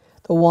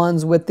 The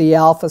ones with the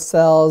alpha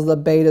cells, the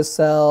beta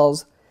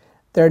cells,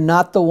 they're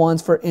not the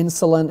ones for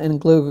insulin and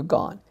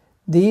glucagon.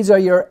 These are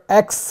your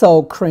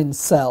exocrine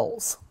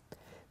cells.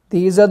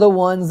 These are the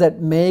ones that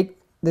make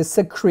the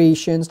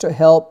secretions to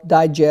help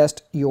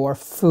digest your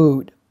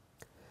food.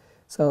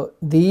 So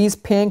these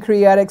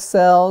pancreatic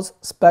cells,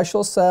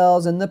 special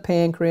cells in the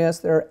pancreas,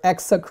 they're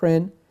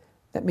exocrine.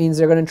 That means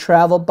they're going to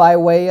travel by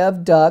way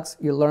of ducts.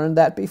 You learned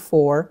that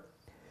before.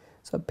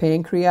 So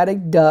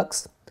pancreatic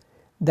ducts,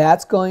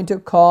 that's going to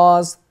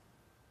cause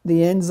the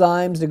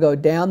enzymes to go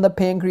down the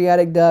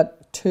pancreatic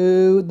duct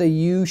to the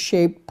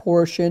U-shaped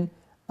portion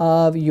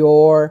of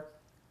your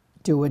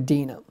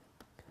duodenum.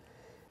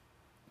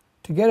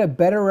 To get a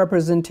better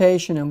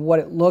representation of what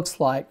it looks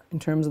like in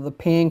terms of the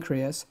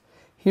pancreas,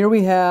 here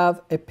we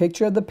have a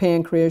picture of the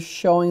pancreas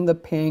showing the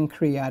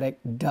pancreatic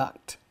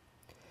duct.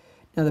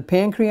 Now the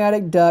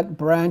pancreatic duct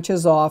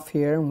branches off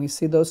here, and we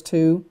see those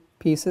two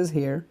pieces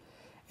here.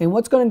 And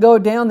what's going to go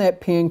down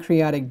that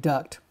pancreatic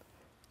duct?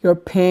 Your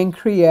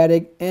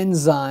pancreatic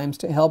enzymes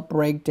to help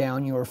break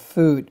down your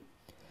food.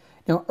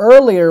 Now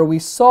earlier we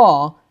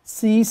saw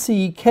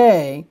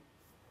CCK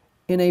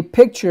in a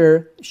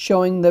picture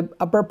showing the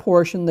upper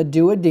portion, the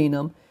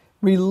duodenum,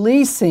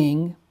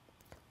 releasing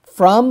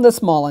from the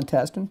small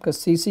intestine, because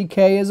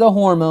CCK is a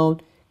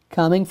hormone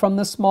coming from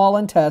the small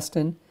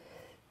intestine,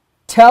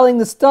 telling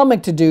the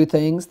stomach to do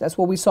things. That's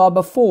what we saw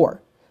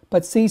before.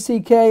 But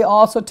CCK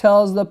also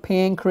tells the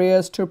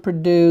pancreas to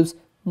produce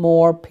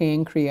more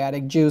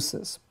pancreatic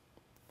juices.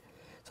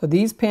 So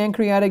these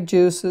pancreatic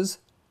juices,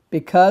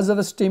 because of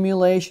a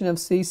stimulation of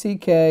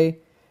CCK,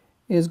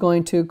 is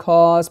going to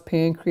cause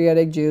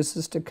pancreatic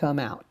juices to come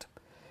out.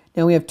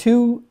 Now we have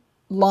two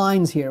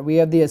lines here. We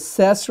have the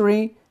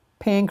accessory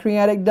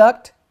pancreatic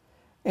duct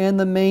and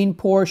the main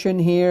portion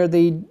here,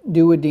 the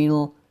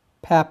duodenal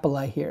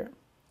papilla here.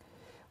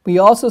 We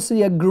also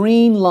see a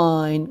green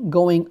line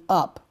going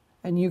up,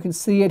 and you can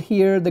see it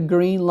here. The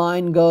green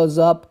line goes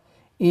up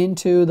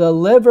into the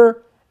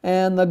liver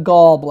and the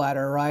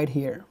gallbladder right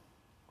here.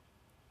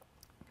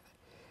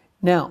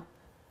 Now,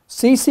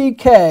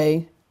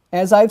 CCK,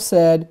 as I've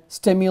said,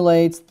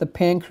 stimulates the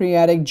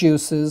pancreatic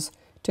juices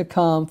to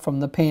come from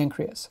the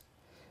pancreas.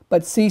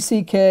 But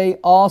CCK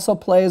also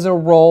plays a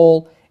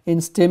role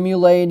in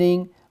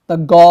stimulating the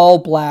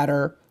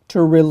gallbladder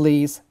to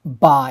release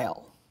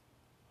bile.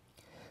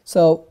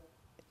 So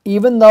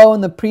even though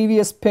in the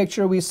previous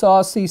picture we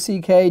saw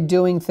CCK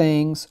doing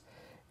things,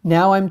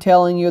 now I'm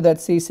telling you that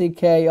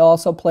CCK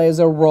also plays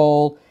a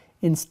role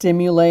in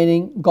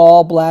stimulating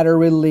gallbladder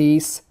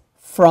release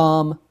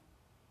from,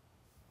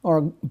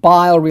 or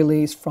bile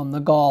release from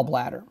the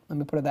gallbladder. Let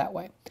me put it that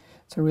way.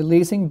 So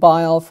releasing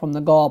bile from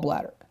the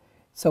gallbladder.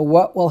 So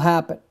what will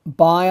happen?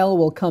 Bile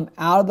will come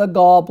out of the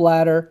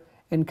gallbladder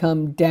and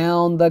come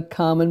down the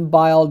common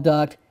bile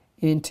duct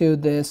into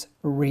this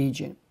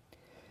region.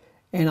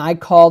 And I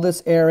call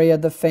this area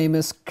the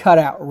famous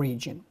cutout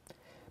region,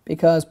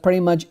 because pretty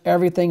much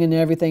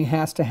everything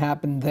has to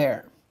happen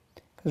there.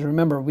 Because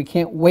remember, we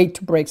can't wait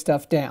to break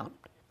stuff down,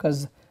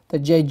 because the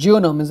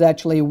jejunum is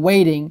actually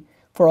waiting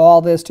for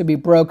all this to be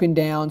broken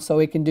down so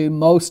it can do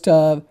most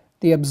of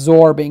the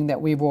absorbing that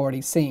we've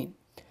already seen.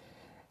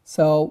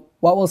 So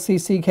what will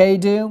CCK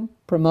do?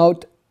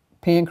 Promote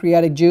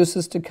pancreatic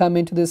juices to come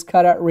into this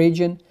cutout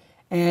region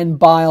and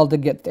bile to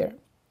get there.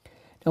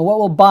 Now what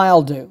will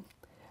bile do?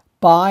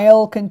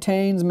 Bile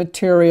contains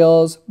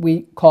materials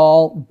we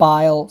call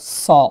bile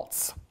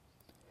salts.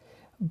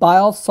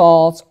 Bile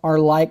salts are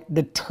like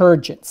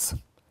detergents.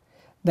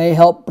 They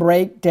help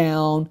break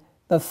down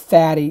the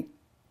fatty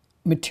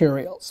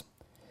materials.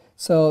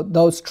 So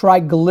those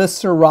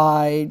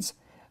triglycerides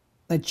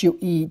that you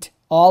eat,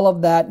 all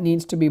of that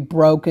needs to be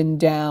broken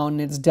down.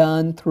 It's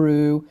done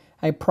through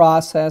a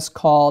process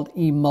called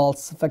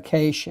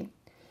emulsification.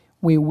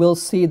 We will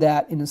see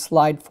that in a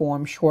slide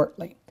form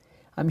shortly.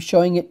 I'm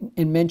showing it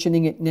and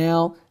mentioning it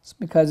now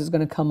because it's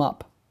going to come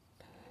up.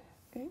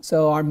 Okay,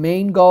 so our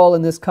main goal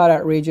in this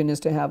cutout region is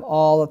to have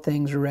all the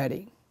things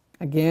ready.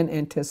 Again,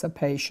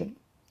 anticipation.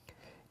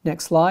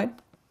 Next slide.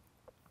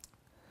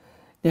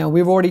 Now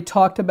we've already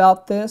talked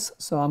about this,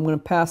 so I'm going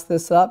to pass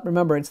this up.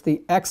 Remember, it's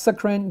the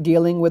exocrine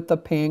dealing with the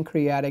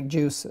pancreatic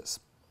juices.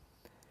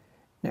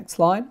 Next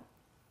slide.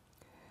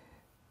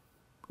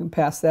 We can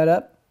pass that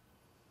up.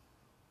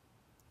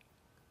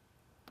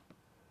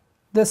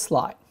 This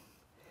slide.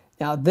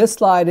 Now this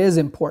slide is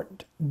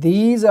important.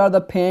 These are the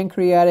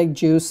pancreatic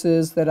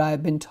juices that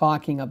I've been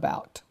talking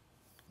about.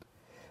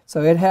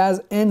 So it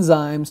has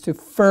enzymes to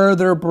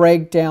further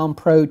break down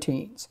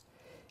proteins.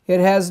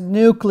 It has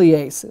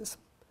nucleases.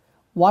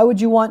 Why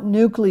would you want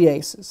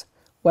nucleases?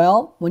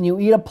 Well, when you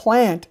eat a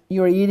plant,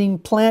 you're eating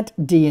plant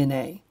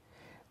DNA.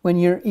 When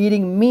you're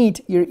eating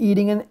meat, you're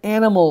eating an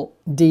animal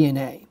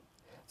DNA.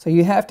 So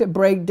you have to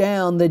break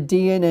down the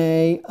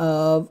DNA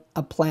of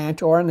a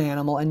plant or an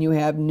animal, and you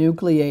have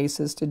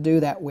nucleases to do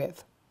that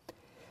with.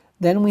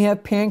 Then we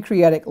have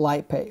pancreatic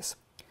lipase.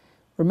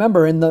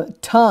 Remember, in the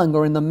tongue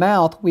or in the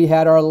mouth, we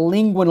had our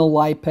linguinal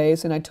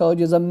lipase, and I told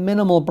you it's a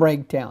minimal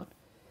breakdown.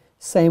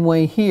 Same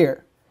way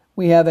here.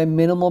 We have a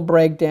minimal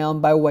breakdown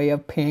by way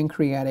of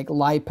pancreatic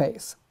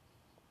lipase.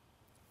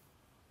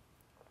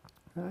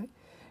 All right.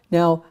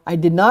 Now, I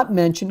did not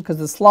mention, because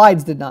the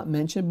slides did not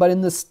mention, but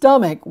in the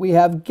stomach we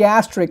have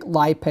gastric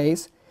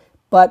lipase.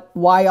 But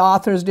why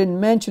authors didn't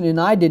mention, and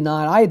I did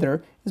not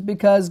either, is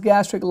because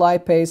gastric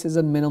lipase is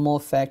a minimal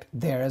effect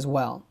there as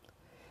well.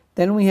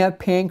 Then we have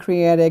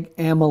pancreatic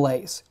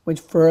amylase, which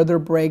further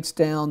breaks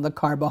down the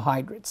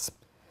carbohydrates.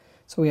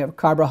 So we have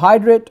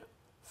carbohydrate,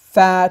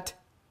 fat,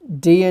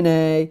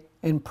 DNA,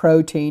 and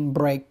protein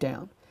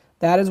breakdown.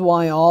 That is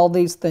why all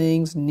these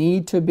things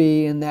need to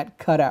be in that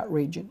cutout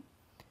region.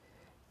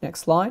 Next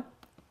slide.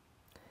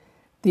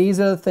 These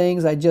are the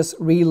things I just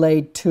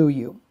relayed to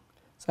you.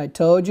 So I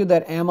told you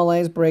that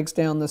amylase breaks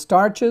down the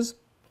starches,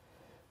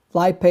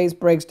 lipase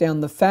breaks down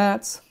the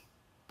fats,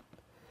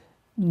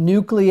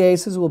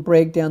 nucleases will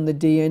break down the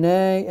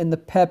DNA, and the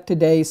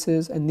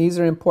peptidases, and these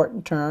are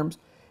important terms,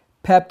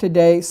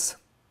 peptidase,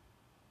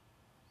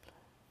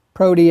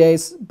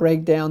 protease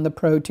break down the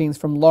proteins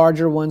from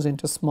larger ones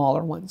into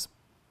smaller ones.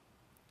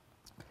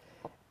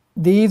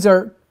 These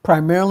are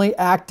primarily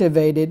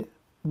activated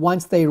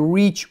once they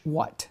reach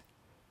what?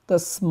 The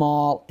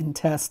small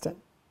intestine.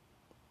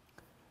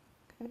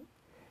 Okay.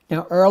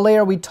 Now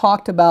earlier we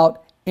talked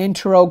about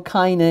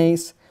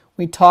enterokinase,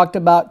 we talked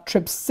about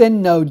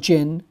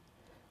trypsinogen.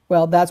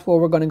 Well, that's what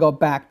we're going to go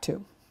back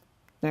to.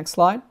 Next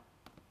slide.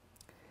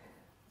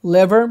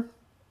 Liver,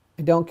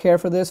 I don't care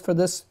for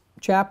this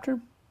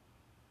chapter.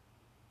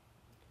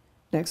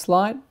 Next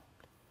slide.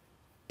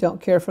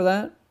 Don't care for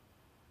that.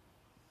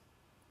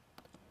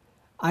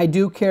 I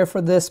do care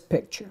for this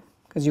picture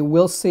because you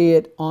will see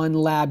it on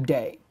lab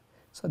day.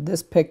 So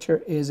this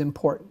picture is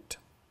important.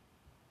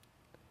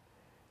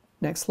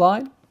 Next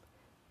slide.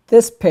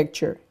 This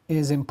picture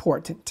is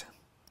important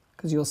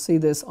because you'll see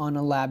this on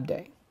a lab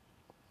day.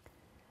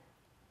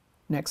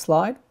 Next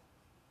slide.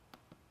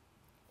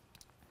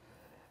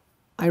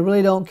 I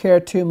really don't care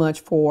too much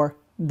for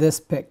this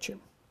picture.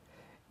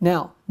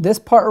 Now, this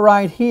part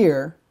right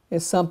here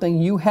is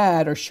something you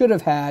had or should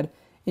have had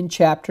in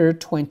chapter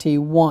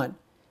 21,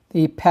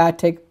 the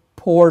hepatic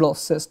portal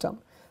system.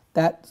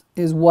 That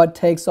is what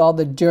takes all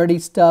the dirty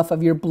stuff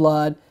of your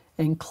blood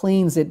and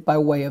cleans it by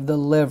way of the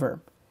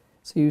liver.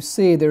 So you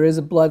see there is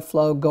a blood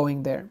flow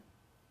going there.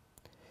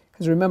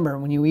 Because remember,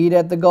 when you eat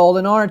at the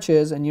Golden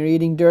Arches and you're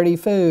eating dirty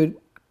food,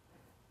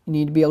 you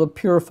need to be able to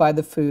purify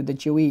the food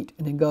that you eat,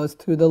 and it goes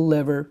through the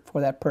liver for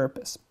that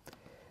purpose.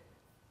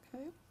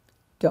 Okay.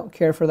 Don't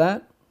care for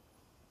that.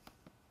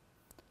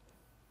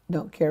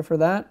 Don't care for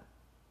that.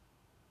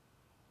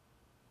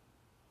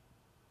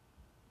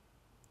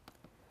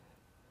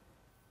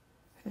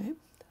 Okay.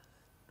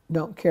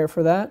 Don't care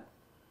for that.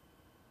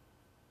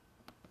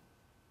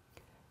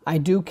 I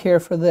do care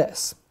for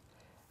this.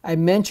 I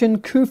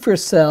mentioned Kupffer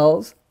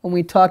cells when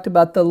we talked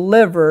about the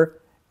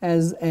liver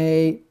as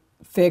a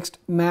fixed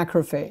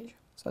macrophage.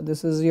 So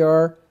this is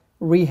your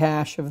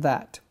rehash of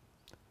that.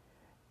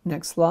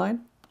 Next slide.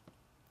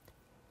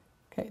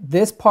 Okay,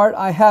 this part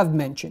I have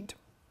mentioned.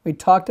 We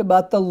talked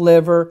about the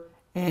liver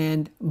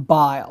and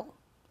bile.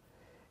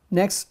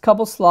 Next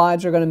couple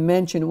slides are going to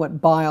mention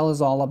what bile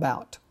is all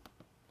about.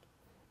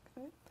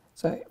 Okay.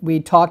 So we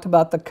talked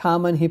about the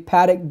common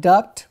hepatic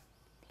duct.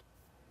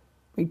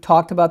 We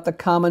talked about the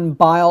common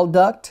bile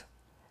duct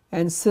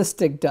and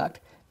cystic duct.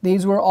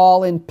 These were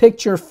all in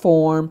picture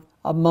form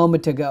a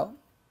moment ago.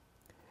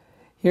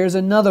 Here's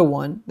another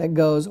one that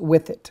goes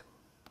with it.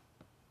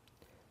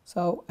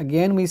 So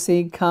again, we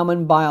see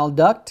common bile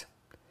duct.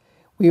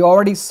 We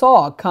already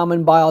saw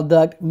common bile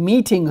duct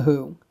meeting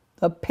who?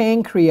 The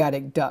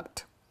pancreatic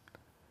duct.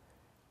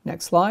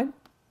 Next slide.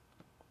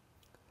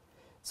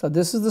 So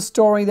this is the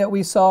story that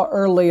we saw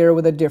earlier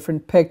with a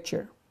different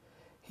picture.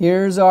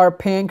 Here's our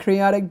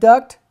pancreatic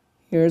duct.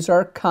 Here's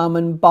our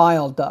common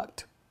bile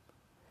duct.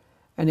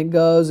 And it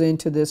goes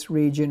into this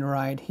region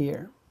right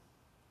here.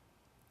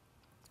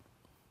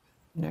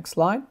 Next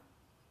slide.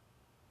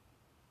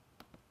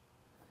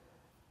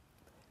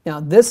 Now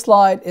this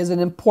slide is an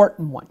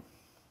important one.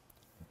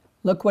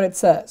 Look what it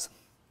says.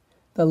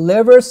 The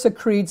liver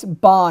secretes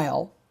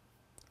bile,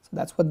 so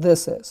that's what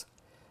this is.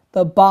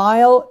 The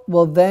bile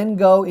will then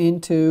go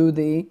into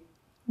the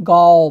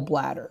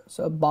gallbladder.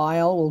 So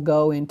bile will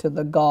go into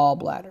the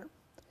gallbladder.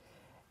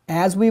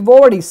 As we've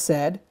already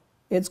said,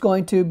 it's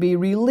going to be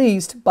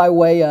released by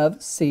way of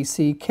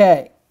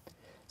CCK.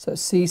 So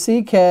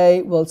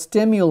CCK will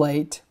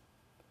stimulate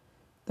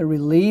the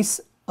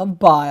release of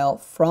bile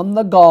from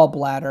the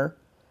gallbladder,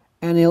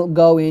 and it'll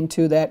go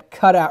into that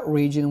cutout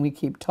region we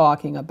keep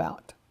talking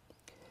about.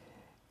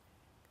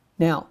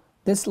 Now,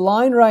 this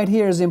line right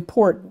here is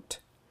important.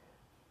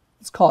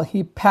 It's called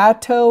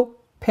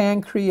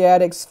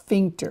hepatopancreatic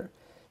sphincter.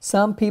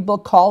 Some people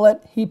call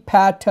it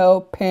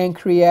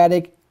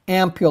hepatopancreatic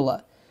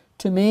ampulla.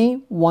 To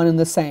me, one and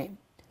the same.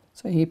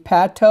 So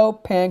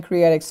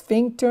hepatopancreatic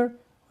sphincter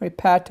or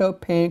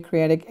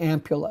hepatopancreatic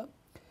ampulla.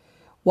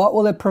 What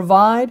will it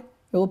provide?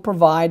 It will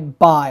provide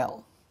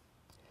bile.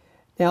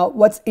 Now,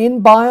 what's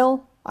in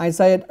bile? I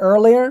said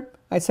earlier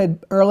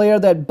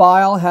that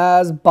bile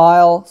has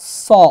bile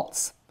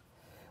salts.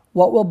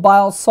 What will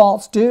bile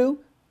salts do?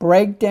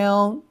 Break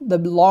down the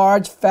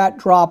large fat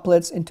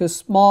droplets into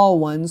small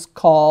ones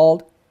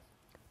called,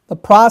 the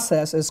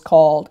process is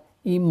called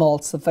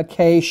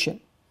emulsification.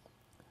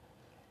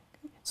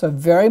 So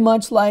very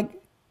much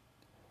like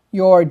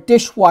your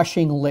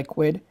dishwashing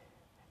liquid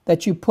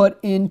that you put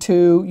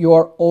into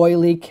your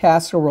oily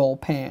casserole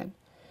pan.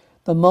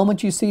 The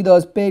moment you see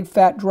those big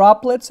fat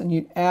droplets and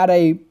you add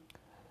a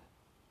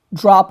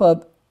drop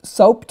of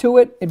soap to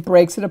it, it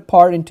breaks it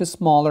apart into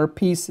smaller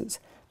pieces.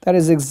 That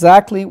is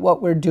exactly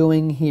what we're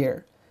doing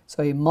here.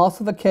 So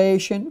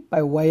emulsification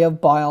by way of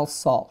bile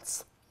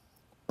salts,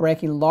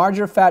 breaking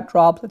larger fat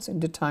droplets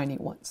into tiny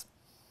ones.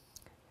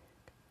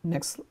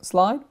 Next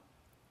slide.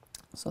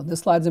 So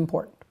this slide's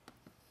important.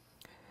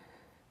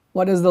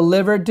 What does the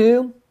liver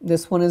do?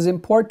 This one is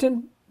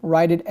important.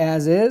 Write it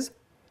as is.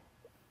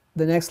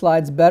 The next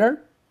slide's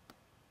better.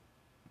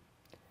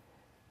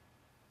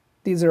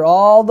 These are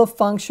all the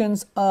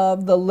functions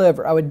of the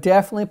liver. I would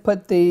definitely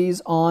put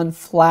these on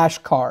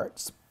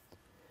flashcards.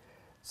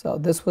 So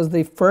this was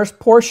the first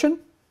portion.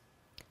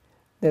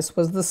 This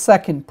was the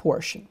second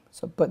portion.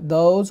 So put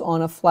those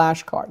on a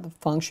flashcard, the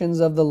functions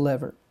of the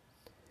liver.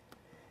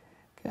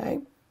 Okay.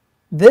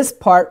 This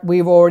part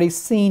we've already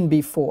seen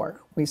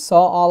before. We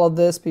saw all of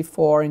this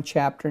before in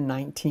chapter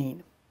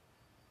 19.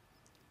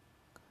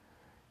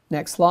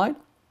 Next slide.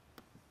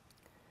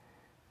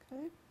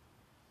 Okay.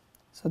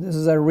 So this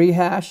is a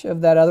rehash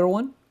of that other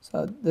one.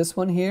 So this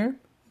one here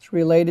is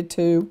related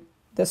to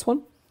this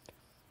one.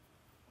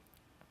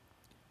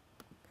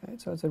 Okay,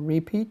 so it's a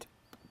repeat.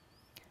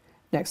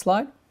 Next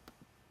slide.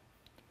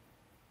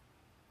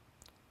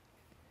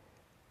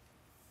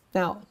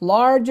 Now,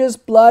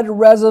 largest blood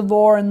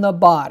reservoir in the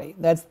body,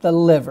 that's the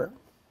liver.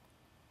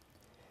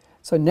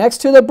 So next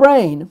to the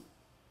brain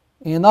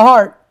and the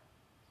heart,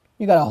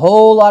 you got a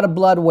whole lot of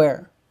blood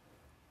where?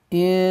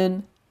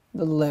 In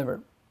the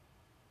liver.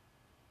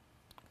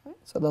 Okay,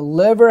 so the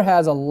liver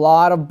has a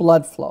lot of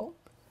blood flow.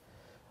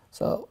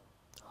 So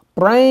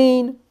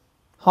brain,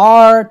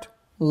 heart,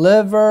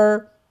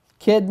 liver,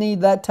 kidney,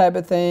 that type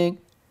of thing.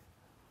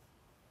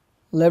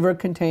 Liver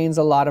contains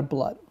a lot of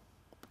blood.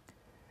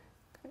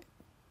 Okay.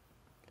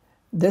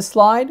 This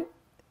slide,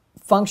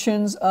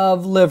 functions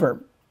of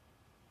liver.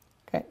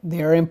 Okay,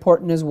 they're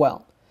important as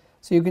well.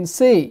 So you can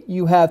see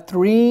you have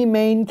three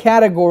main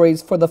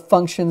categories for the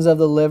functions of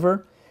the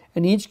liver,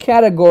 and each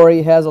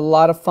category has a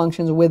lot of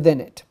functions within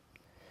it.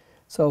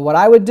 So what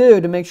I would do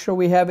to make sure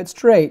we have it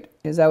straight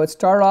is I would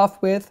start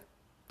off with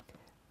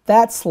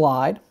that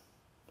slide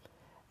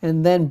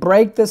and then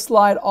break this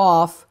slide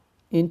off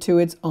into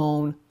its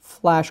own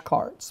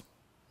flashcards.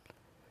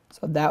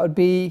 So that would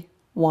be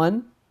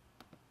one,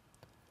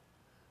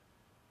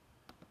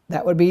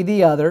 that would be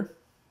the other,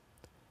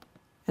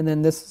 and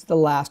then this is the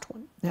last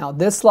one. Now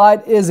this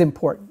slide is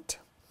important.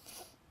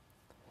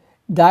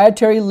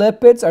 Dietary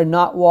lipids are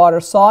not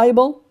water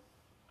soluble.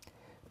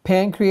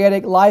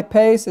 Pancreatic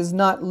lipase is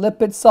not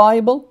lipid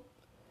soluble.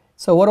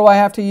 So what do I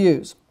have to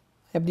use?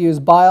 I have to use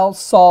bile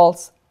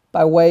salts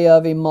by way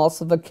of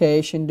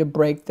emulsification to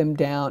break them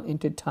down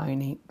into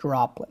tiny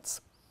droplets.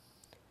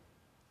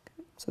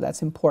 So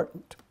that's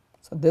important.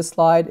 So this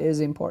slide is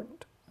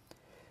important.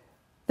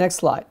 Next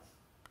slide.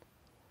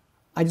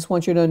 I just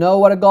want you to know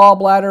what a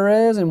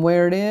gallbladder is and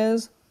where it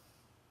is.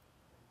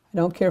 I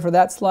don't care for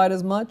that slide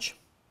as much.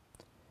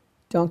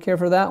 Don't care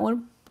for that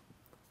one.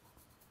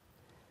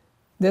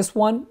 This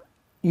one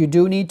you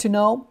do need to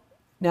know.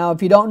 Now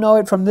if you don't know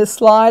it from this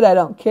slide, I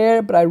don't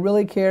care, but I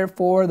really care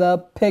for the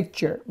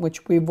picture,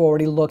 which we've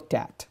already looked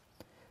at.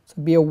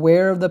 So be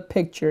aware of the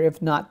picture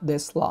if not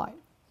this slide.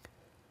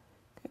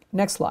 Okay,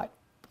 next slide.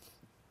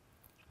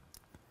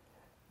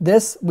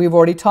 This we've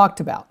already talked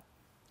about.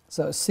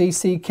 So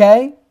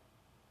CCK.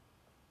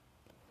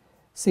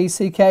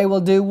 CCK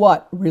will do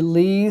what?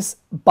 Release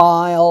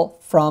bile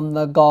from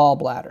the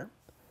gallbladder.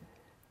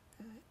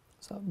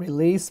 So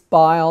release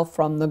bile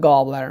from the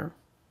gallbladder.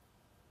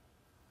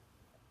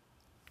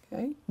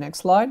 Okay, next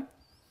slide.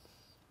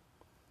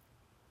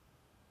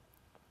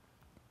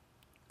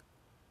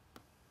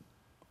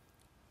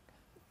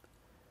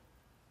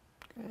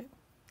 Okay.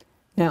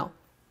 Now,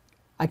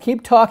 I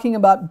keep talking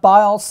about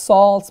bile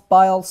salts,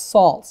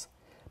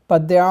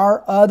 but there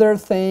are other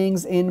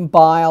things in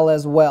bile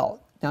as well.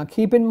 Now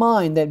keep in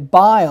mind that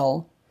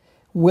bile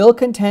will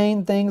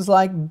contain things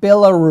like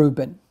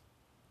bilirubin.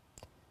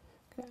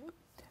 Okay.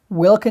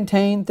 Will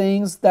contain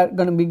things that are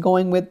going to be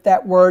going with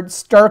that word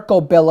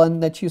stercobilin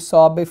that you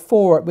saw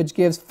before, which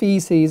gives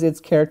feces its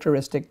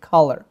characteristic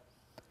color.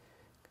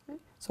 Okay.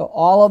 So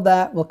all of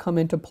that will come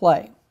into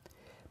play.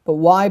 But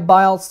why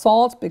bile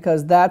salts?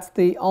 Because that's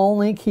the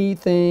only key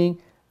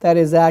thing that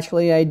is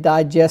actually a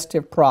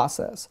digestive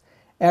process.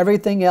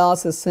 Everything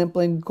else is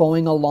simply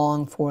going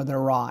along for the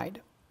ride.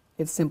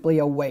 It's simply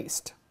a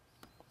waste.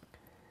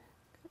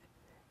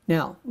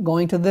 Now,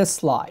 going to this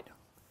slide.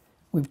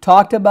 We've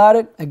talked about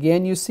it.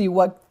 Again, you see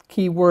what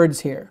key words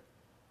here.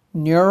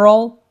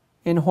 Neural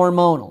and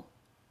hormonal.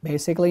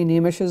 Basically,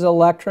 NEMISH is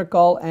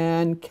electrical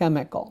and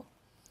chemical.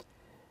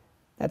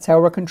 That's how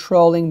we're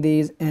controlling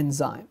these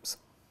enzymes.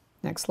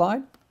 Next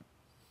slide.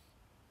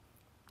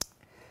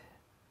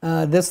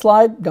 This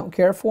slide, don't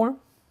care for.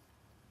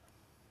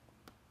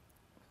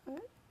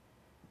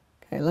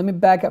 Okay, let me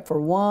back up for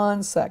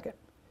 1 second.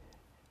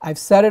 I've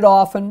said it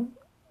often,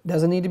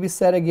 doesn't need to be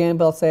said again,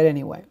 but I'll say it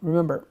anyway.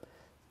 Remember,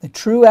 the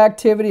true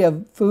activity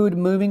of food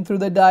moving through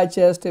the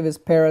digestive is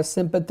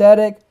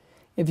parasympathetic.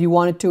 If you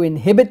wanted to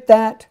inhibit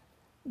that,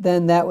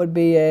 then that would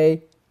be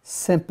a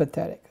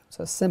sympathetic.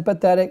 So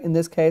sympathetic, in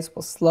this case,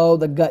 will slow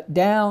the gut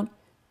down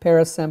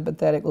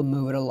parasympathetic will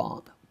move it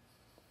along.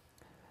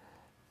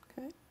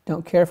 Okay.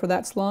 Don't care for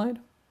that slide?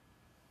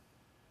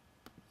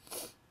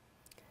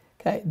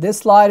 Okay, this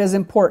slide is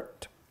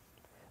important.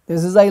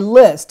 This is a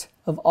list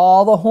of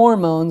all the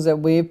hormones that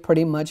we've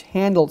pretty much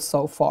handled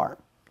so far.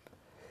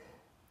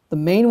 The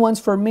main ones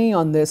for me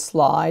on this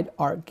slide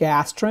are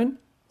gastrin,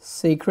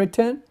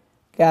 secretin,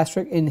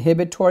 gastric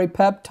inhibitory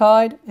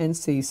peptide, and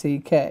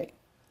CCK.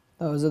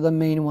 Those are the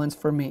main ones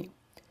for me.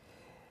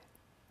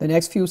 The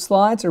next few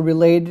slides are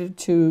related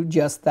to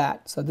just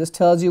that. So this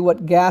tells you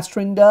what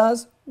gastrin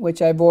does,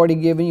 which I've already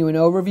given you an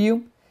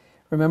overview.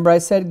 Remember I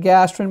said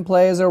gastrin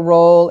plays a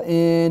role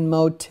in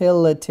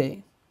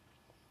motility.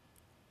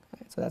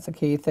 Okay, so that's a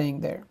key thing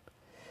there.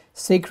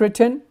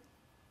 Secretin,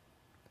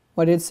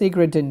 what did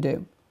secretin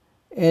do?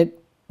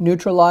 It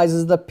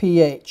neutralizes the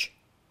pH,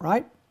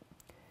 right?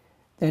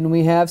 Then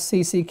we have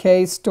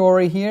CCK's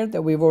story here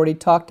that we've already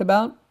talked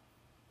about.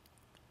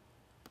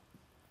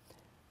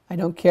 I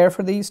don't care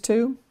for these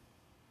two.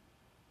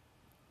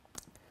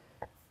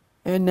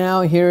 And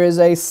now here is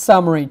a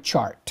summary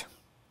chart.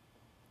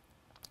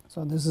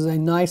 So this is a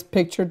nice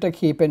picture to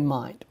keep in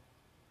mind.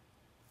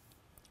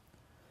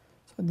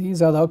 So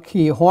these are the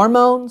key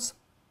hormones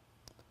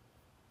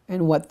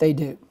and what they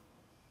do.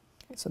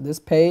 Okay, so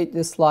this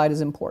slide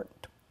is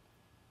important.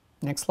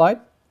 Next slide.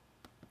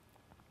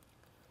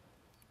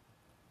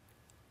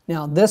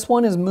 Now this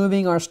one is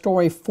moving our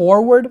story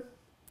forward.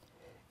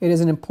 It is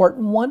an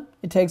important one.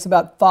 It takes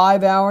about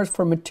 5 hours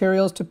for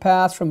materials to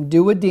pass from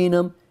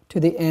duodenum to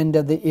the end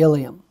of the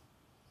ileum.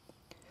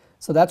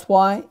 So that's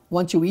why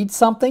once you eat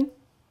something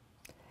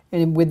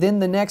and within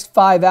the next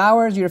 5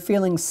 hours you're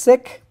feeling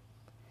sick,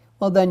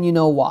 well then you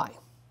know why.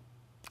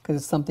 Because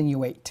it's something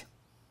you ate.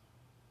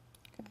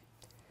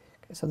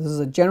 Okay, so this is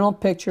a general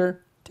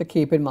picture to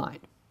keep in mind.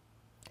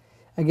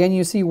 Again,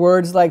 you see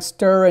words like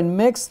stir and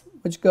mix,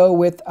 which go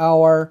with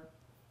our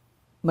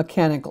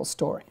mechanical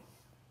story.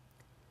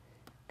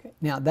 Okay,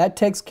 now that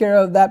takes care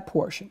of that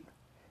portion.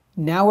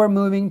 Now we're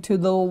moving to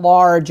the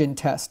large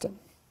intestine.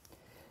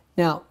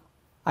 Now,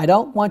 I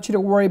don't want you to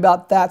worry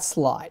about that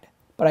slide,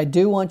 but I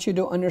do want you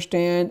to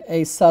understand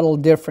a subtle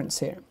difference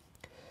here.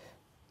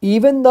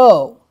 Even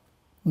though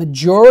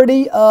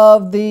majority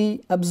of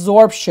the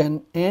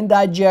absorption and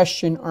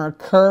digestion are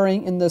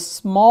occurring in the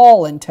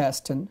small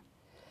intestine,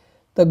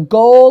 the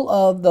goal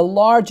of the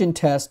large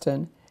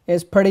intestine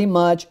is pretty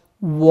much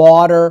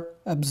water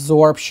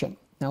absorption.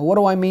 Now, what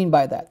do I mean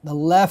by that? The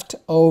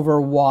leftover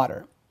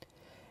water.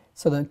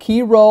 So the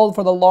key role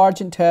for the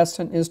large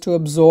intestine is to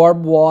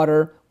absorb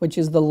water, which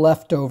is the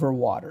leftover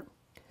water.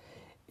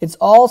 Its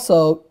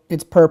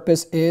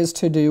purpose is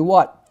to do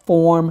what?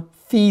 Form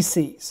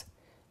feces.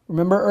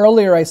 Remember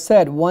earlier I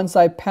said once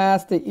I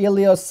pass the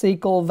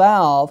ileocecal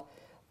valve,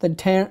 the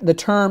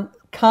term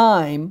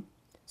chyme,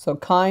 so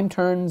chyme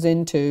turns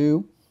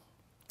into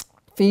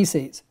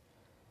feces.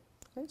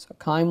 Okay, so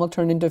chyme will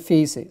turn into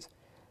feces.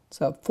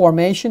 So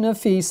formation of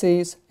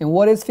feces, and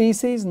what is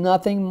feces?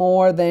 Nothing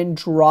more than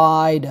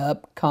dried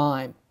up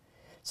chyme.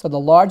 So the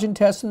large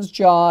intestine's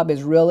job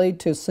is really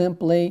to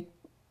simply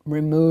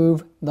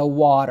remove the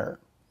water.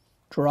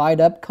 Dried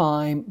up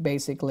chyme,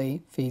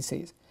 basically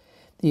feces.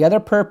 The other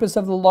purpose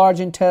of the large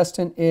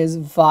intestine is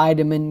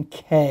vitamin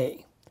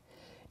K.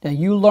 Now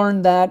you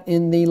learned that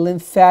in the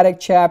lymphatic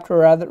chapter,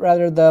 or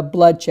rather the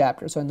blood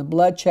chapter. So in the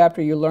blood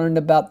chapter you learned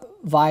about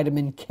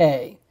vitamin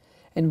K.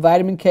 And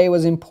vitamin K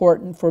was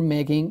important for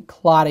making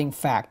clotting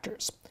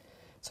factors.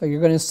 So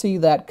you're going to see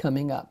that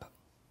coming up.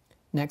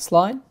 Next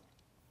slide.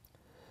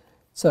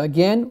 So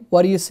again,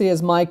 what do you see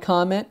as my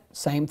comment?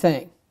 Same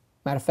thing.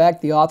 Matter of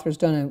fact, the author's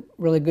done a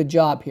really good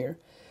job here.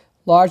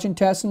 Large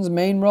intestine's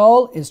main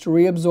role is to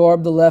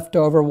reabsorb the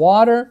leftover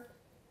water.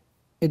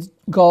 Its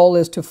goal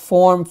is to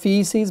form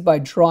feces by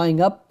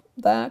drying up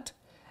that.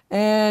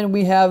 And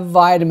we have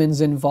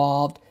vitamins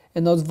involved,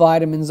 and those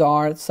vitamins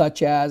are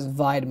such as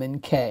vitamin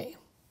K.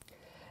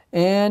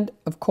 And,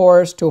 of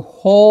course, to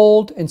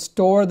hold and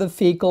store the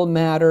fecal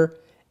matter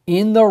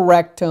in the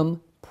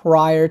rectum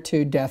prior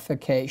to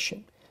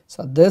defecation.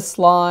 So this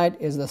slide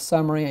is the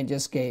summary I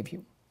just gave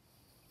you.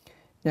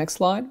 Next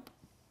slide.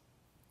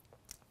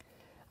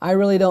 I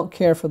really don't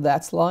care for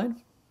that slide.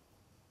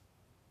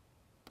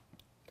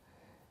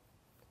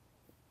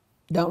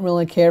 Don't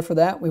really care for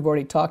that. We've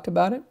already talked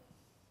about it.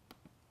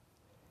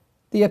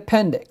 The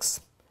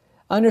appendix.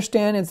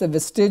 Understand it's a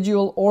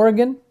vestigial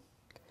organ.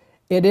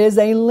 It is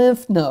a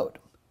lymph node.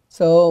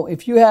 So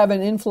if you have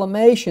an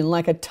inflammation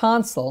like a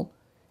tonsil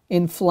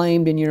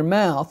inflamed in your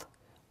mouth,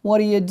 what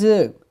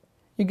do?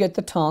 You get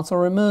the tonsil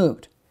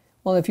removed.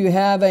 Well, if you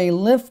have a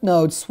lymph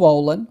node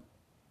swollen,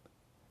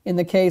 in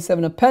the case of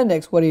an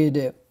appendix, what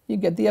do? You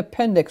get the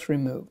appendix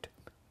removed.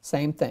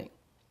 Same thing.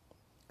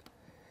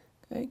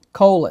 Okay.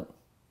 Colon.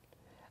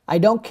 I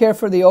don't care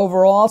for the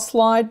overall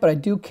slide, but I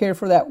do care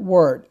for that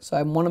word. So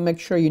I want to make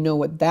sure you know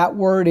what that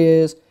word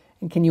is,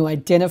 and can you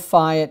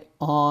identify it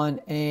on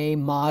a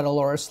model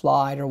or a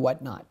slide or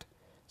whatnot.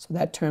 So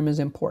that term is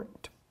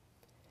important.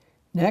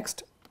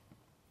 Next.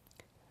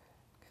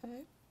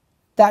 Okay.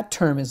 That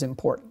term is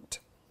important.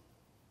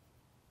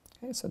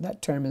 Okay, so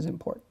that term is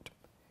important.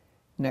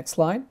 Next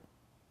slide.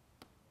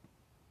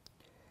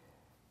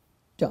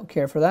 Don't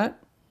care for that.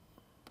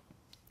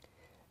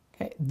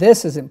 Okay,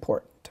 this is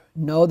important.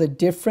 Know the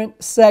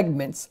different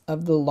segments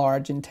of the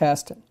large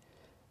intestine.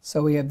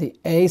 So we have the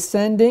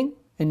ascending,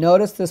 and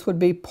notice this would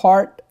be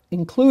part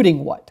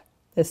including what?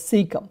 The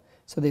cecum.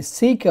 So the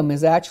cecum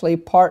is actually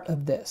part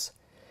of this.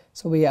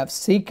 So we have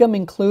cecum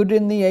included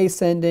in the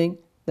ascending,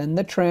 then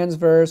the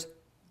transverse,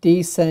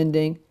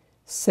 descending,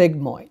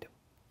 sigmoid.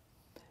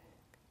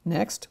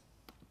 Next,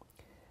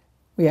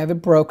 we have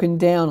it broken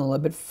down a little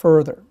bit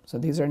further. So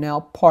these are now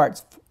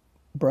parts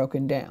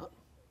broken down.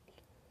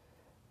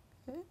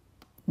 Okay.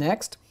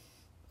 Next,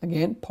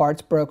 again,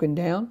 parts broken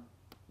down,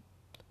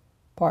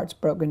 parts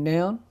broken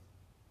down,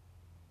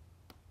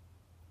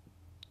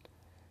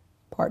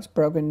 parts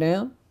broken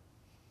down.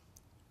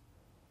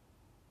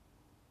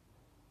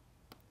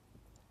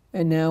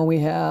 And now we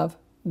have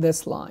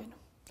this line.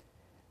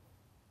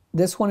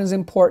 This one is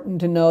important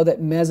to know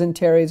that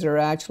mesenteries are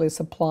actually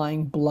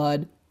supplying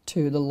blood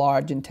to the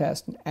large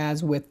intestine,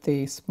 as with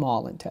the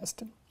small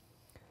intestine.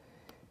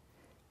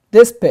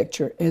 This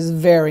picture is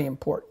very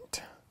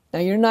important. Now,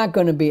 you're not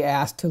going to be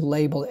asked to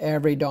label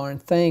every darn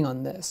thing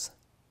on this,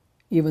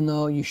 even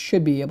though you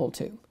should be able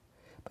to.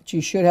 But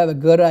you should have a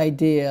good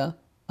idea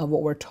of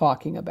what we're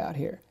talking about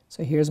here.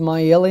 So here's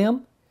my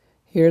ileum.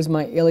 Here's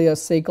my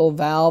ileocecal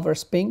valve or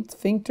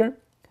sphincter.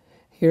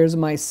 Here's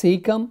my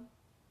cecum,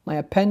 my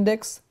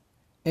appendix,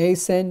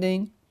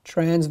 ascending,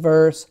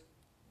 transverse,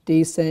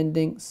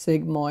 descending,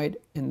 sigmoid,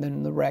 and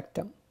then the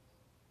rectum.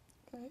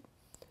 Okay.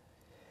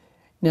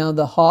 Now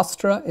the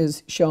haustra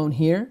is shown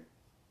here.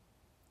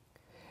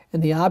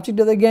 And the object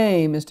of the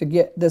game is to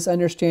get this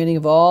understanding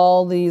of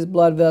all these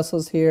blood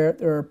vessels here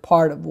that are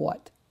part of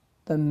what?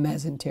 The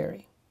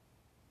mesentery.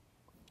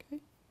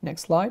 Okay.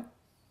 Next slide.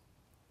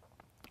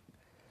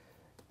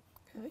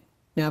 Okay.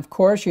 Now, of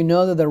course, you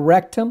know that the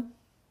rectum,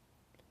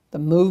 the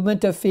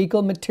movement of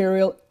fecal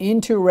material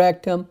into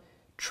rectum,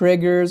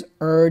 triggers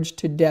urge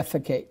to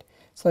defecate.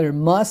 So there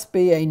must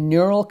be a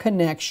neural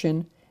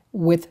connection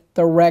with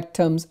the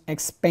rectum's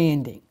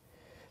expanding.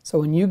 So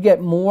when you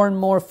get more and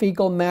more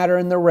fecal matter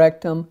in the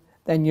rectum,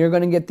 then you're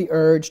going to get the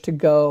urge to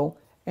go,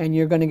 and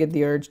you're going to get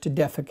the urge to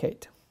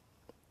defecate.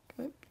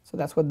 Okay? So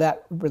that's what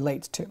that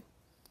relates to.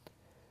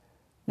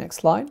 Next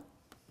slide.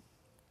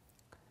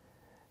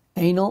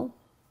 Anal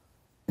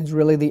is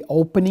really the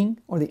opening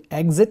or the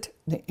exit,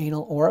 the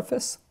anal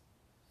orifice.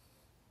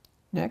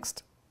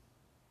 Next.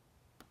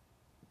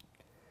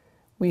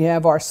 We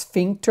have our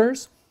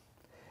sphincters.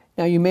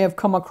 Now you may have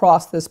come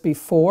across this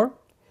before.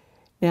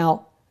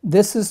 Now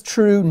this is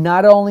true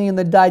not only in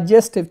the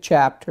digestive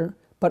chapter,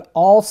 but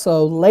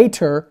also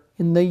later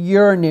in the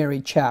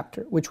urinary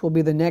chapter, which will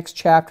be the next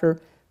chapter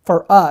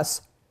for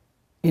us,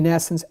 in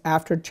essence,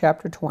 after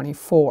chapter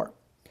 24.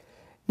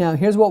 Now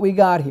here's what we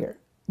got here.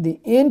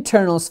 The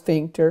internal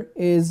sphincter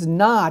is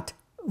not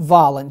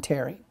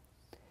voluntary.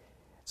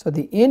 So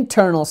the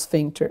internal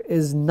sphincter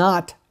is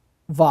not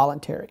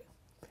voluntary.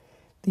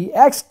 The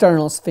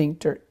external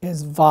sphincter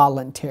is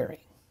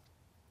voluntary.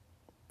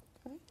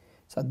 Okay.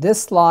 So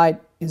this slide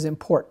is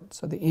important.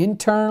 So the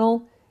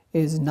internal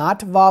is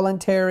not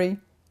voluntary,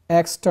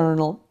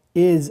 external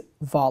is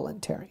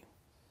voluntary.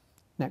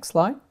 Next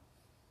slide.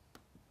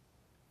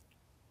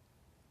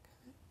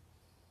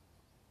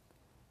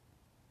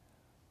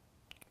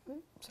 Okay.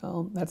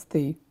 So that's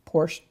the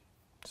portion.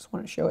 Just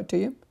want to show it to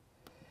you.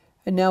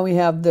 And now we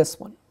have this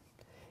one.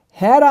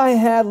 Had I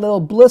had little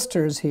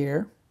blisters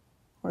here,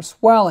 or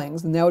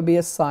swellings, then that would be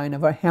a sign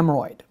of a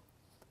hemorrhoid.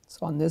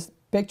 So on this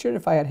picture,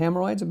 if I had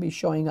hemorrhoids, it would be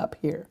showing up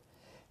here.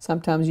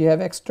 Sometimes you have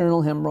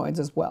external hemorrhoids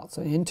as well.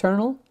 So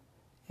internal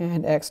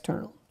and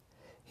external.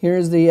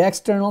 Here's the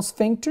external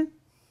sphincter.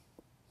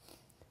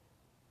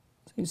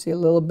 So you see a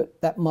little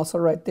bit, that muscle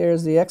right there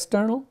is the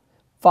external,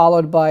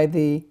 followed by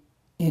the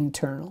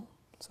internal.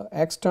 So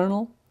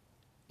external,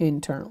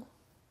 internal.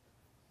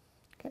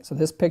 Okay, so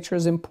this picture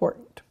is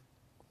important.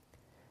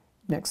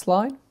 Next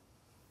slide.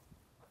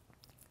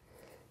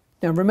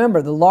 Now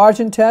remember, the large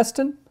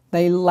intestine,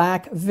 they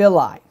lack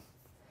villi.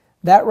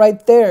 That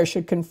right there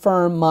should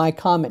confirm my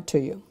comment to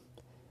you.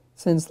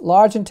 Since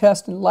large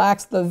intestine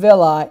lacks the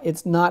villi,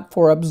 it's not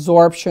for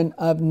absorption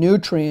of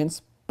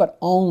nutrients, but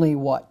only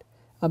what?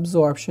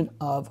 Absorption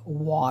of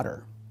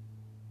water.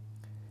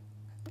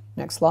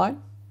 Next slide.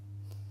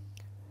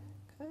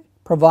 Okay.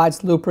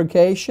 Provides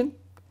lubrication.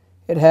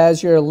 It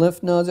has your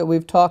lymph nodes that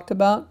we've talked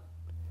about.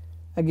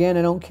 Again,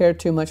 I don't care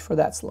too much for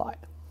that slide.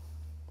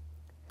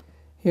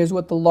 Here's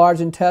what the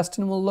large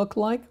intestine will look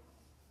like.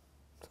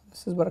 So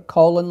this is what a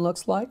colon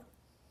looks like.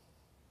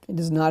 It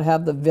does not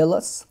have the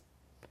villus.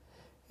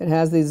 It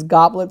has these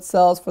goblet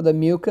cells for the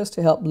mucus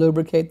to help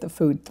lubricate the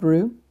food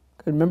through.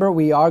 Remember,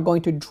 we are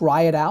going to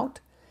dry it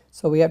out,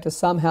 so we have to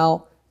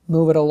somehow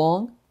move it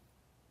along.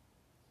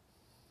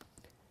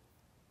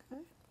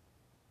 Okay.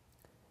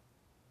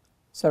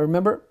 So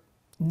remember,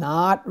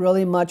 not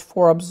really much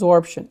for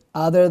absorption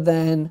other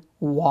than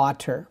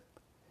water.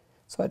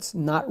 So it's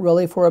not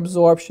really for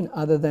absorption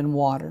other than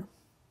water.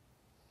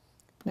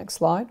 Next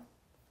slide.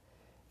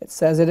 It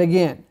says it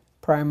again,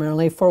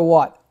 primarily for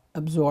what?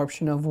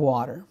 Absorption of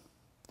water.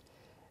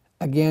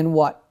 Again,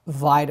 what?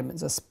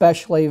 Vitamins,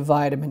 especially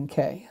vitamin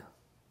K.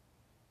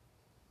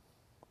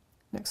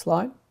 Next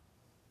slide.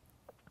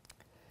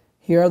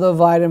 Here are the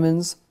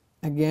vitamins.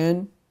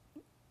 Again,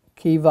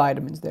 key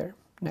vitamins there.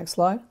 Next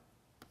slide.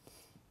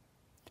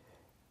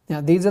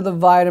 Now, these are the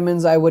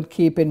vitamins I would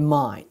keep in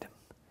mind.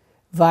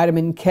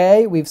 Vitamin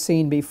K, we've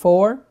seen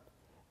before,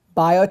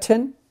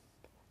 biotin,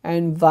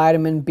 and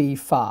vitamin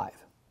B5.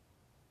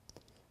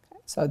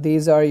 So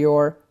these are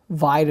your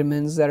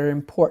vitamins that are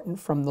important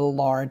from the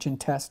large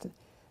intestine.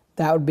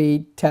 That would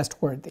be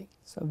test-worthy.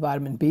 So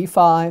vitamin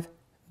B5,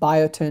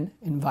 biotin,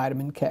 and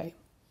vitamin K.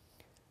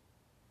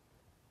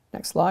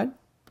 Next slide.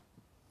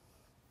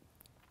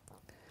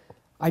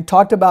 I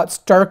talked about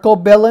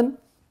stercobilin.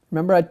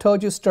 Remember I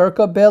told you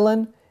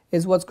stercobilin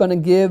is what's going to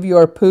give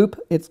your poop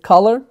its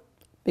color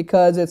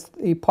because it's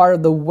the part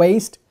of the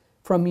waste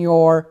from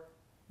your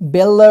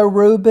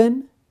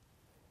bilirubin,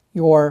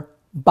 your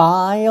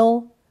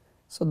bile.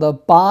 So the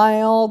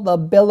bile, the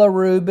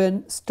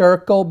bilirubin,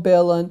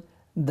 stercobilin,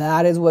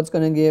 that is what's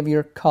going to give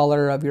your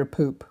color of your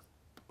poop.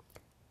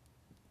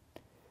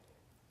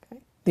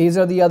 Okay. These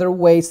are the other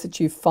wastes that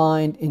you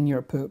find in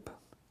your poop.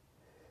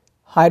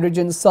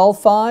 Hydrogen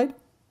sulfide,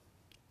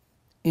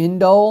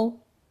 indole,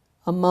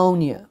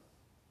 ammonia.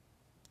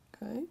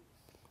 Okay.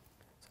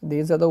 So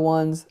these are the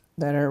ones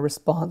that are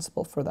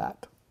responsible for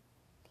that.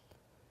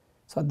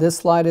 So this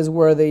slide is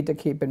worthy to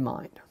keep in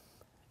mind.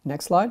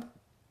 Next slide.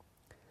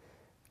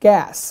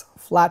 Gas,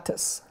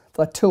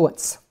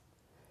 flatulence.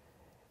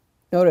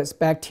 Notice,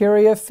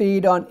 bacteria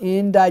feed on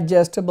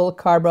indigestible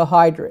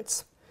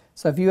carbohydrates.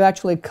 So if you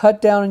actually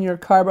cut down on your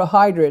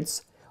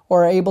carbohydrates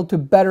or are able to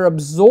better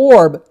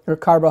absorb your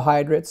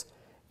carbohydrates,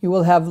 you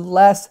will have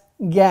less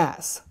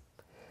gas.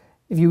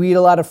 If you eat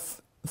a lot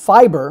of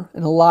fiber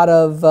and a lot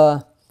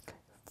of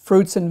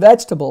fruits and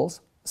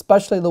vegetables,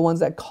 especially the ones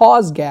that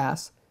cause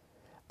gas,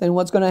 then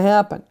what's going to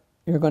happen?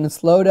 You're going to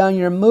slow down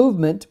your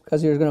movement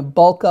because you're going to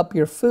bulk up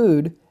your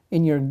food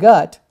in your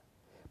gut,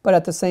 but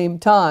at the same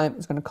time,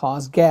 it's going to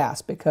cause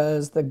gas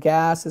because the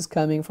gas is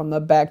coming from the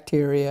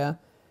bacteria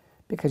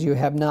because you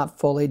have not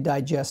fully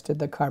digested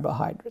the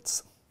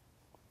carbohydrates.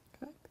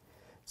 Okay.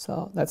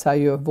 So that's how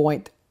you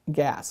avoid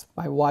gas,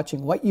 by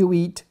watching what you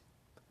eat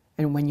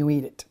and when you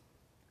eat it.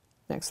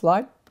 Next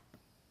slide.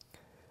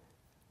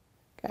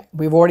 Okay.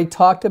 We've already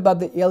talked about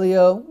the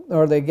ileo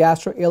or the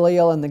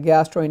gastroileal and the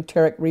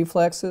gastroenteric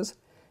reflexes.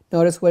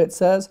 Notice what it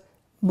says.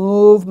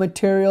 Move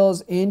materials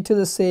into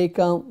the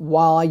cecum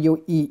while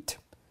you eat.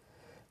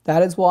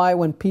 That is why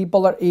when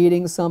people are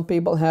eating, some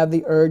people have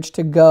the urge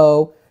to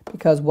go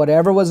because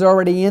whatever was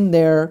already in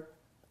there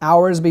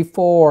hours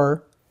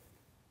before,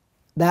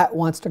 that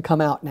wants to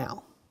come out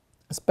now,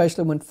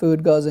 especially when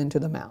food goes into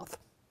the mouth.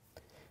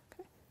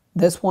 Okay.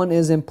 This one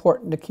is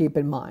important to keep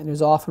in mind.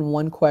 There's often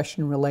one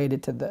question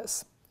related to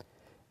this.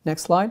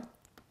 Next slide.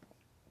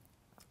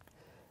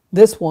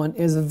 This one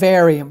is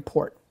very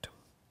important.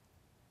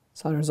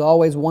 So there's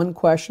always one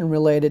question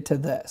related to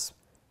this.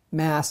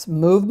 Mass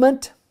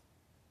movement.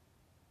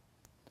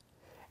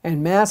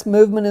 And mass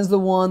movement is the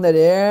one that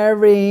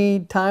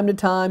every time to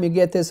time you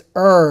get this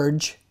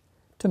urge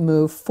to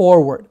move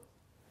forward.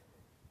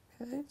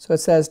 Okay? So it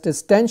says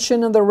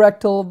distension of the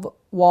rectal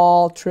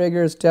wall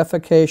triggers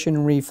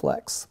defecation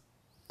reflex.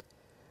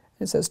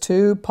 It says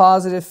 2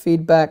 positive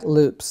feedback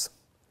loops.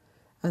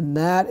 And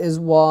that is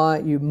why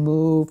you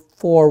move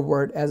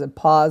forward as a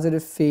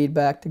positive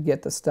feedback to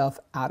get the stuff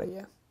out of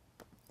you.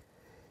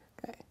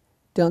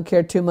 Don't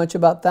care too much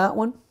about that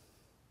one.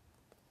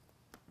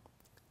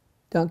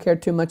 Don't care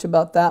too much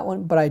about that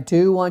one, but I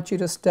do want you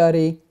to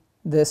study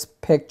this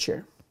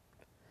picture.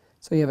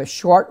 So you have a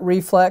short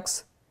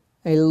reflex,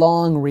 a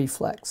long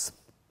reflex.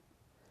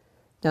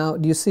 Now,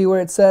 do you see where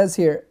it says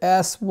here?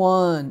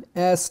 S1,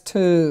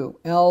 S2,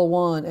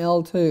 L1,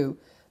 L2.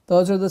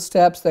 Those are the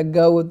steps that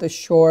go with the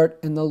short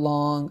and the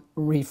long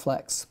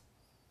reflex.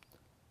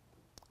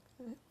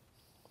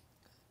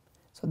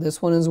 So this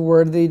one is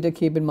worthy to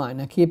keep in mind.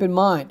 Now keep in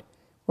mind,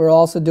 we're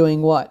also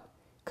doing what?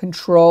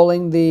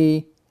 Controlling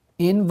the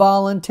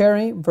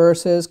involuntary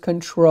versus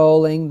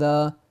controlling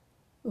the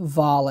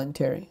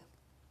voluntary.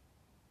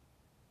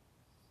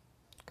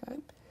 Okay.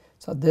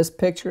 So this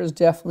picture is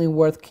definitely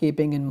worth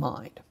keeping in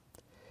mind.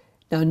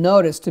 Now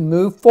notice, to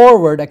move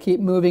forward, I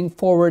keep moving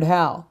forward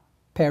how?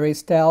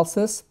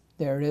 Peristalsis,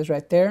 there it is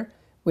right there,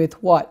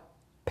 with what?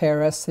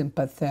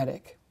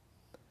 Parasympathetic.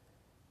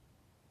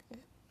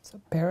 Okay. So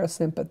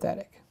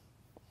parasympathetic.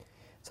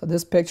 So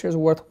this picture is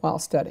worthwhile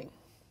studying.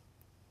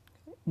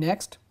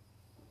 Next.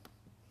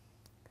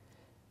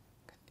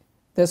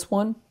 This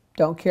one,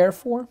 don't care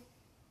for.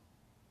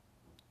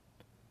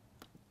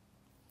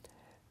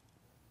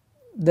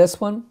 This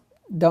one,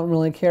 don't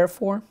really care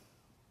for.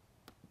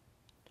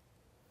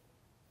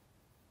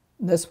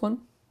 This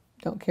one,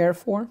 don't care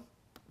for.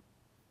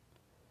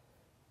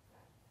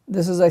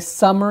 This is a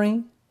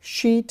summary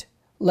sheet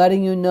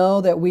letting you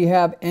know that we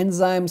have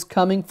enzymes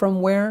coming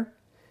from where.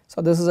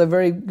 So this is a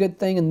very good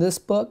thing in this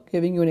book,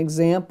 giving you an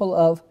example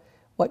of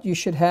what you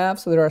should have.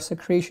 So there are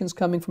secretions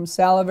coming from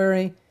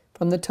salivary,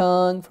 from the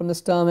tongue, from the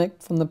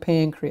stomach, from the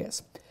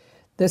pancreas.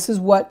 This is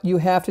what you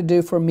have to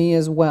do for me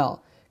as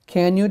well.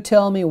 Can you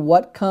tell me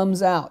what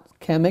comes out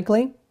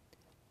chemically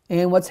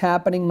and what's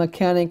happening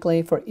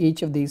mechanically for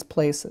each of these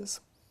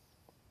places?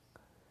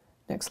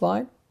 Next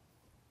slide.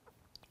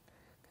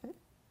 Okay.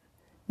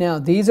 Now,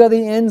 these are the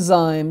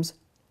enzymes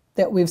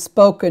that we've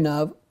spoken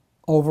of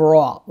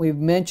overall. We've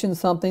mentioned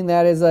something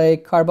that is a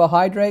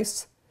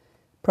carbohydrate,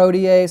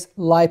 protease,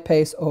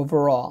 lipase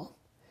overall.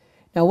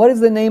 Now, what is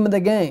the name of the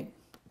game?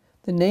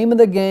 The name of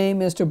the game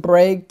is to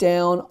break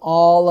down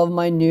all of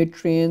my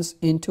nutrients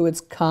into its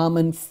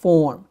common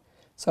form.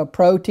 So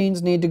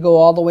proteins need to go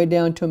all the way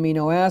down to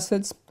amino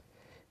acids.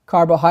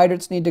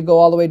 Carbohydrates need to go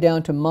all the way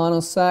down to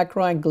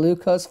monosaccharide,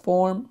 glucose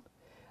form,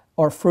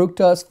 or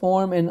fructose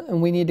form,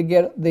 and we need to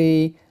get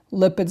the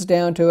lipids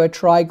down to a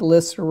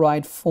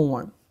triglyceride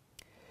form.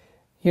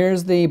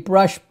 Here's the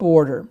brush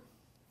border.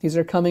 These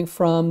are coming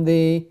from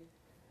the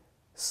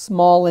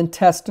small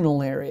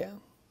intestinal area,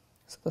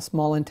 so the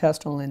small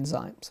intestinal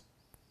enzymes.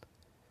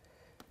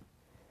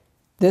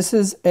 This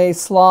is a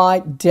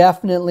slide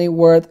definitely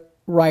worth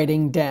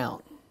writing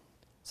down.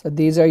 So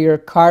these are your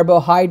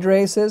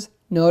carbohydrates.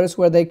 Notice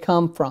where they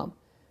come from.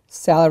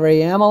 Salivary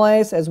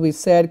amylase, as we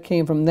said,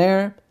 came from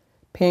there.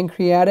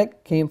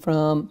 Pancreatic came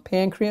from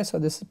pancreas, so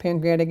this is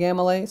pancreatic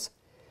amylase.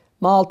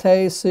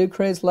 Maltase,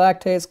 sucrase,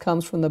 lactase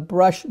comes from the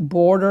brush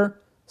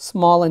border,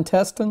 small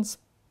intestines.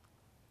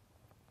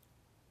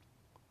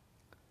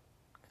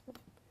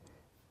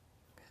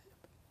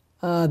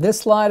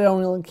 This slide I don't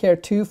really care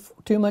too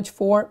much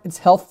for. It's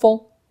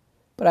helpful,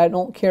 but I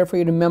don't care for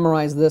you to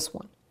memorize this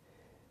one.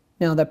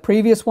 Now, the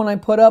previous one I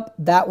put up,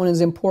 that one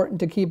is important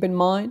to keep in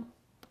mind.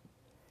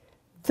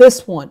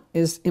 This one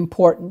is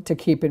important to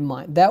keep in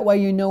mind. That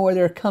way you know where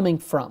they're coming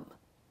from.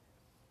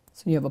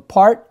 So you have a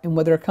part and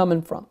where they're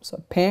coming from.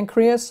 So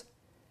pancreas,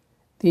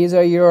 these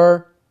are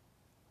your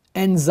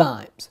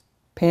enzymes.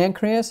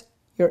 Pancreas,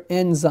 your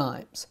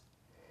enzymes.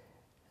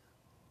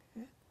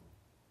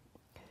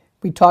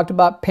 We talked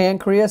about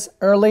pancreas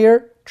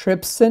earlier,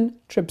 trypsin,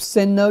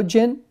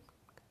 trypsinogen.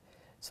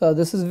 So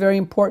this is very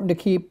important to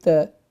keep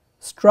the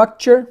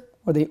structure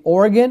or the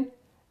organ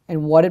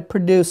and what it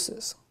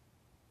produces.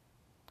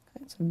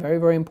 It's very,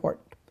 very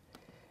important.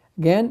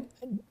 Again,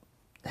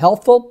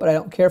 helpful, but I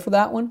don't care for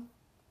that one.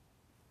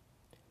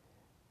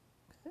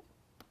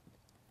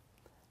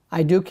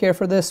 I do care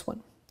for this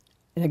one.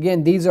 And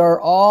again, these are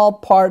all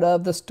part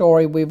of the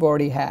story we've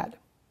already had.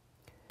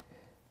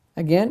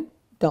 Again,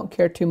 don't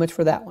care too much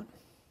for that one.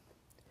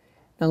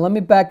 Now let me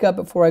back up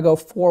before I go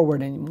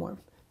forward anymore.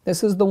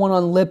 This is the one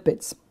on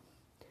lipids.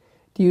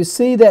 Do you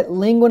see that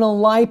linguinal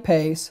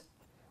lipase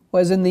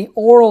was in the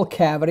oral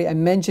cavity? I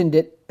mentioned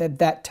it at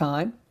that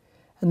time.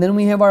 And then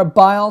we have our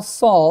bile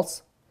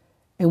salts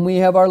and we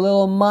have our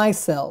little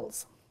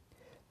micelles.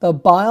 The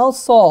bile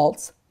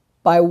salts,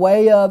 by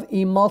way of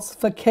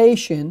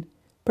emulsification,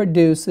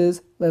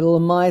 produces little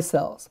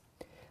micelles.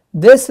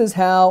 This is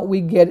how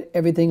we get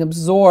everything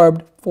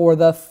absorbed for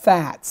the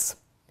fats.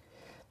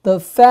 The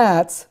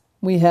fats,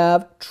 we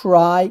have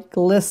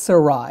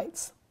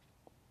triglycerides.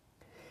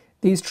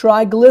 These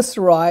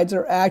triglycerides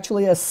are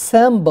actually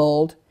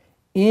assembled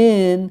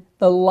in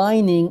the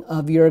lining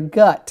of your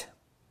gut.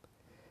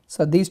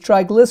 So these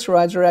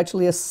triglycerides are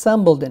actually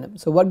assembled in them.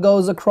 So what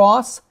goes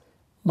across?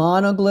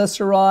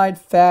 Monoglyceride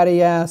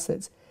fatty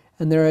acids.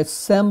 And they're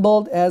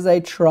assembled as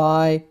a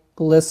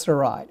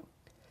triglyceride.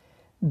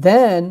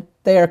 Then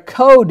they are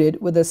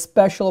coated with a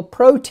special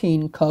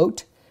protein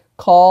coat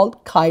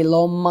called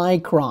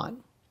chylomicron.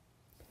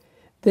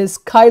 This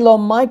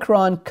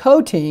chylomicron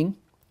coating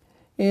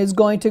is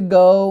going to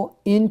go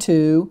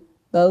into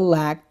the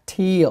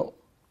lacteal.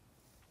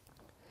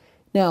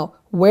 Now,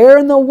 where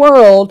in the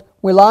world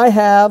will I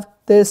have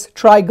this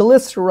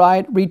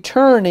triglyceride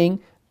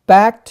returning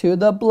back to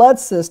the blood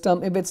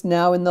system if it's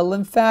now in the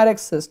lymphatic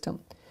system?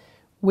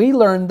 We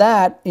learned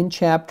that in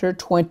chapter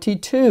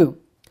 22.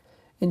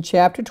 In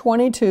chapter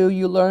 22,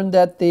 you learned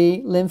that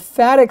the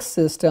lymphatic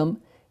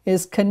system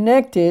is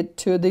connected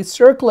to the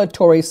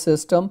circulatory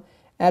system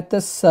at the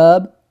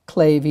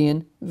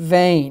subclavian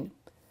vein.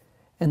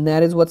 And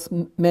that is what's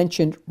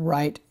mentioned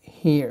right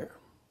here.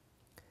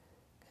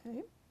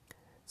 Okay.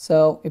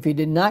 So if you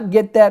did not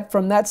get that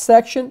from that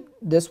section,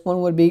 this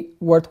one would be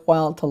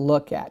worthwhile to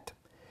look at.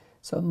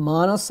 So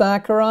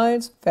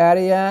monosaccharides,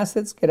 fatty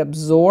acids get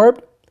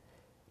absorbed.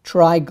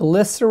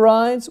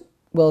 Triglycerides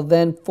will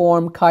then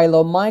form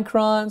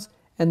chylomicrons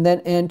and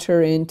then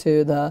enter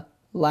into the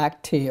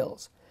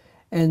lacteals.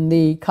 And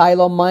the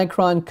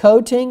chylomicron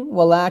coating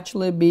will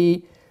actually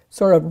be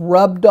sort of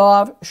rubbed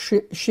off,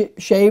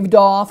 shaved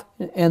off,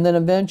 and then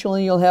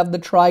eventually you'll have the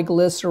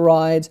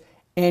triglycerides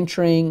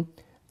entering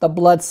the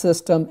blood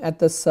system at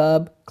the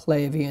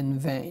subclavian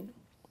vein.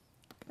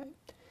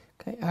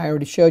 Okay, I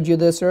already showed you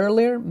this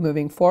earlier.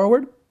 Moving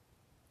forward.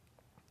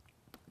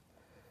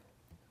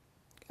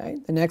 Okay,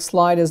 the next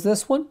slide is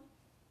this one.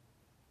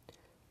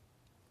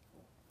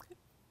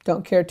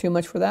 Don't care too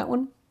much for that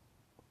one.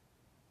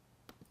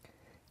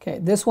 Okay,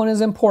 this one is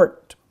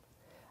important.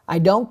 I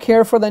don't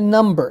care for the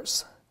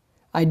numbers.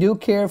 I do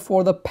care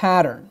for the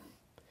pattern.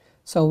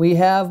 So we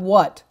have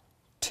what?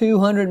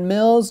 200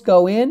 mils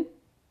go in.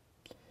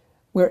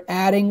 We're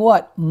adding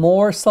what?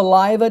 More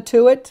saliva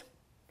to it.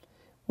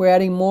 We're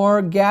adding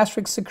more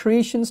gastric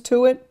secretions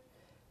to it.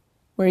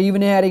 We're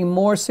even adding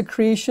more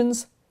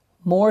secretions,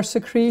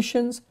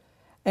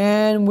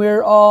 and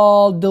we're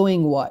all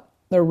doing what?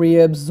 They're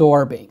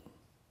reabsorbing.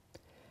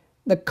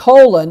 The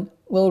colon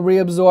will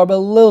reabsorb a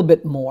little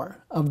bit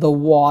more of the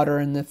water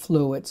and the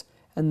fluids,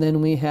 and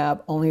then we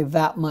have only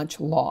that much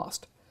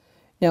lost.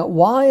 Now,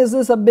 why is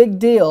this a big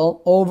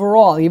deal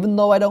overall, even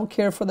though I don't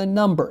care for the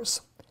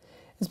numbers?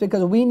 It's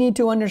because we need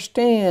to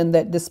understand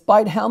that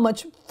despite how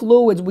much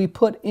fluids we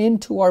put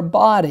into our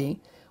body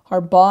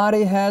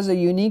has a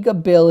unique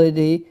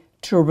ability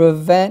to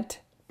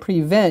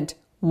prevent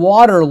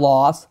water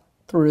loss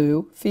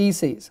through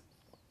feces.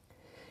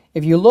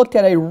 If you looked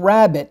at a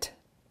rabbit,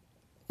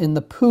 in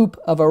the poop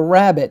of a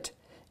rabbit,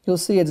 you'll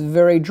see it's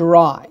very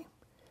dry.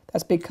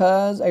 That's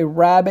because a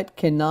rabbit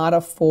cannot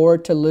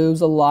afford to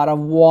lose a lot of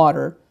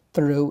water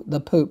through the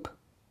poop,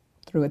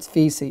 through its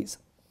feces.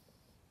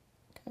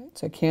 Okay,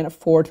 so it can't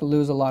afford to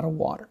lose a lot of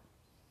water.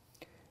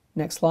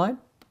 Next slide.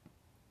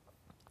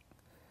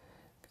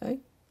 Okay.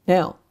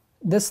 Now,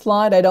 this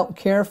slide I don't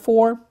care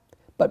for,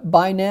 but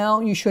by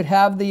now you should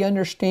have the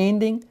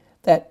understanding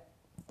that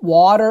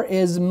water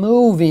is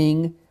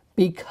moving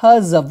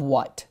because of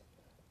what?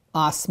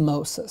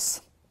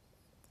 Osmosis.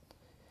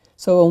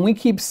 So when we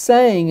keep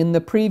saying in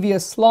the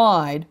previous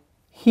slide,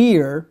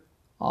 here,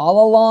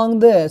 all along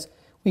this,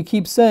 we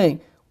keep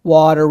saying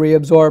water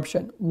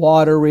reabsorption,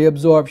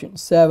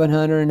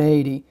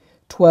 780,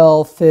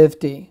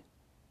 1250.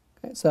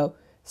 Okay, so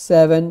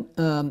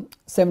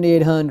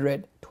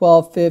 7800,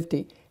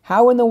 1250.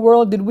 How in the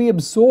world did we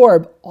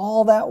absorb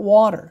all that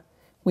water?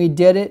 We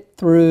did it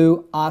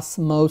through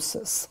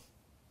osmosis.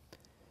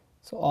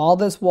 So all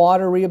this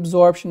water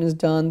reabsorption is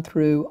done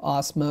through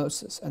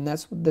osmosis, and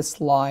that's what this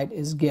slide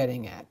is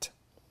getting at.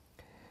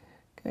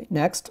 Okay,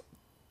 next.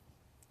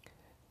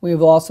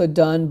 We've also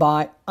done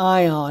by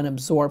ion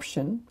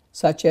absorption,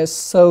 such as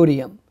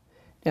sodium.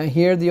 Now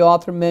here the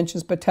author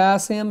mentions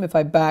potassium. If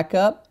I back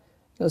up,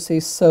 you'll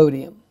see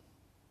sodium.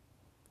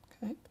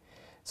 Okay.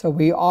 So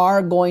we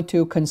are going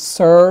to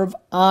conserve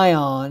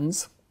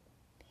ions,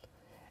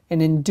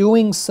 and in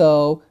doing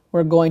so,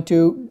 we're going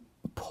to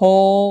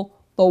pull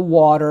the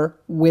water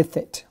with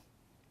it.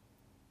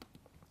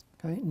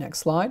 Okay, next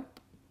slide.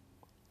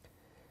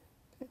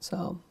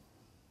 So,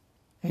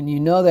 and you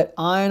know that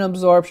ion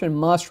absorption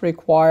must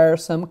require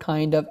some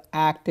kind of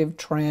active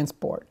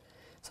transport.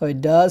 So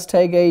it does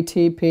take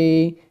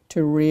ATP to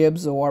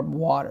reabsorb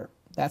water.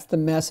 That's the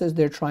message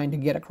they're trying to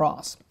get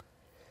across.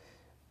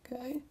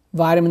 Okay.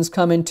 Vitamins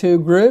come in two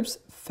groups: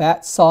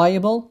 fat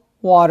soluble,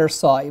 water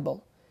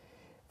soluble.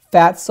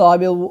 Fat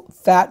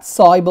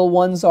soluble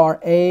ones are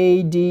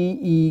A, D,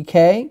 E,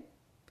 K,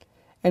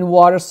 and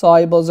water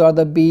solubles are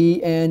the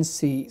B and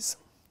C's.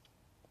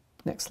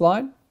 Next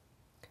slide.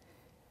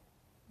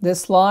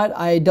 This slide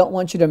I don't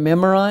want you to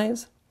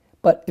memorize,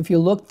 but if you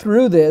look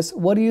through this,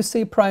 what do you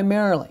see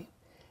primarily?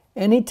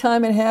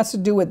 Anytime it has to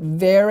do with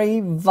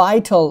very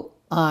vital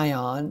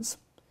ions,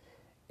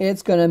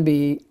 it's going to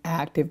be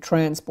active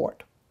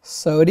transport.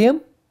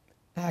 Sodium,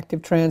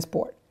 active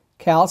transport.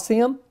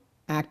 Calcium,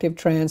 active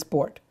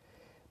transport.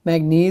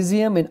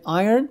 Magnesium and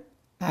iron,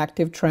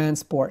 active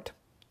transport.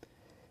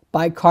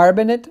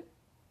 Bicarbonate,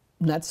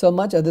 not so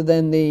much other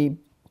than the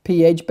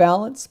pH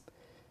balance.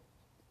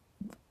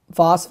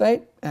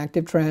 Phosphate,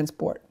 active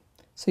transport.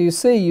 So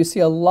you see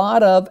a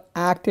lot of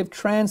active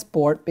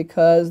transport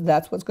because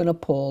that's what's going to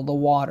pull the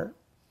water.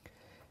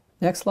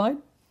 Next slide.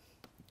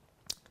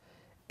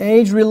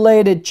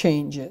 Age-related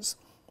changes.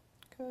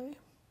 Okay.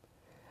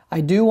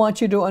 I do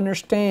want you to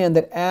understand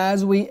that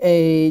as we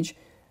age,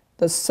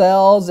 the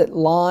cells that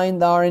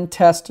line our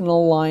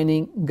intestinal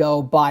lining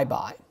go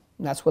bye-bye.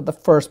 That's what the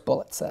first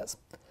bullet says.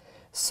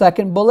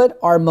 Second bullet,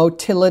 our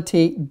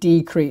motility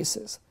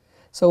decreases.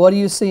 So what do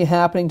you see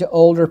happening to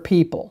older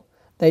people?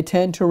 They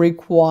tend to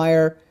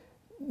require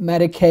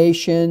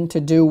medication to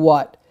do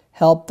what?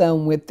 Help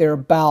them with their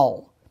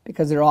bowel,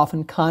 because they're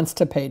often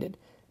constipated,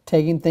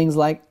 taking things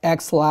like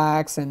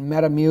X-Lax and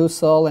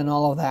Metamucil and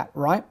all of that,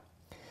 right?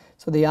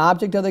 So the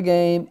object of the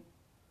game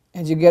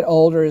as you get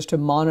older is to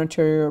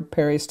monitor your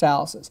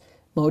peristalsis.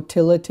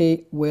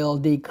 Motility will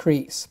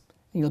decrease.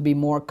 You'll be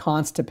more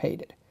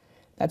constipated.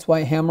 That's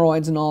why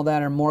hemorrhoids and all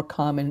that are more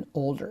common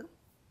older.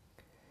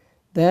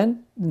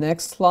 Then,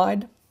 next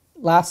slide,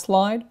 last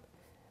slide,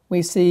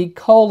 we see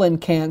colon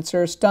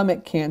cancer,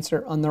 stomach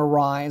cancer on the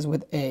rise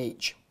with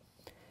age.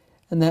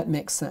 And that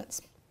makes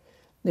sense.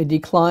 The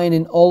decline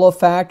in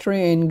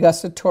olfactory and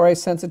gustatory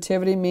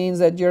sensitivity means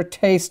that your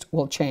taste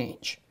will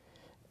change.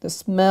 The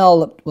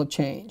smell will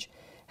change.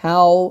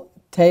 How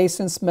taste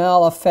and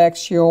smell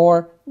affects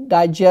your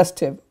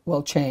digestive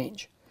will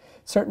change.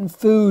 Certain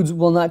foods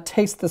will not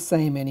taste the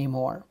same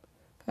anymore.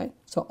 Okay?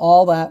 So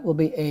all that will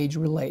be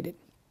age-related.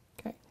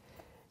 Okay?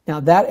 Now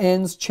that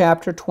ends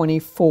chapter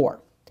 24.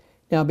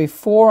 Now,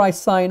 before I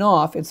sign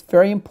off, it's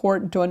very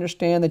important to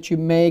understand that you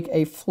make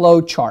a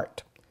flow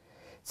chart.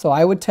 So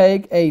I would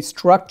take a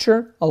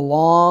structure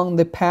along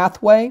the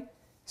pathway,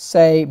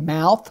 say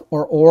mouth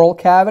or oral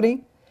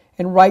cavity,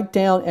 and write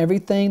down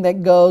everything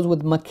that goes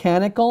with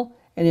mechanical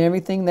and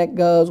everything that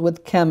goes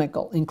with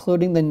chemical,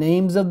 including the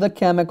names of the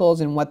chemicals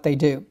and what they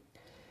do.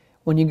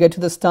 When you get to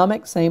the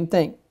stomach, same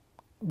thing.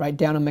 Write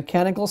down a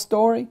mechanical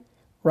story,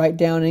 write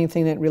down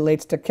anything that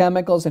relates to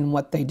chemicals and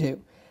what they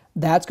do.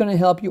 That's going to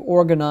help you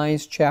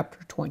organize chapter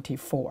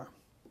 24.